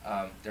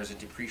 There's a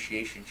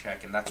depreciation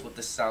check, and that's what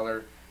the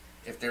seller,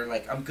 if they're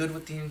like, I'm good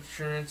with the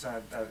insurance,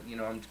 you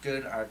know, I'm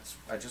good, I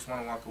just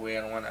want to walk away,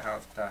 I don't want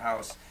the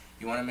house.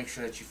 You want to make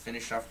sure that you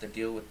finish off the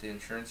deal with the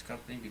insurance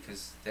company,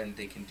 because then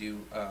they can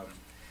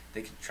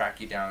they can track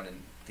you down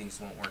and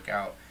things won't work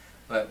out.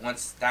 But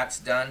once that's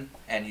done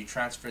and you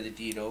transfer the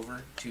deed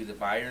over to the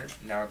buyer,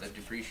 now the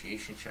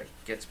depreciation check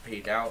gets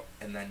paid out,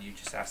 and then you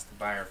just ask the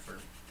buyer for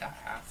that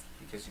half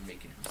because you're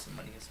making him some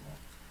money as well.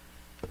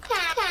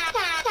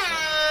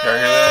 Y'all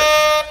hear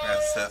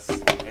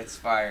that? It's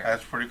fire.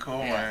 That's pretty cool,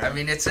 man. I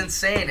mean, it's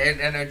insane,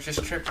 and it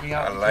just tripped me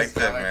out. I like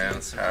that, man.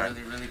 Doing some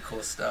really, really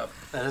cool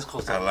stuff. That is cool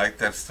stuff. I like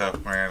that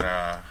stuff,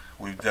 man.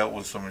 We've dealt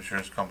with some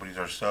insurance companies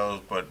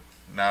ourselves, but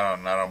not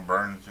on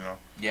burns, you know.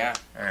 Yeah.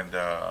 And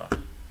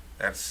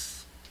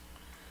it's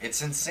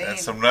insane.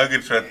 That's some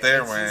nuggets right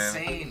there, man. It's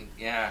insane.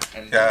 Yeah.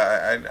 And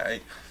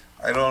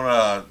I don't.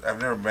 I've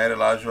never met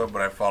Elijah,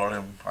 but I follow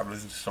him. I've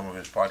listened to some of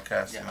his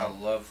podcasts. Yeah, you know? I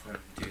love him,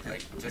 dude.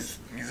 Like,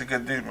 he's a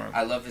good dude, man.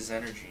 I love his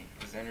energy.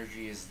 His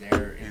energy is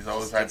there. He's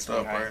always hyped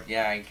up, right?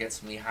 Yeah, it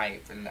gets me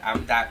hyped, and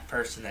I'm that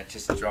person that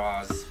just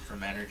draws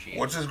from energy.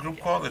 What's his group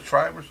called? The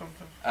Tribe or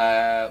something?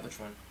 Which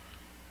one?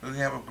 Doesn't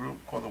he have a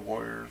group called the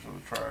Warriors or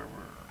the Tribe?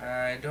 Or?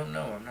 I don't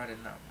know. I'm not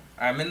in that one.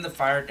 I'm in the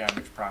Fire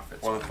Damage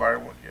Profits. Well, the Fire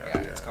one, yeah.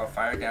 It's called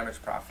Fire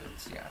Damage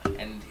Profits, yeah.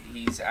 And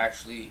he's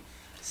actually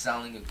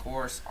selling a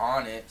course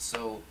on it,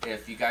 so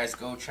if you guys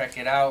go check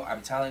it out,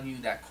 I'm telling you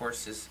that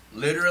course is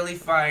literally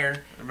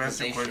fire, because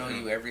they show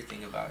you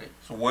everything about it.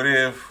 So what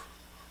if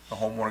the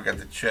homeowner got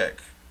the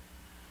check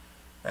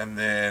and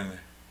then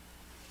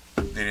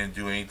they didn't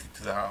do anything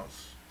to the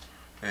house?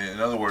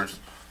 In other words,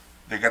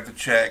 they got the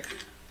check,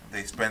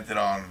 they spent it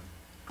on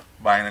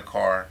buying a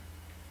car.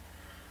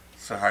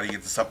 So how do you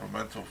get the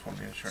supplemental from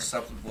the insurance?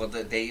 Well,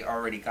 they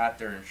already got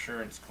their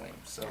insurance claim.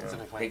 So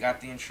they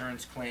got the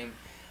insurance claim.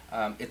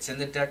 It's in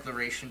the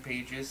declaration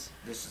pages.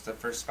 This is the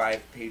first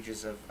 5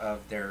 pages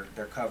of their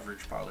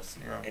coverage policy.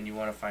 Yeah. And you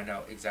want to find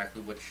out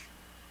exactly which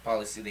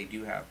policy they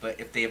do have. But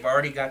if they've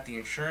already got the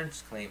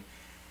insurance claim,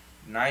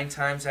 9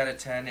 times out of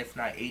 10, if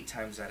not 8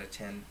 times out of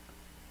 10,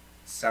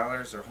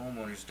 sellers or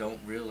homeowners don't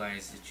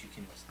realize that you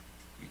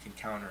can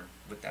counter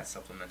with that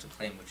supplemental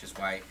claim, which is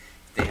why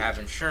if they have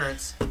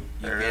insurance, you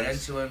get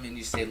into them and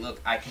you say, look,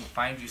 I can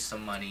find you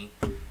some money,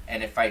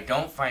 and if I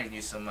don't find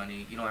you some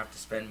money, you don't have to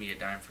spend me a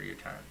dime for your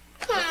time.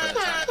 So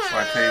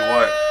I tell you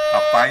what,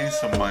 I'll find you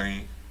some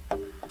money,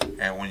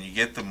 and when you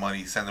get the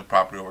money, send the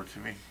property over to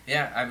me.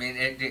 Yeah, I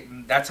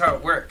mean, that's how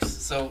it works.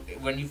 So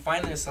when you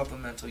find the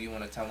supplemental, you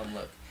want to tell them,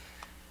 look,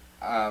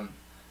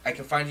 I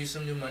can find you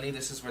some new money.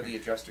 This is where the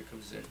adjuster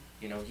comes in.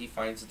 You know, he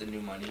finds the new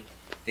money.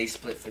 They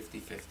split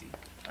 50-50.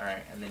 All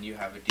right, and then you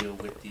have a deal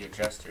with the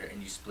adjuster,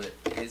 and you split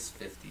his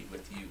 50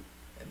 with you,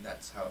 and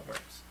that's how it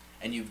works.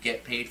 And you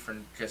get paid for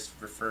just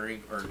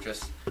referring or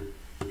just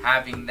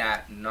having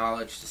that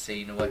knowledge to say,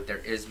 you know what, there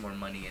is more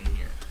money in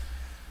here.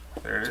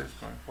 There it is,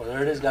 man. Well,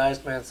 there it is,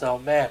 guys, man. So,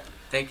 man,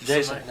 thank you,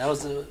 Jaysen, so much. That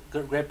was a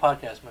great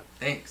podcast, man.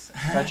 Thanks.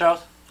 Right,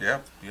 Charles? Yeah.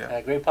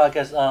 Great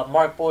podcast.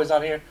 Mark Boyd's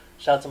on here.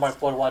 Shout out to Mark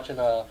Boyd watching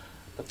the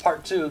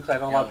part 2, because I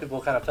know a lot of people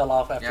kind of fell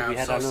off after we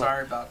had I'm so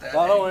sorry about that.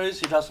 No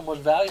worries. You got so much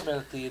value,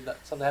 man.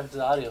 Something happened to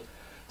the audio.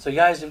 So, you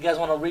guys, if you guys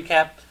want to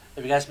recap,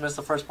 if you guys missed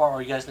the first part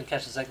or you guys didn't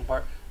catch the second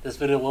part, this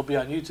video will be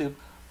on YouTube.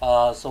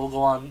 So we'll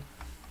go on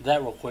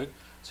that real quick.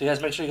 So you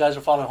guys make sure you guys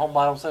are following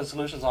HomeBuying HomeSelling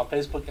Solutions on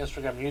Facebook,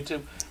 Instagram, and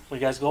YouTube. When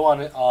you guys go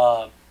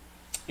on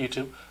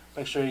YouTube,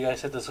 make sure you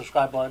guys hit the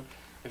subscribe button.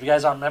 If you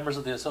guys aren't members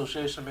of the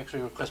association, make sure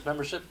you request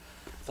membership.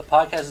 The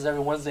podcast is every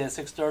Wednesday at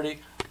 6:30.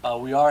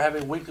 We are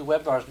having weekly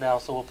webinars now,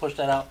 so we'll push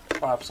that out.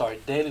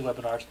 Daily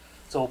webinars.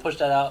 So we'll push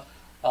that out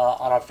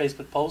on our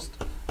Facebook post.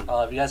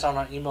 If you guys aren't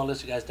on our email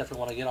list, you guys definitely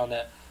want to get on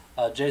that.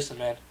 Jaysen,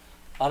 man,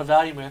 a lot of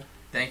value, man.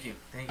 Thank you.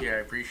 I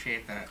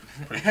appreciate that.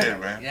 Appreciate it,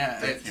 man.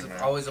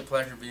 It's always a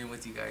pleasure being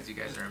with you guys. You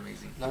guys are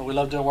amazing. No, we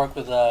love doing work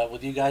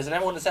with you guys and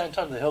everyone in San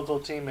Antonio, the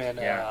Hillco team, and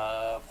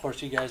of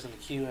course you guys in the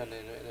Q and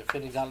the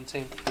Infinity Gauntlet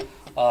team.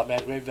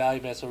 Man, great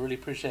value, man. So really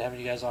appreciate having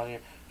you guys on here,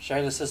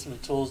 sharing the system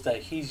and tools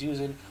that he's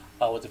using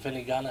with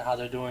Infinity Gauntlet, how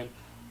they're doing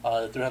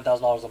the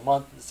 $300,000 a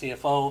month, the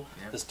CFO,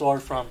 the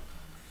store from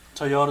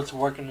Toyota to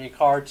working in your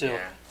car to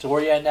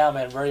where you're at now,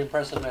 man. Very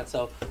impressive, man.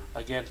 So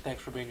again,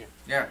 thanks for being here.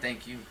 Yeah,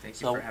 thank you. Thank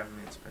you for having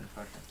me. It's been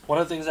fun. One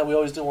of the things that we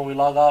always do when we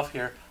log off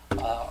here,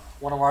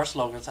 one of our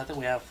slogans, I think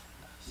we have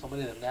so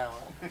many of them now,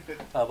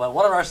 but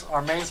one of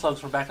our main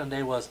slogans from back in the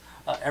day was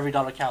every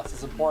dollar counts.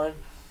 It's important,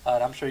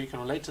 and I'm sure you can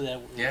relate to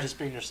that, just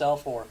being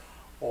yourself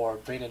or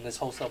being in this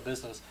wholesale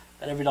business,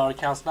 that every dollar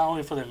counts, not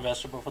only for the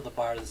investor, but for the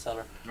buyer and the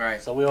seller.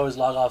 Right. So we always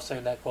log off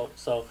saying that quote.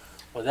 So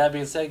with that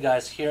being said,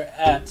 guys, here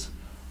at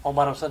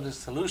HomeBuying HomeSelling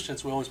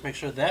Solutions, we always make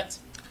sure that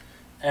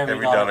every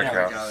dollar counts.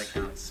 Every dollar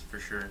counts, for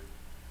sure.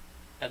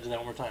 Gotta do that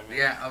one more time, man.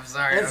 Yeah, I'm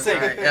sorry.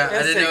 Yeah,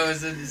 I didn't know it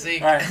was in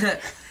sync. All right.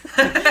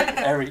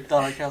 Every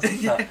dollar counts.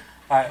 So, all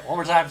right, one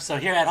more time. So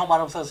here at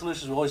HomeBuying HomeSelling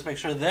Solutions, we always make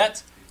sure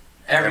that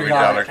every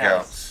dollar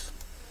counts.